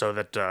 Yeah, so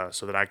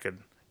that I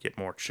could get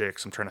more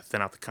chicks. I'm trying to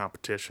thin out the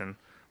competition.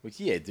 Well,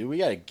 yeah, dude, we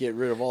gotta get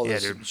rid of all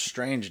this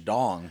strange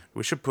dong.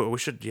 We should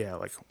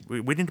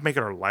we need to make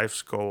it our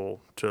life's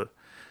goal to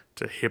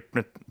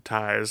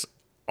hypnotize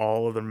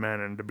all of the men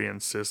into being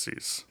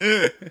sissies.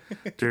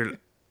 Dude.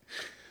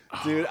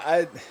 Dude,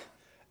 it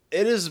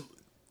is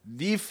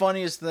the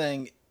funniest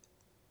thing.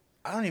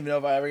 I don't even know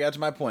if I ever got to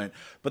my point,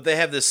 but they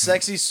have this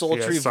sexy,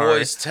 sultry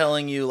voice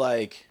telling you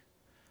like,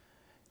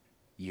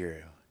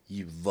 you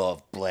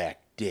love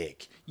black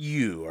dick.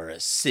 You are a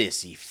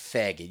sissy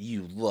faggot.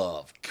 You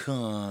love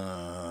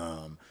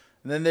cum.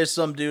 And then there's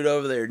some dude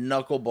over there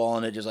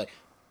knuckleballing it, just like,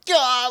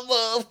 I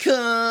love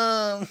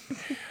cum.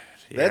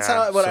 That's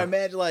what I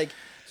imagine. Like,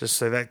 just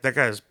say that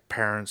guy's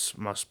parents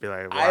must be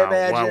like,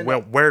 wow,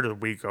 where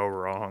did we go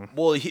wrong?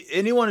 Well,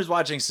 anyone who's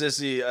watching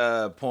sissy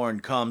porn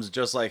comes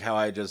just like how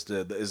I just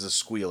did, is a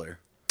squealer.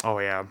 Oh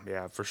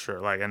yeah, for sure.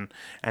 Like and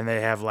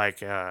they have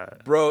like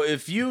bro,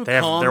 if you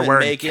come and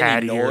make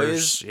any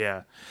noise,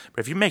 yeah.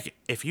 But if you make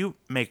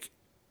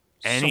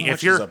any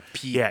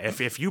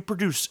if you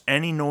produce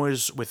any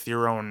noise with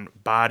your own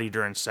body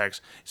during sex,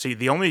 see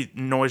the only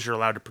noise you're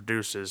allowed to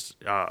produce is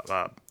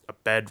a a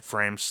bed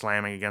frame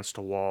slamming against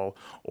a wall,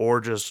 or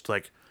just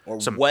like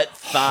Or some wet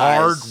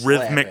hard thighs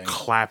rhythmic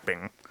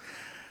slapping. clapping.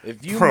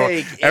 If you Bro,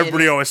 make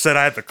everybody always said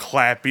I had the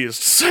clappiest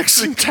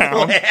sex in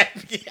town.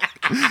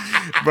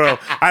 Bro,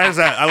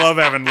 I love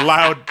having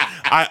loud.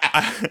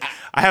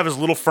 I have as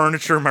little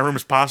furniture in my room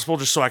as possible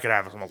just so I could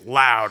have some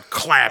loud,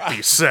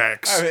 clappy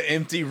sex. I have an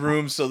empty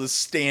room, so the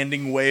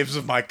standing waves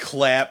of my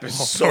clap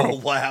is so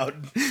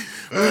loud.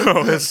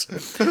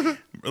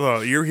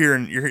 You're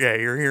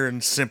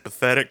hearing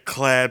sympathetic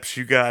claps.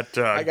 You got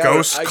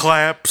ghost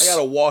claps. I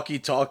got a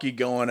walkie-talkie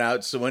going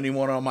out, so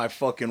anyone on my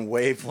fucking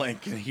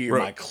wavelength can hear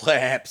my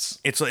claps.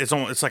 It's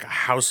like a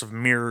house of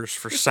mirrors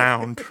for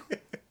sound.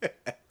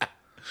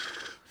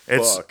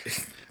 Fuck.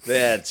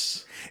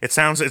 That's. It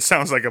sounds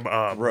like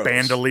a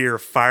bandolier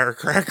of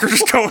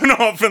firecrackers going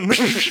off in the.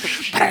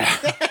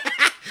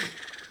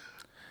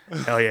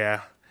 Hell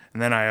yeah!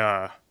 And then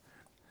I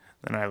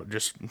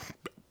just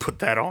put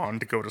that on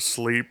to go to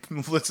sleep.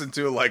 Listen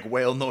to like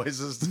whale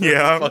noises. To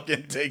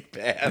fucking take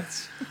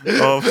baths.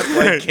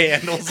 Like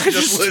candles.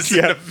 Just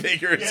listen to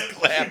vigorous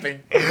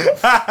clapping.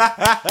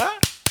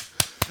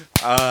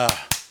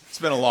 It's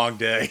been a long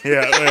day.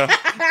 Yeah.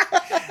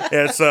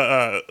 It's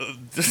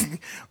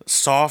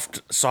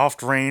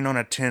soft rain on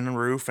a tin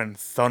roof and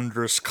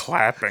thunderous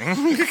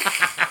clapping.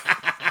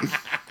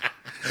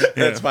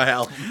 That's my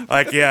album.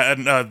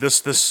 And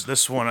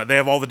this one, they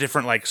have all the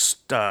different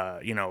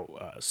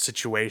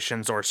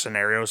situations or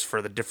scenarios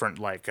for the different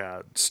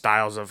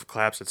styles of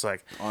claps. It's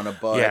like on a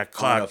butt,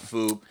 on a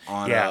foop,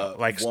 on a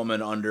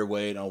woman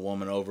underweight, a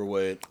woman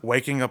overweight.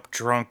 Waking up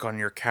drunk on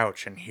your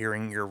couch and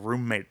hearing your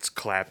roommates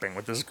clapping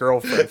with his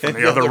girlfriend from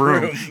the other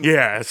room.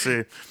 Yeah,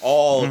 see,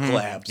 all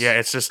claps. Yeah,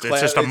 it's just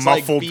a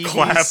muffled like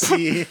clap.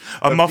 a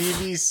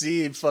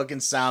BBC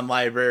fucking sound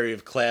library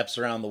of claps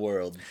around the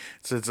world.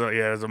 It's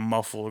a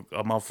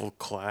muffled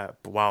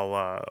clap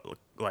while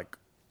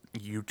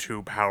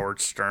YouTube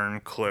Howard Stern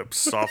clips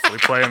softly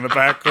play in the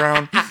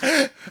background.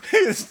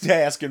 He's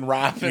asking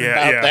Robin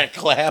about that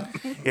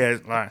clap. Yeah,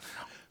 it's like,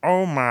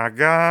 oh my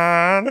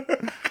god,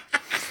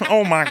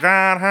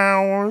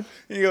 Howard.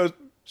 He goes,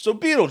 so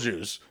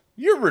Beetlejuice,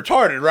 you're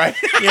retarded, right?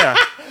 Yeah.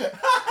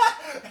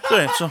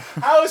 So,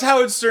 how has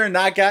Howard Stern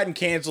not gotten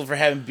canceled for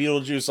having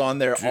Beetlejuice on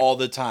there all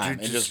the time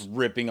and just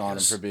ripping on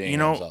him for being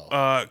himself?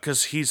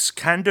 Because he's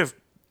kind of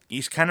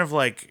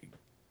like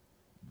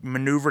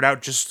maneuvered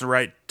out just the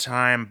right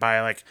time by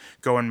like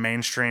going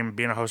mainstream,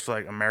 being a host of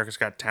like America's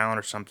Got Talent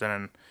or something,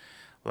 and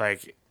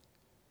like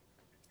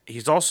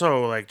he's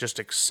also like just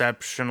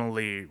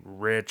exceptionally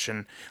rich,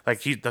 and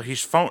like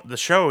the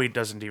show he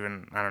doesn't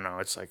even, I don't know,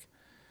 it's like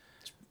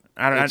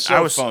I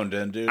was phoned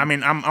in, dude. I mean,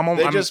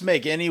 they just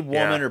make any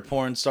woman or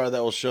porn star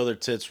that will show their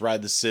tits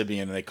ride the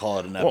Sybian, and they call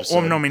it an episode.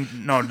 Well, no, I mean,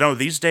 no.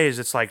 These days,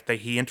 it's like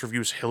he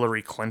interviews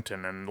Hillary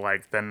Clinton, and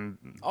like then.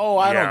 Oh,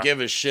 I don't give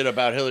a shit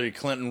about Hillary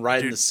Clinton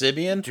riding the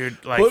Sybian.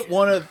 Dude, like put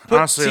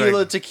honestly,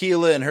 Tila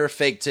Tequila and her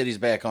fake titties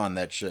back on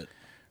that shit.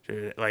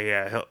 Dude,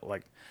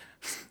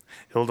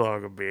 Hill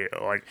Dog would be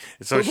like,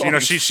 so she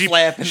when she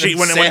went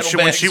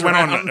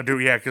on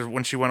because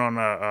when she went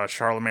on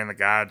Charlemagne the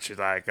God, she's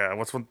like,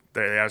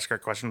 they ask her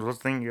questions,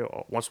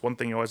 what's one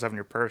thing you always have in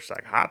your purse? She's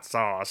like, hot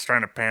sauce,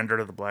 trying to pander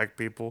to the black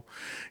people,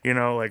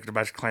 like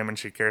about claiming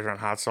she carries around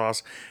hot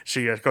sauce.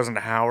 She goes into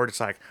Howard, it's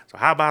like, so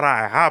how about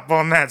I hop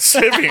on that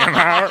Sybian,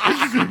 Howard?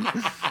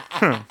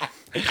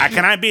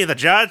 Can I be the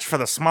judge for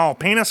the small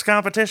penis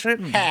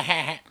competition?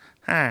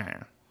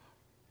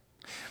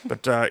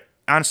 But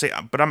honestly,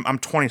 I'm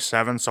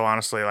 27, so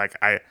honestly, like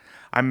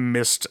I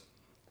missed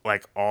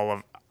like all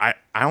of I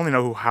only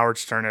know who Howard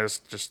Stern is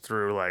just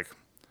through like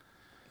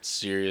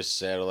Sirius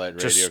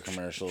satellite radio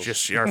commercials.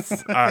 Just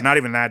not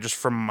even that, just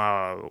from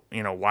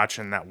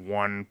watching that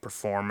one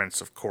performance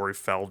of Corey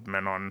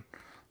Feldman on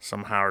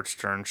some Howard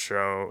Stern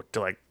show. To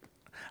like,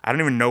 I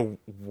don't even know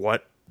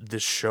what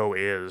this show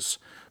is,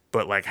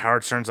 but like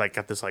Howard Stern's like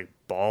got this like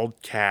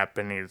bald cap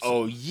and he's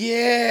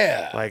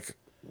like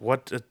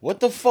what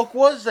the fuck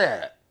was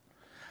that?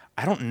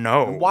 I don't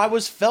know. And why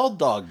was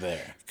Felddog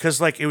there? Because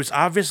like it was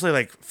obviously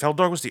like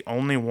Felddog was the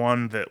only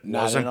one that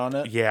wasn't on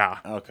it. Yeah.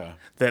 Okay.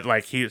 That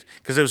like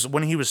because it was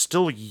when he was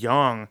still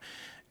young,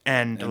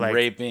 and like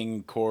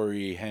raping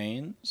Corey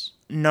Haim.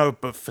 No,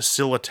 but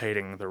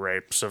facilitating the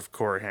rapes of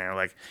Corey Haim.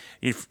 Like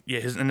in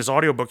his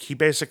audiobook, he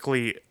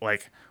basically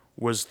like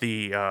was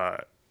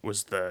the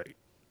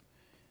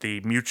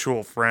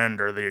mutual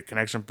friend or the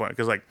connection point,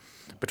 because like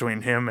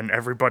between him and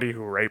everybody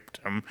who raped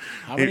him.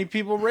 How many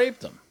people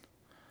raped him?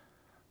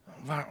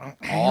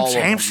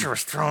 Hamster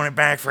was throwing it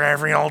back for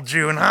every old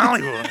Jew in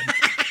Hollywood.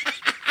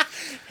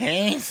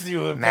 Haim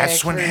threw it back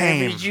for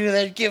every Jew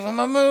that'd give him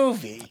a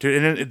movie.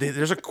 Dude, and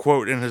there's a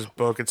quote in his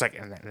book. It's like,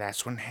 and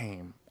that's when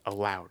Haim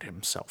allowed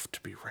himself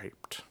to be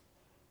raped.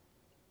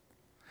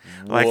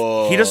 Like,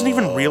 he doesn't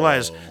even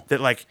realize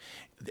that, like,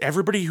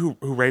 everybody who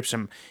rapes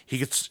him, he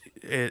gets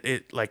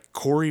it like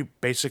Corey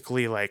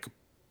basically like,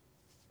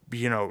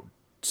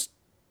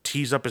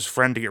 tease up his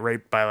friend to get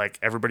raped by like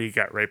everybody he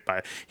got raped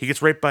by. He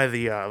gets raped by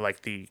the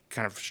like the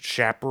kind of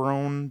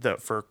chaperone that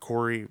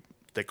Corey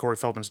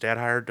Feldman's dad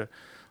hired to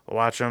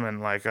watch him,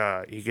 and like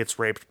he gets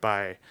raped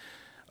by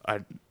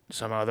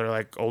some other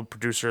like old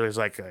producer. Is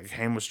like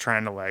Haim was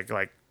trying to like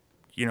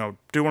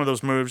do one of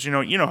those moves. You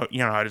know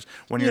how it is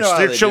when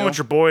you're chilling with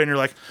your boy and you're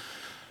like,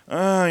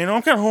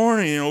 I'm kind of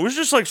horny. We should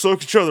just like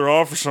suck each other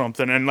off or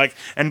something. And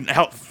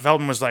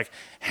Feldman was like,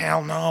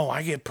 hell no,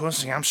 I get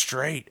pussy, I'm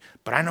straight,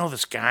 but I know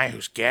this guy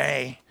who's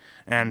gay,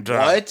 and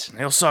what?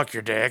 He'll suck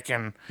your dick.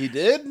 And he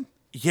did.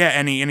 Yeah,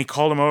 and he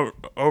called him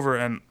over,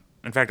 and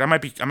in fact, that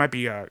might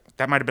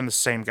have been the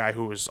same guy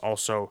who was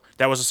also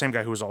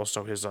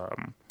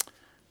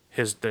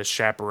the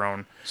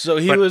chaperone. So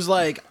he was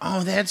like,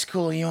 "Oh, that's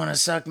cool. You want to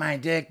suck my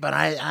dick, but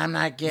I'm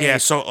not gay." Yeah.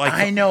 So like,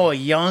 I know a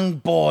young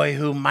boy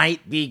who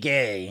might be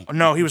gay.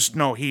 No,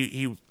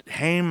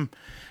 Haim,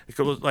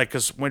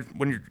 because when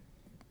you're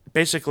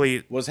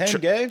basically was Haim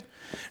gay?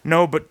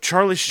 No, but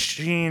Charlie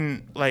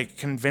Sheen like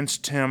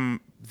convinced him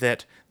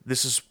that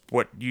this is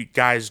what you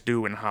guys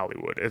do in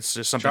Hollywood. It's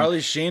just something.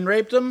 Charlie Sheen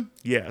raped him?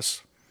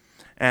 Yes.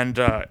 And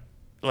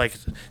like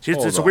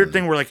it's a weird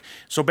thing where like,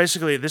 so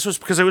basically this was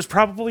because it was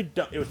probably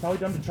done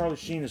to Charlie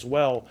Sheen as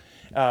well.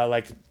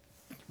 Like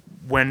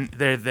when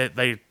they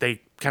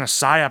kind of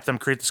psyop them,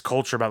 create this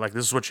culture about like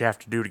this is what you have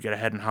to do to get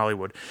ahead in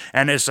Hollywood.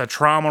 And as a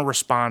trauma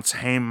response,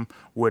 Haim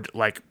would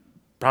like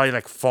probably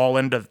like fall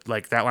into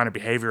like that line of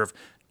behavior of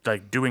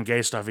like doing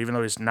gay stuff even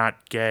though he's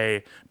not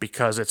gay,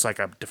 because it's like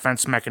a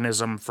defense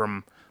mechanism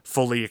from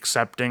fully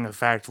accepting the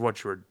fact of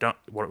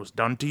what was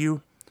done to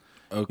you.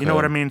 Okay. You know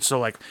what I mean? So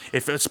like,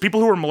 if it's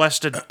people who are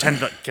molested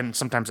can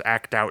sometimes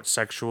act out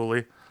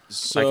sexually,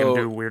 so, like and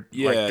do weird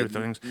do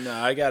things. No,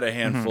 I got a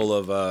handful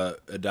of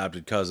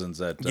adopted cousins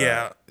that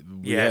So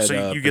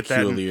you get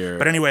that.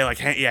 But anyway, like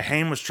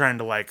Haim was trying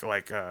to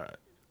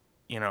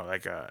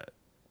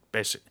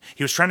basic.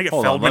 He was trying to get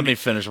Hold Feldman. on, let me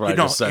finish what I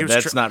just said.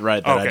 That's not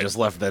right that I just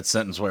left that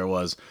sentence where it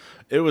was.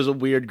 It was a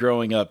weird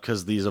growing up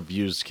because these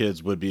abused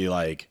kids would be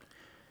like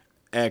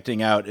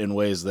acting out in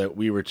ways that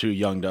we were too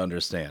young to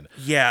understand.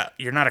 Yeah,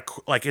 you're not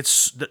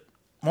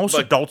most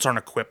adults aren't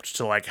equipped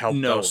to like help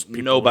those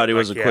people. Nobody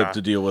was equipped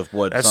to deal with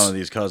what some of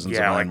these cousins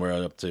of mine were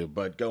up to.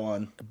 But go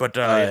on. But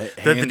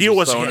the deal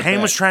was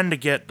Haim was trying to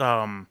get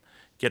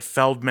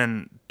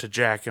Feldman to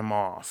jack him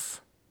off,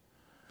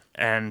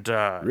 and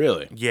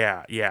really,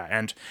 yeah,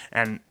 and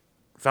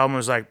Feldman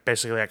was like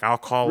basically like I'll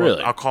call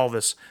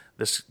this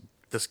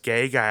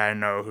gay guy I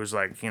know who's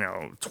like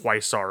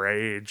twice our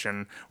age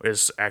and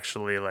is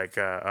actually like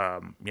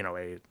a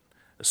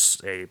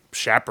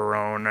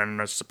chaperone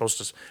and is supposed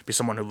to be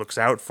someone who looks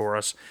out for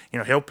us.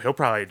 He'll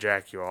probably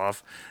jack you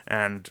off.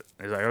 And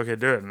he's like, okay,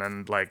 do it. And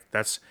then like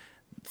that's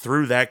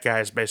through that guy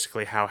is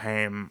basically how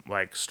Haim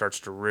like starts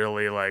to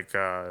really like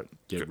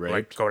get raped,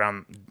 like go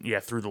down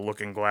through the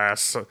looking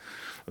glass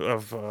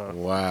of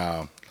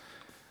wow.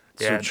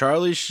 So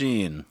Charlie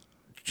Sheen.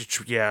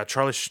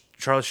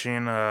 Charlie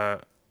Sheen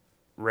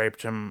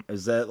raped him.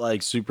 Is that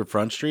like Super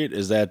Front Street?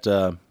 Is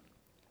that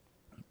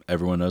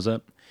everyone knows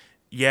that?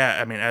 Yeah,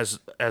 I mean, as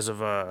of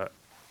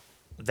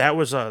that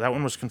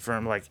one was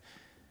confirmed like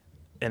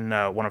in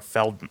one of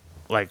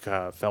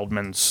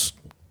Feldman's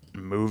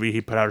movie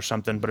he put out or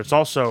something. But it's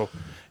also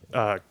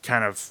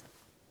kind of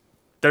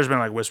there's been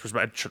like whispers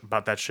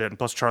about that shit. And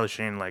plus, Charlie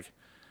Sheen like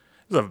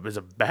is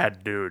a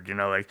bad dude,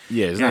 like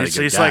he's not a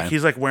good guy.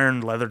 He's like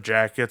wearing leather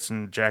jackets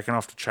and jacking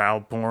off to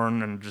child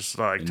porn and just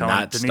like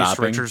telling Denise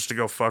Richards to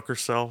go fuck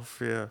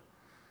herself. Yeah.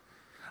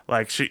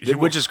 Like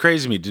which is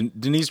crazy to me.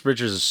 Denise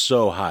Richards is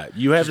so hot.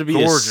 You have to be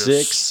gorgeous.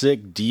 A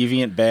sick,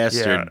 deviant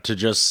bastard to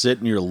just sit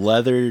in your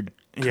leather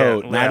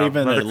coat, not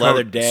even a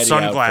leather daddy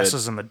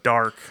sunglasses outfit, in the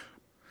dark,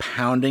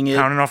 pounding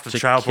off the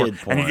child porn,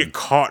 and you get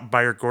caught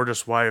by your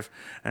gorgeous wife,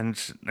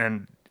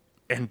 and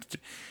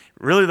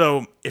really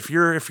though, if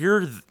you're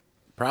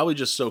probably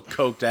just so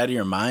coked out of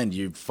your mind,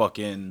 you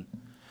fucking,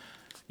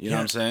 you know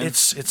what I'm saying?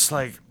 It's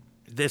like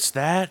it's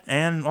that,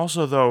 and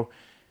also though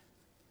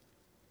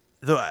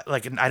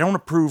like I don't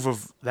approve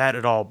of that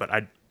at all, but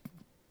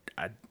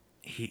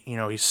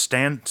he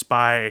stands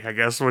by I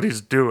guess what he's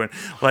doing.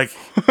 Like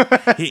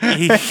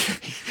he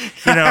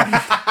it's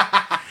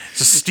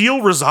a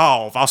steel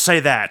resolve. I'll say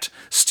that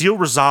steel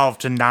resolve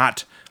to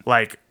not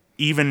like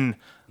even.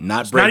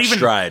 Not break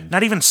stride.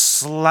 Not even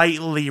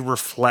slightly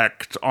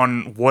reflect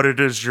on what it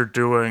is you're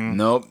doing.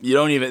 Nope. You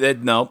don't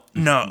even. Nope.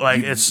 No,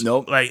 like it's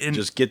nope. Like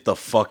just get the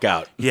fuck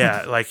out.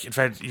 Yeah, like in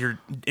fact, you're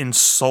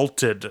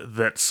insulted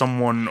that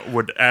someone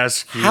would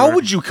ask you. How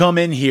would you come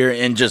in here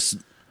and just?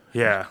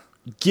 Yeah.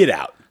 Get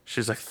out.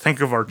 She's like,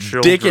 think of our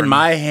children. Dick in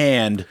my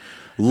hand,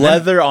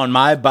 leather on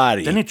my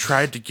body. Then he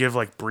tried to give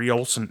like Brie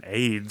Olson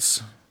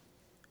AIDS.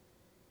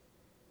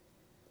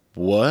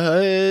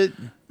 What?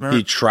 Remember?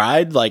 He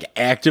tried, like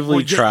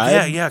actively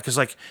tried. Yeah, because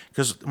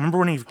remember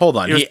when he hold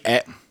on,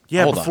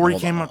 before he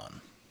came up.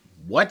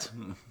 What?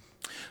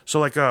 So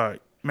like,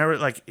 remember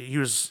like it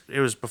was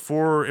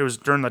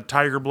during the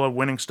Tiger Blood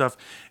winning stuff.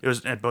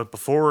 But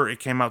before it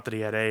came out that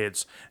he had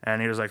AIDS,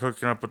 and he was like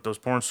hooking up with those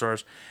porn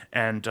stars,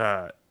 and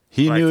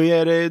he knew he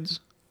had AIDS.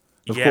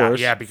 Of yeah, course.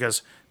 yeah,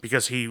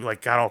 because he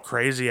like got all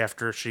crazy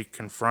after she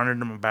confronted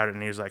him about it,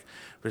 and he's like,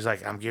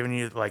 I'm giving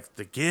you like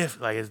the gift,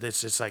 like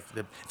it's like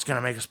it's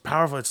gonna make us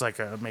powerful. It's like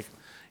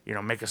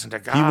make us into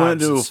gods. He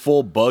went into a It's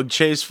full bug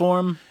chase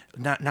form.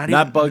 not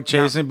Not bug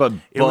chasing, but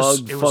it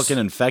was- bug it was- fucking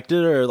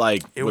infected or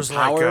like It with was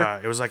power.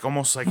 like it was like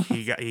almost like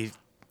he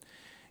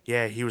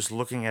was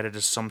looking at it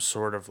as some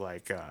sort of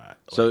like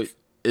So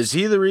is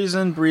he the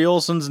reason Brie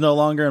Olson's no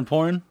longer in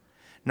porn?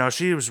 no,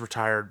 she was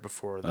retired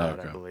before that,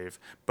 Okay. I believe,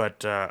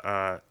 but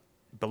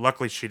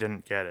luckily she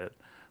didn't get it,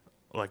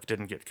 like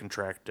didn't get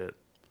contracted,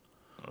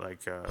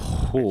 like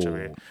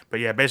HIV. But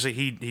yeah, basically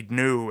he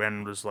knew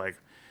and was like,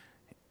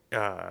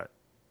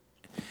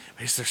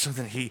 is there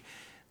something he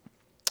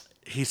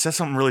said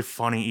something really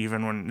funny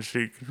even when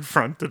she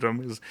confronted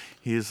him.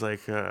 He's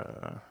like.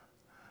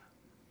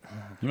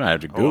 You might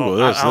have to Google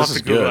this. I'll This have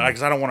is to Google good.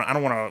 because I don't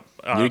want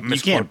to.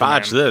 You can't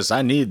botch this.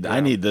 I need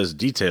this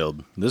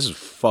detailed. This is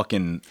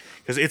fucking.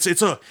 Because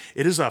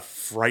it is a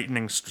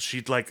frightening.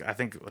 She like I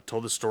think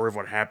told the story of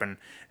what happened,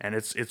 and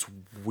it's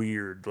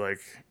weird. Like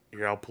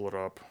here, I'll pull it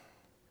up.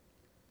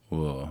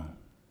 Whoa.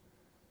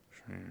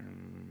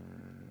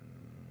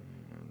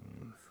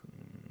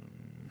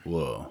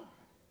 Whoa.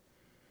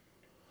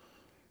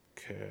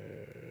 Okay.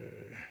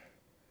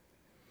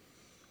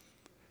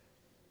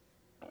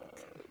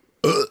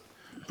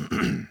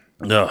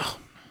 Ugh.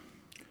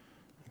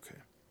 Okay.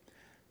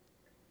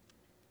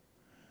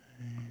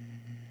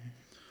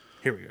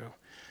 Here we go.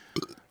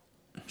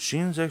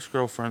 Sheen's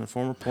ex-girlfriend, the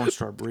former porn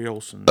star Brie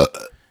Olson.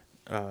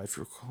 If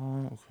you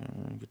recall, okay,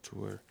 let me get to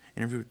where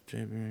interview with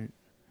David.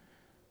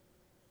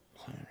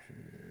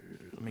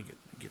 Let me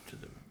get to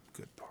the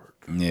good part.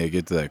 Yeah,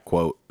 get to that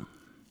quote.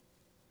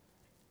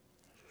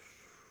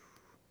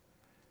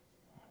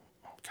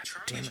 Oh, God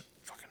damn it!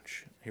 Fucking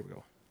shit. Here we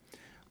go.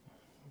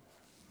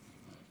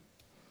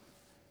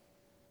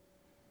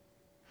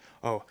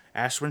 Oh,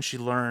 asked when she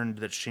learned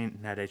that she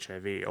had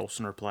HIV,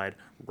 Olsen replied,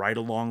 "Right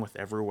along with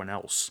everyone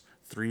else.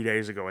 3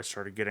 days ago, I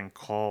started getting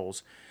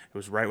calls. It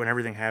was right when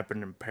everything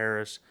happened in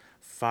Paris.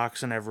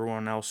 Fox and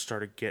everyone else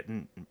started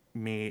getting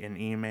me in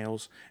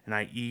emails,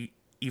 and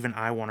even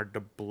I wanted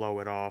to blow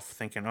it off,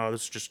 thinking, oh,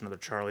 this is just another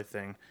Charlie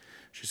thing."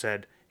 She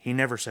said, "He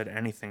never said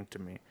anything to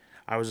me.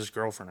 I was his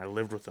girlfriend. I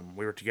lived with him.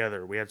 We were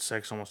together. We had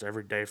sex almost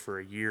every day for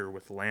a year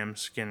with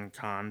lambskin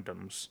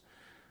condoms."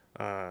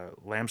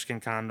 Lambskin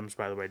condoms,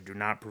 by the way, do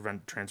not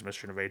prevent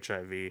transmission of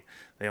HIV.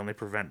 They only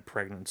prevent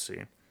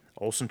pregnancy.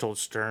 Olsen told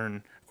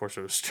Stern, of course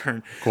it was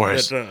Stern, Of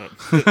course.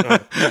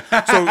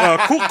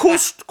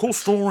 Cool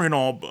story and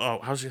all.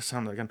 How's it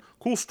sound again?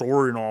 Cool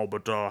story and all,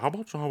 but how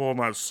about you have all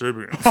that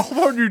Sibian? How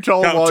about you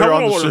tell him while Tell you're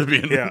me on the what-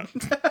 Sibian?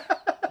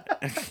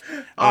 Yeah.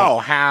 Oh,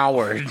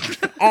 Howard.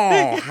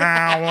 Oh,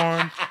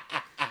 Howard.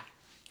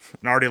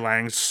 And Artie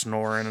Lang's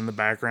snoring in the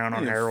background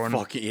on heroin.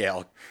 Fucking yeah,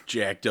 all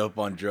jacked up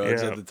on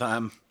drugs Yeah. at the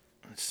time.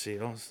 Let's see.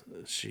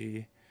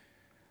 She.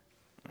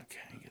 Okay,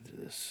 get to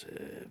this.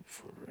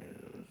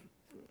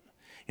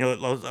 I'm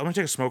gonna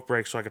take a smoke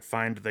break so I could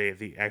find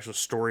the actual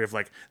story of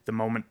like the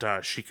moment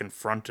she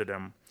confronted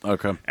him,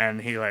 Okay.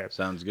 and he like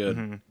Sounds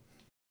good.